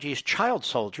psychology as child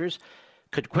soldiers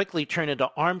could quickly turn into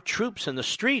armed troops in the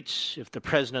streets if the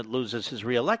president loses his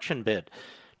re-election bid.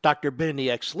 Dr.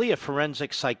 Bandy X. Lee, a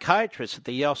forensic psychiatrist at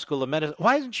the Yale School of Medicine,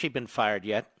 why hasn't she been fired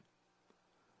yet?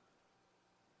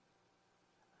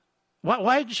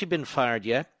 Why hasn't she been fired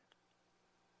yet?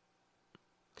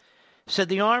 Said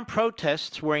the armed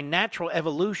protests were a natural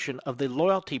evolution of the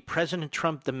loyalty President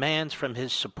Trump demands from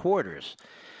his supporters.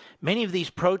 Many of these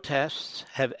protests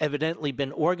have evidently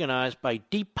been organized by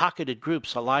deep-pocketed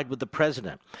groups allied with the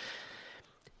president.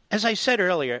 As I said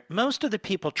earlier, most of the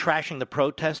people trashing the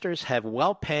protesters have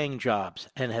well-paying jobs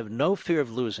and have no fear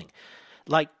of losing,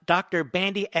 like Dr.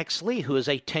 Bandy X. Lee, who is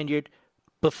a tenured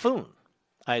buffoon,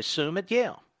 I assume, at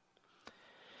Yale.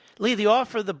 Lee, the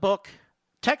author of the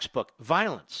textbook,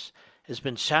 Violence, has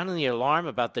been sounding the alarm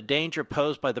about the danger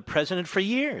posed by the president for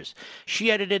years. She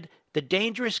edited The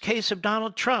Dangerous Case of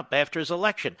Donald Trump after his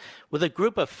election with a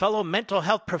group of fellow mental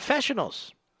health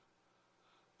professionals.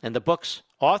 And the book's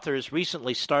authors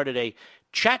recently started a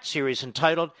chat series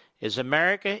entitled, Is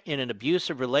America in an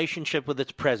Abusive Relationship with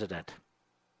Its President?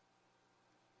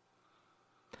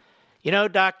 You know,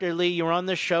 Dr. Lee, you were on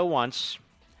this show once.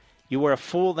 You were a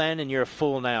fool then and you're a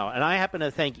fool now. And I happen to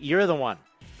think you're the one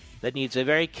that needs a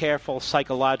very careful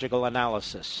psychological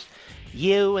analysis.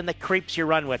 You and the creeps you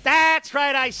run with. That's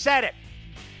right, I said it.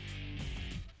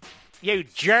 You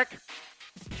jerk.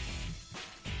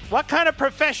 What kind of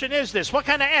profession is this? What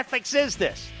kind of ethics is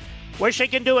this? Where she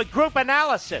can do a group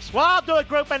analysis. Well, I'll do a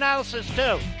group analysis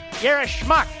too. You're a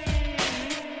schmuck.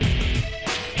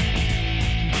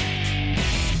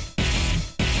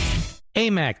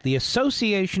 AMAC, the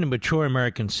Association of Mature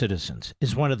American Citizens,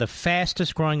 is one of the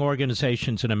fastest growing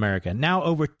organizations in America, now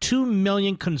over 2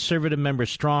 million conservative members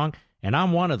strong, and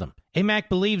I'm one of them. AMAC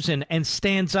believes in and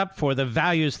stands up for the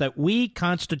values that we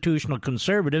constitutional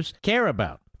conservatives care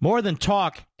about. More than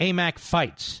talk, AMAC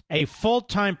fights. A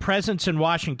full-time presence in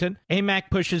Washington,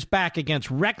 AMAC pushes back against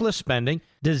reckless spending,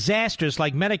 disasters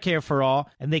like Medicare for All,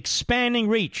 and the expanding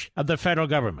reach of the federal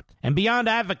government. And beyond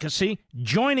advocacy,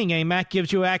 joining AMAC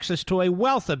gives you access to a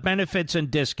wealth of benefits and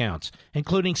discounts,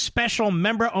 including special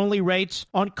member-only rates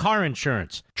on car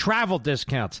insurance, travel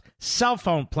discounts, cell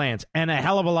phone plans, and a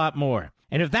hell of a lot more.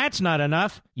 And if that's not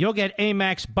enough, you'll get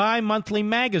AMAC's bi-monthly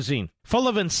magazine, full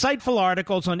of insightful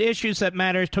articles on issues that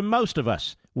matter to most of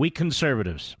us, we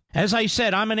conservatives. As I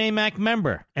said, I'm an AMAC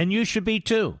member, and you should be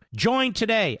too. Join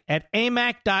today at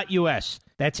amac.us.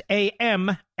 That's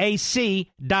AMAC.us.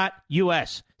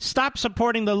 Stop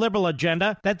supporting the liberal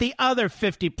agenda that the other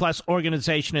 50-plus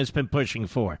organization has been pushing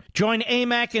for. Join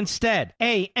AMAC instead.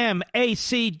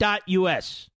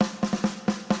 AMAC.us.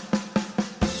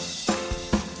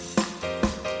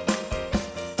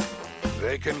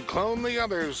 They can clone the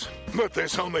others, but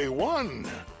there's only one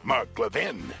Mark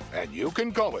Levin, and you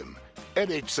can call him at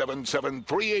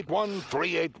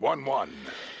 877-381-3811.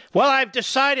 Well, I've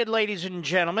decided, ladies and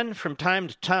gentlemen, from time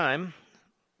to time,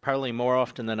 probably more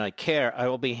often than I care, I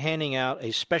will be handing out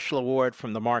a special award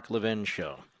from the Mark Levin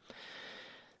Show.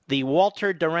 The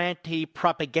Walter Duranty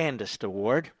Propagandist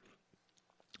Award.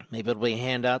 Maybe it'll be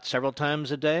handed out several times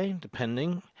a day,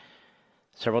 depending,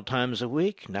 several times a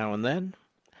week, now and then.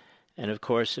 And, of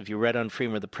course, if you read on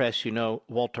Freedom of the Press, you know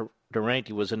Walter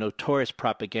Duranty was a notorious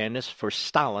propagandist for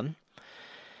Stalin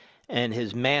and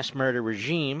his mass murder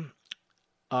regime.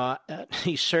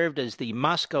 He served as the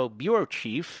Moscow bureau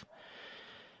chief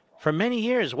for many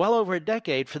years, well over a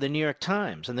decade, for the New York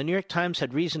Times. And the New York Times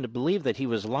had reason to believe that he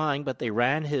was lying, but they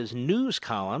ran his news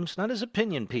columns, not his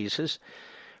opinion pieces,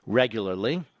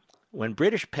 regularly. When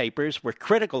British papers were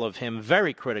critical of him,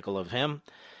 very critical of him,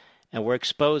 and were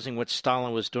exposing what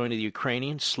Stalin was doing to the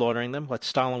Ukrainians, slaughtering them, what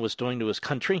Stalin was doing to his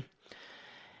country.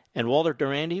 And Walter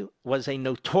Duranty was a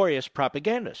notorious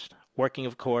propagandist, working,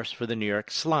 of course, for the New York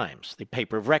Slimes, the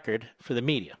paper of record for the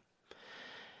media.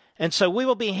 And so we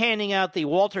will be handing out the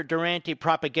Walter Duranty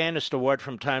Propagandist Award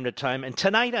from time to time. And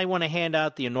tonight I want to hand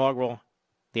out the inaugural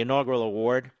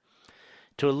award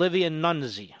to Olivia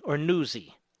Nuzzi, or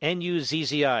Nuzzi,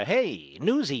 N-U-Z-Z-I. Hey,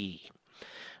 Nuzzi.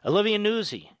 Olivia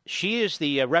Nuzzi. She is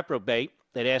the reprobate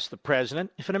that asked the president,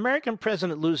 if an American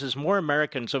president loses more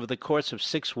Americans over the course of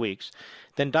 6 weeks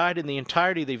than died in the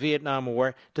entirety of the Vietnam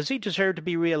War, does he deserve to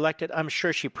be reelected? I'm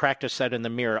sure she practiced that in the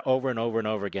mirror over and over and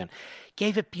over again.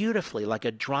 Gave it beautifully, like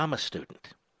a drama student.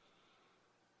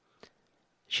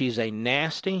 She's a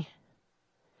nasty,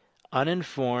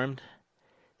 uninformed,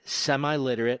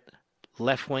 semi-literate,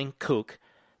 left-wing kook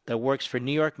that works for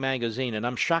New York Magazine, and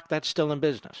I'm shocked that's still in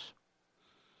business.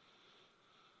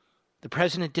 The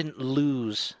president didn't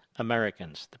lose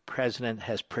Americans. The president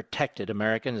has protected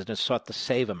Americans and has sought to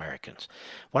save Americans.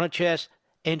 Why don't you ask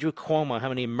Andrew Cuomo how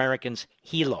many Americans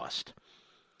he lost?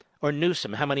 Or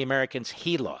Newsom how many Americans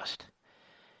he lost?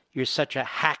 You're such a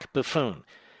hack buffoon.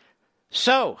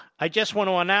 So, I just want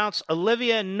to announce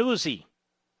Olivia Nuzzi.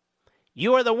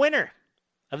 You are the winner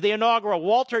of the inaugural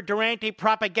Walter Duranty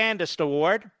Propagandist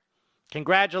Award.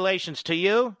 Congratulations to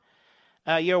you.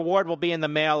 Your award will be in the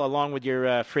mail along with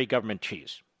your free government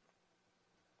cheese.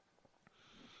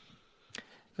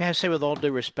 May I say with all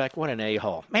due respect, what an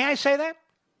a-hole. May I say that?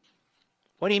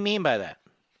 What do you mean by that?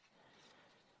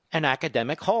 An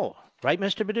academic hole. Right,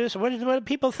 Mr. Producer? What do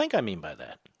people think I mean by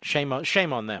that? Shame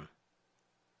on them.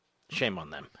 Shame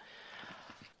on them.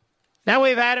 Now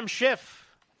we have Adam Schiff.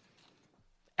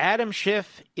 Adam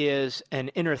Schiff is an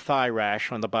inner thigh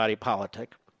rash on the body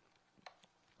politic.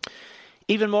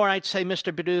 Even more, I'd say,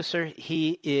 Mr. Producer,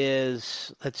 he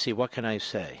is, let's see, what can I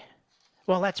say?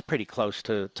 Well, that's pretty close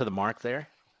to the mark there.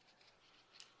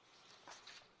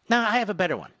 Now, I have a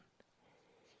better one.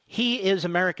 He is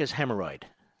America's hemorrhoid.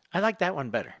 I like that one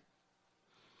better.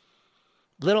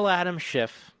 Little Adam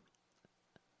Schiff,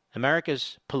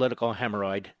 America's political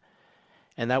hemorrhoid,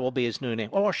 and that will be his new name.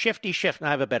 Oh, Shifty Schiff. Now,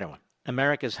 I have a better one.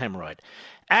 America's hemorrhoid.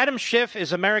 Adam Schiff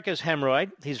is America's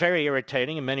hemorrhoid. He's very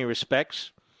irritating in many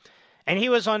respects. And he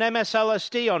was on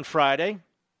MSLSD on Friday.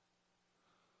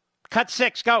 Cut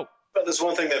 6, go. But there's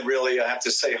one thing that really, I have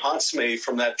to say, haunts me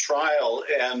from that trial,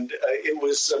 and it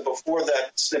was before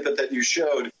that snippet that you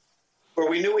showed, where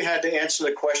we knew we had to answer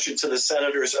the question to the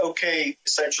senators, okay,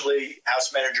 essentially,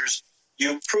 House managers,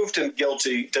 you proved him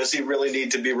guilty. Does he really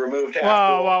need to be removed?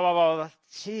 Whoa.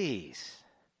 Jeez.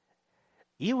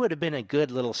 You would have been a good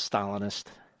little Stalinist.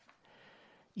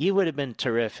 You would have been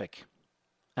terrific.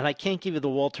 And I can't give you the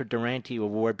Walter Duranty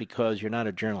Award because you're not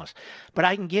a journalist. But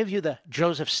I can give you the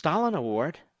Joseph Stalin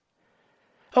Award.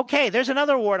 Okay, there's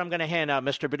another award I'm going to hand out,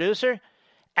 Mr. Producer.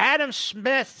 Adam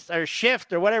Smith, or Schiff,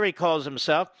 or whatever he calls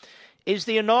himself, is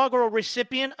the inaugural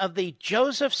recipient of the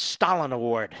Joseph Stalin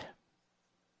Award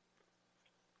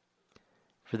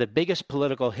for the biggest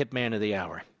political hitman of the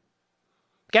hour.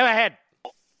 Go ahead.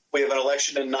 We have an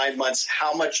election in 9 months.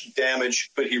 How much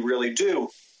damage could he really do?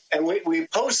 And we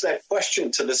posed that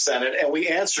question to the Senate, and we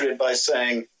answered it by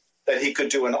saying that he could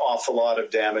do an awful lot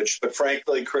of damage. But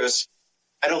frankly, Chris,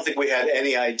 I don't think we had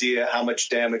any idea how much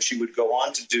damage he would go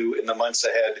on to do in the months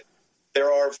ahead.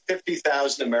 There are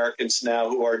 50,000 Americans now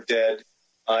who are dead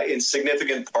in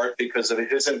significant part because of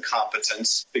his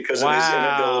incompetence, because of his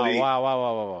inability.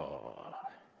 Wow.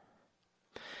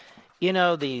 You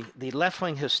know, the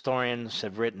left-wing historians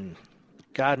have written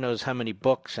God knows how many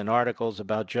books and articles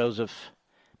about Joseph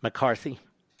McCarthy.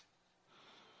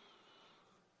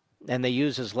 And they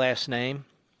use his last name,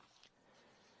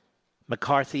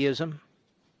 McCarthyism,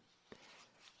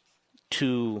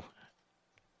 to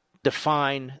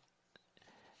define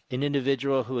an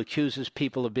individual who accuses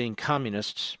people of being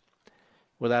communists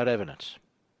without evidence.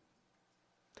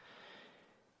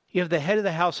 You have the head of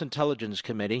the House Intelligence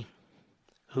Committee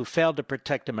who failed to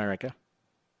protect America.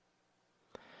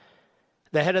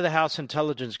 The head of the House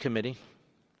Intelligence Committee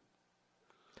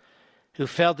who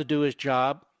failed to do his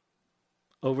job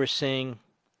overseeing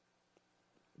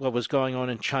what was going on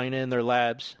in China in their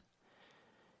labs.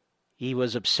 He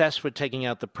was obsessed with taking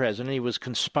out the president. He was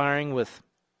conspiring with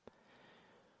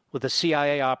a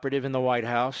CIA operative in the White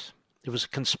House. He was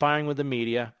conspiring with the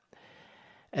media.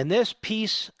 And this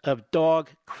piece of dog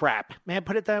crap, may I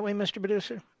put it that way, Mr.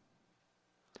 Producer?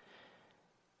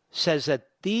 Says that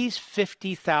these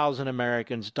 50,000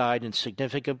 Americans died in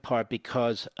significant part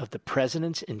because of the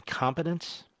president's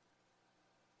incompetence.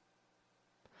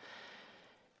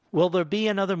 Will there be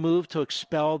another move to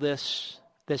expel this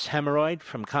hemorrhoid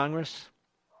from Congress?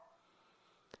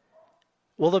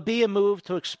 Will there be a move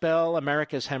to expel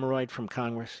America's hemorrhoid from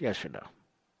Congress? Yes or no?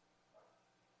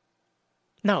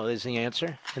 No is the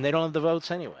answer, and they don't have the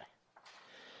votes anyway.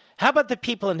 How about the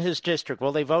people in his district?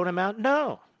 Will they vote him out?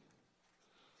 No.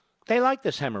 They like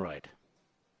this hemorrhoid.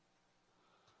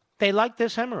 They like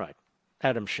this hemorrhoid,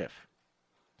 Adam Schiff.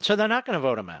 So they're not going to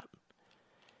vote him out.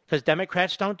 Because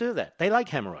Democrats don't do that. They like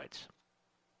hemorrhoids.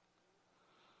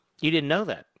 You didn't know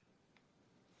that.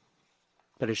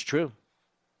 But it's true.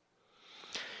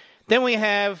 Then we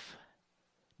have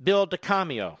Bill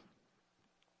DeCamio.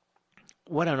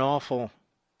 What an awful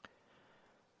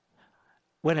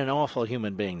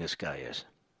human being this guy is.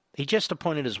 He just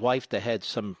appointed his wife to head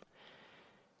some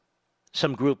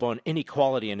group on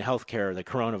inequality in healthcare, the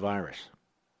coronavirus.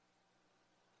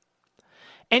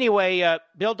 Anyway,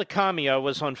 Bill DeCamio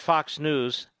was on Fox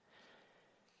News,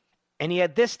 and he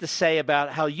had this to say about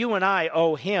how you and I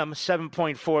owe him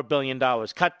 $7.4 billion.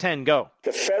 Cut 10, go.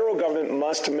 The federal government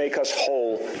must make us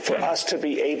whole for us to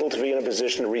be able to be in a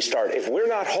position to restart. If we're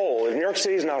not whole, if New York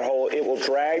City is not whole, it will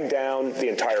drag down the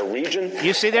entire region.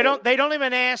 You see, they don't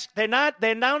even ask. They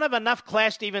don't have enough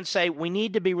class to even say we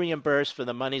need to be reimbursed for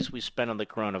the monies we spent on the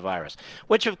coronavirus,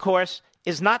 which of course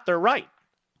is not their right.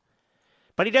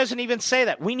 But he doesn't even say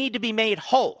that. We need to be made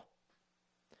whole.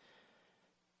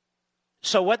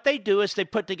 So what they do is they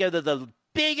put together the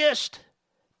biggest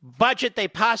budget they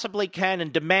possibly can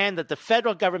and demand that the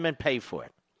federal government pay for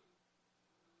it.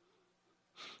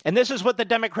 And this is what the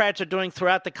Democrats are doing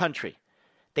throughout the country.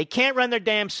 They can't run their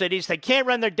damn cities. They can't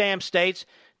run their damn states.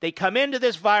 They come into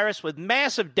this virus with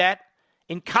massive debt,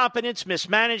 incompetence,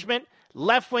 mismanagement,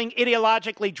 left-wing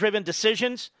ideologically driven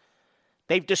decisions.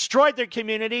 They've destroyed their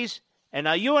communities, and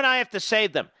now you and I have to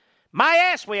save them. My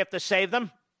ass, we have to save them.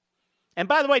 And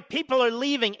by the way, people are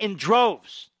leaving in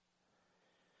droves.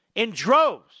 In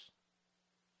droves.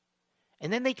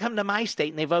 And then they come to my state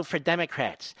and they vote for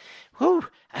Democrats. Whew,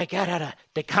 I got out of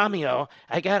DeCamio.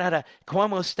 I got out of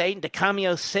Cuomo State and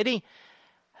DeCamio City.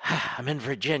 I'm in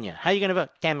Virginia. How are you going to vote?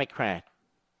 Democrat.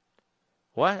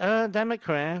 What?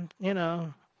 Democrat. You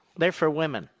know, they're for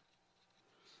women.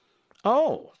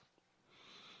 Oh.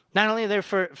 Not only they're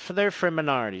for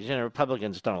minorities.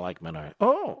 Republicans don't like minorities.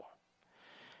 Oh,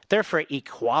 they're for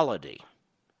equality.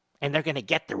 And they're going to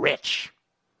get the rich.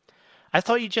 I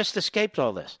thought you just escaped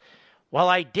all this. Well,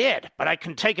 I did, but I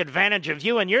can take advantage of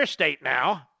you in your state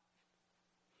now.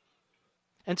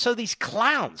 And so these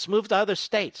clowns move to other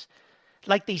states.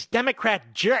 Like these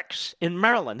Democrat jerks in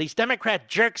Maryland, these Democrat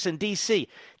jerks in D.C.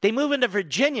 They move into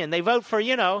Virginia and they vote for,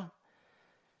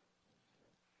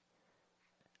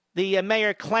 the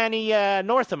Mayor Clanny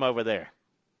Northam over there.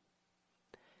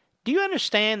 Do you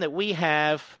understand that we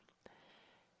have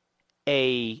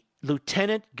a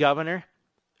lieutenant governor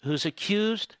who's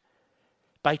accused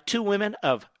by 2 women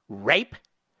of rape?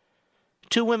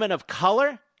 2 women of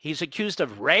color? He's accused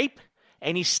of rape,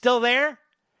 and he's still there?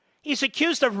 He's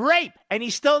accused of rape, and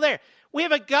he's still there. We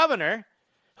have a governor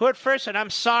who at first said, I'm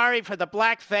sorry for the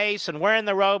blackface and wearing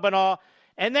the robe and all.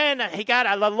 And then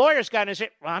the lawyer's got his,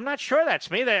 well, I'm not sure that's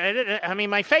me. I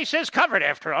mean, my face is covered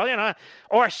after all,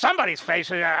 or somebody's face.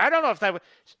 I don't know if that was.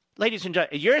 Ladies and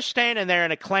gentlemen, you're standing there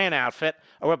in a Klan outfit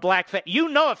or a blackface. You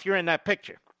know if you're in that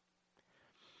picture.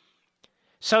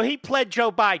 So he pled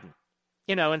Joe Biden,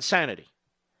 insanity.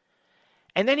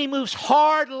 And then he moves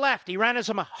hard left. He ran as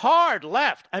a hard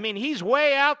left. I mean, he's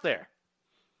way out there.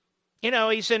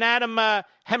 He's in Adam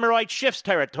Hemorrhoid Schiff's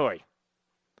territory.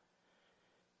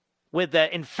 With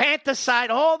the infanticide,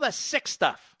 all the sick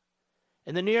stuff.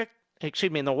 In the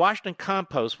Washington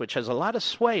Compost, which has a lot of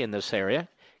sway in this area,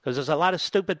 because there's a lot of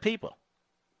stupid people.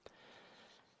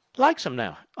 Likes him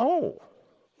now. Oh,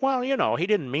 well, he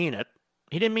didn't mean it.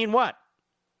 He didn't mean what?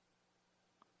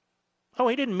 Oh,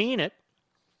 he didn't mean it.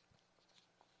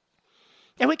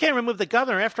 And we can't remove the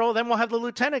governor. After all, then we'll have the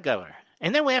lieutenant governor.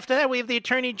 And then after that, we have the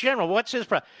attorney general. What's his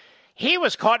problem? He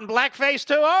was caught in blackface,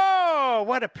 too. Oh,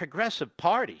 what a progressive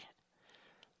party.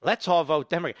 Let's all vote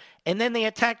Democrat. And then they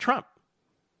attack Trump.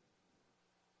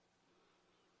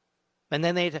 And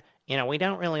then we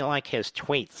don't really like his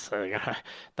tweets.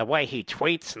 The way he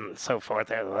tweets and so forth,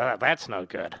 that's no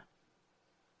good.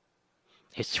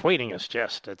 His tweeting is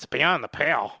it's beyond the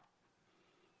pale.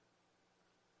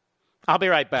 I'll be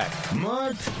right back.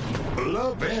 Mark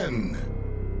Levin.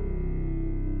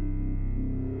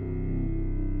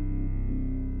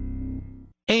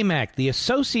 AMAC, the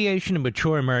Association of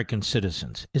Mature American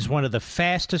Citizens, is one of the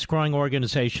fastest growing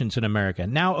organizations in America.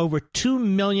 Now over 2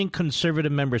 million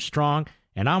conservative members strong,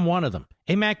 and I'm one of them.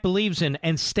 AMAC believes in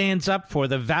and stands up for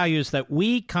the values that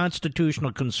we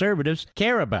constitutional conservatives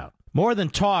care about. More than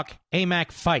talk,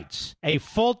 AMAC fights. A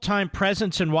full-time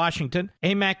presence in Washington,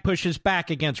 AMAC pushes back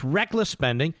against reckless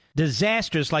spending,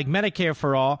 disasters like Medicare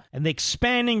for All, and the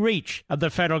expanding reach of the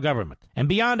federal government. And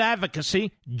beyond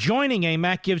advocacy, joining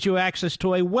AMAC gives you access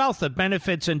to a wealth of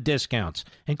benefits and discounts,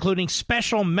 including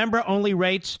special member-only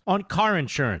rates on car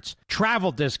insurance,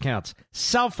 travel discounts,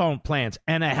 cell phone plans,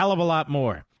 and a hell of a lot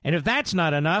more. And if that's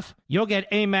not enough, you'll get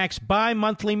AMAC's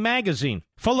bi-monthly magazine,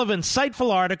 full of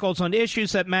insightful articles on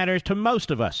issues that matter to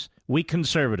most of us, we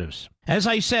conservatives. As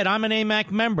I said, I'm an AMAC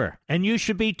member, and you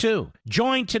should be too.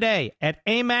 Join today at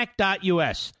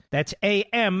amac.us. That's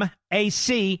AMAC.us.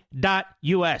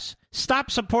 Stop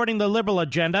supporting the liberal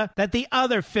agenda that the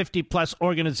other 50-plus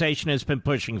organization has been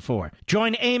pushing for.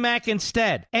 Join AMAC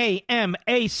instead. AMAC.us.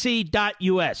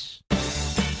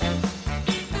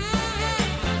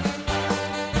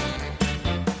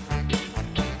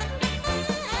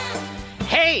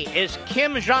 Hey, is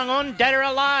Kim Jong-un dead or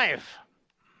alive?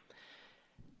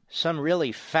 Some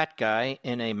really fat guy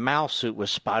in a Mao suit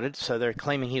was spotted, so they're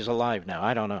claiming he's alive now.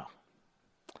 I don't know.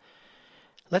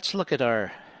 Let's look at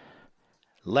our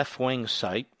left-wing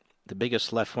site, the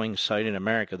biggest left-wing site in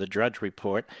America, the Drudge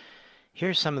Report.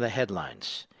 Here's some of the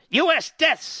headlines. U.S.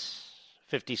 deaths,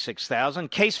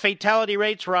 56,000. Case fatality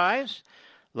rates rise.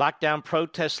 Lockdown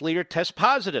protest leader tests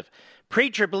positive.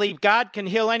 Preacher believed God can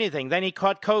heal anything. Then he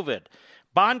caught COVID.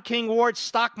 Bond King Ward's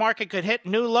stock market could hit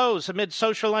new lows amid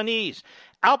social unease.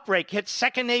 Outbreak hits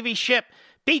second Navy ship.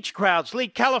 Beach crowds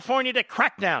lead California to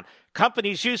crackdown.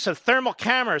 Companies' use of thermal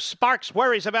cameras sparks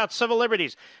worries about civil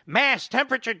liberties. Mass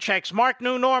temperature checks mark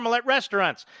new normal at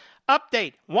restaurants.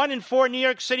 Update, 1 in 4 New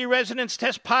York City residents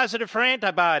test positive for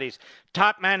antibodies.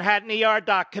 Top Manhattan ER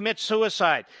doc commits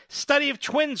suicide. Study of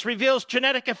twins reveals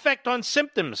genetic effect on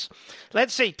symptoms.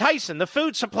 Let's see, Tyson, the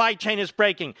food supply chain is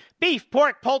breaking. Beef,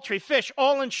 pork, poultry, fish,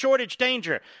 all in shortage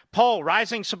danger. Poll,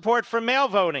 rising support for mail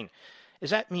voting. Does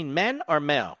that mean men or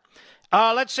male?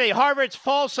 Let's see, Harvard's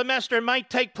fall semester might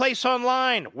take place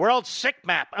online. World Sick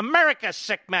Map, America's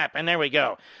Sick Map, and there we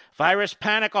go. Virus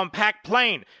panic on packed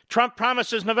plane. Trump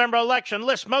promises November election.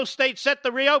 List most states set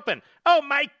to reopen. Oh,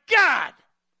 my God!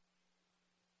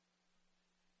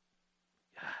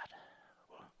 God,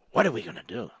 what are we going to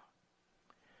do?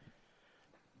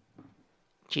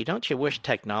 Gee, don't you wish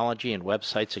technology and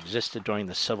websites existed during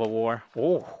the Civil War?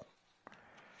 Oh,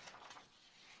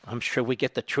 I'm sure we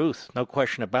get the truth, no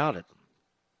question about it.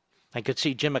 I could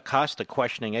see Jim Acosta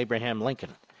questioning Abraham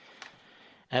Lincoln.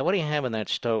 What do you have in that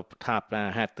stove-top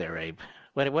hat there, Abe?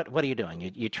 What are you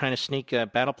doing? You trying to sneak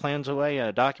battle plans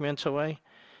away, documents away?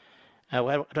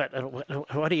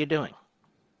 What are you doing?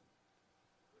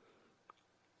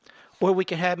 Or we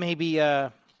could have maybe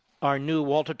our new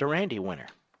Walter Durandi winner.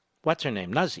 What's her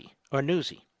name? Nuzzy or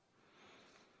Newsy?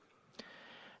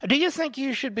 Do you think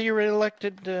you should be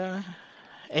reelected,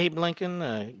 Abe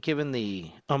Lincoln, given the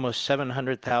almost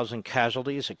 700,000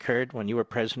 casualties occurred when you were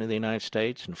president of the United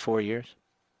States in 4 years?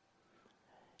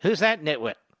 Who's that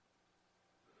nitwit?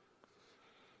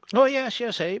 Oh,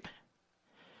 yes, Abe.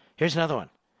 Here's another one.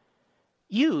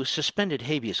 You suspended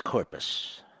habeas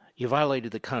corpus. You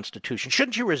violated the Constitution.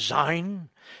 Shouldn't you resign?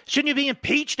 Shouldn't you be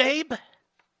impeached, Abe?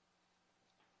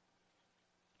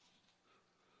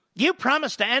 You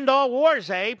promised to end all wars,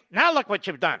 Abe. Now look what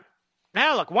you've done.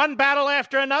 Now look, one battle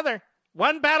after another.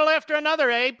 One battle after another,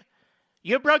 Abe.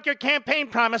 You broke your campaign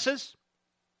promises.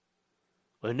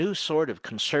 A new sort of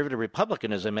conservative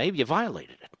republicanism, Abe. You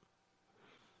violated it.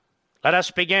 Let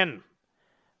us begin.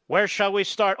 Where shall we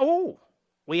start? Oh,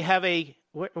 we have a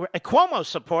Cuomo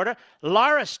supporter,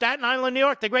 Laura, Staten Island, New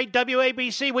York, the great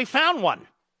WABC. We found one.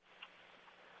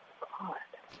 God.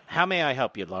 How may I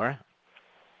help you, Laura?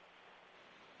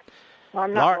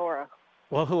 I'm not Laura.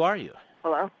 Well, who are you?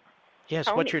 Hello? Yes,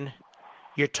 Tony. what's your name?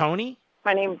 You're Tony?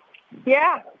 My name,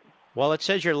 yeah. Well, it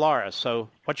says you're Laura, so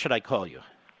what should I call you?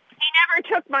 He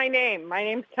never took my name. My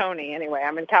name's Tony, anyway.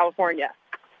 I'm in California,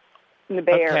 in the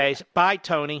Bay Area. Okay, bye,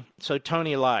 Tony. So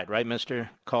Tony lied, right, Mr.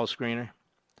 Call Screener?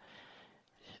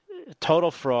 Total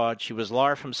fraud. She was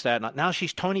Laura from Staten Island. Now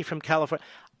she's Tony from California.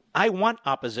 I want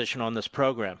opposition on this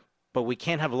program, but we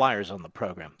can't have liars on the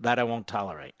program. That I won't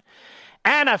tolerate.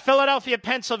 Anna, Philadelphia,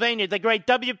 Pennsylvania, the great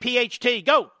WPHT.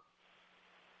 Go.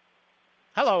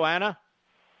 Hello, Anna.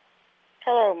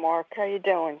 Hello, Mark. How you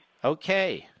doing?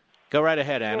 Okay. Go right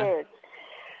ahead, Anna. Good.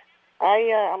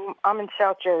 I'm in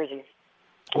South Jersey.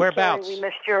 Whereabouts? Sorry, we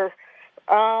missed your...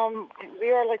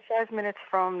 we are like 5 minutes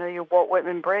from the Walt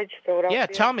Whitman Bridge, Philadelphia. Yeah,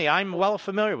 tell me. I'm well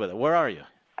familiar with it. Where are you?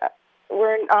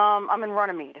 I'm in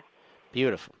Runnymede.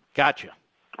 Beautiful. Gotcha.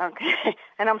 Okay.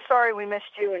 And I'm sorry we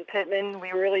missed you in Pittman.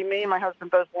 Me and my husband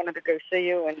both wanted to go see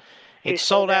you. And it's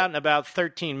sold out in about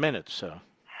 13 minutes, so.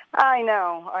 I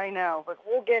know. But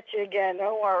we'll get you again.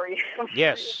 Don't worry. I'm sure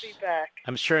yes. you'll be back.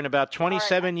 I'm sure in about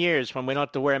 27 years when we don't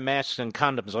have to wear masks and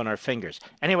condoms on our fingers.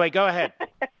 Anyway, go ahead. All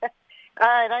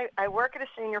right. I work at a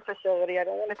senior facility. I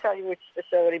don't want to tell you which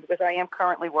facility because I am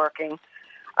currently working.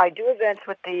 I do events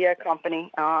with the company.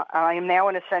 I am now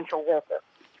an essential worker.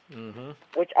 Mm-hmm.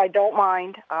 Which I don't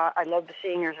mind. I love the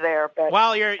seniors there, but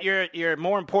well, you're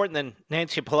more important than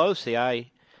Nancy Pelosi. I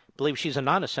believe she's a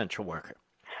non-essential worker.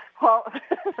 Well,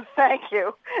 thank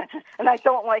you. And I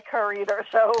don't like her either,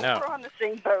 so no. We're on the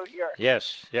same boat here.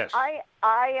 Yes. I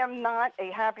am not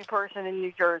a happy person in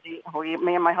New Jersey.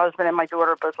 Me and my husband and my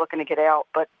daughter are both looking to get out,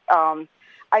 but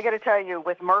I got to tell you,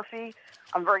 with Murphy,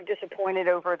 I'm very disappointed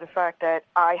over the fact that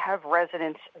I have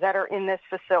residents that are in this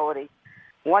facility.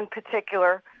 One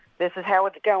particular. This is how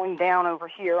it's going down over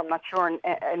here. I'm not sure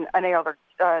in any other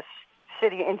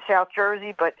city in South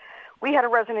Jersey, but we had a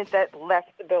resident that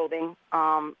left the building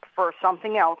for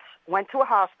something else, went to a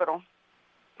hospital,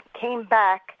 came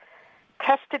back,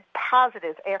 tested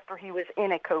positive after he was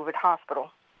in a COVID hospital,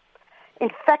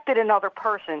 infected another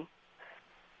person.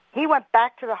 He went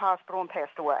back to the hospital and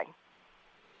passed away.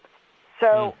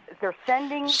 So they're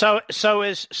sending... So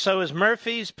is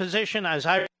Murphy's position, as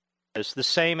I is the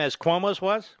same as Cuomo's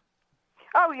was?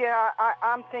 Oh, yeah,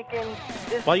 I'm thinking...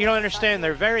 Well, you don't understand.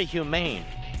 They're very humane.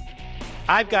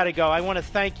 I've got to go. I want to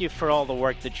thank you for all the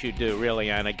work that you do,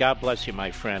 really, Anna. God bless you, my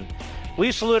friend.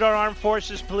 We salute our armed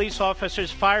forces, police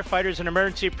officers, firefighters, and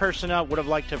emergency personnel. Would have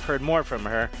liked to have heard more from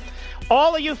her.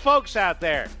 All of you folks out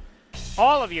there,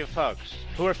 all of you folks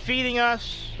who are feeding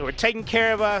us, who are taking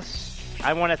care of us,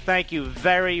 I want to thank you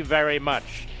very, very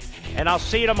much. And I'll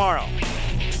see you tomorrow.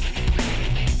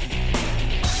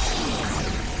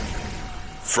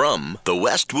 From the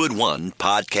Westwood One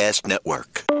Podcast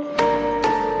Network.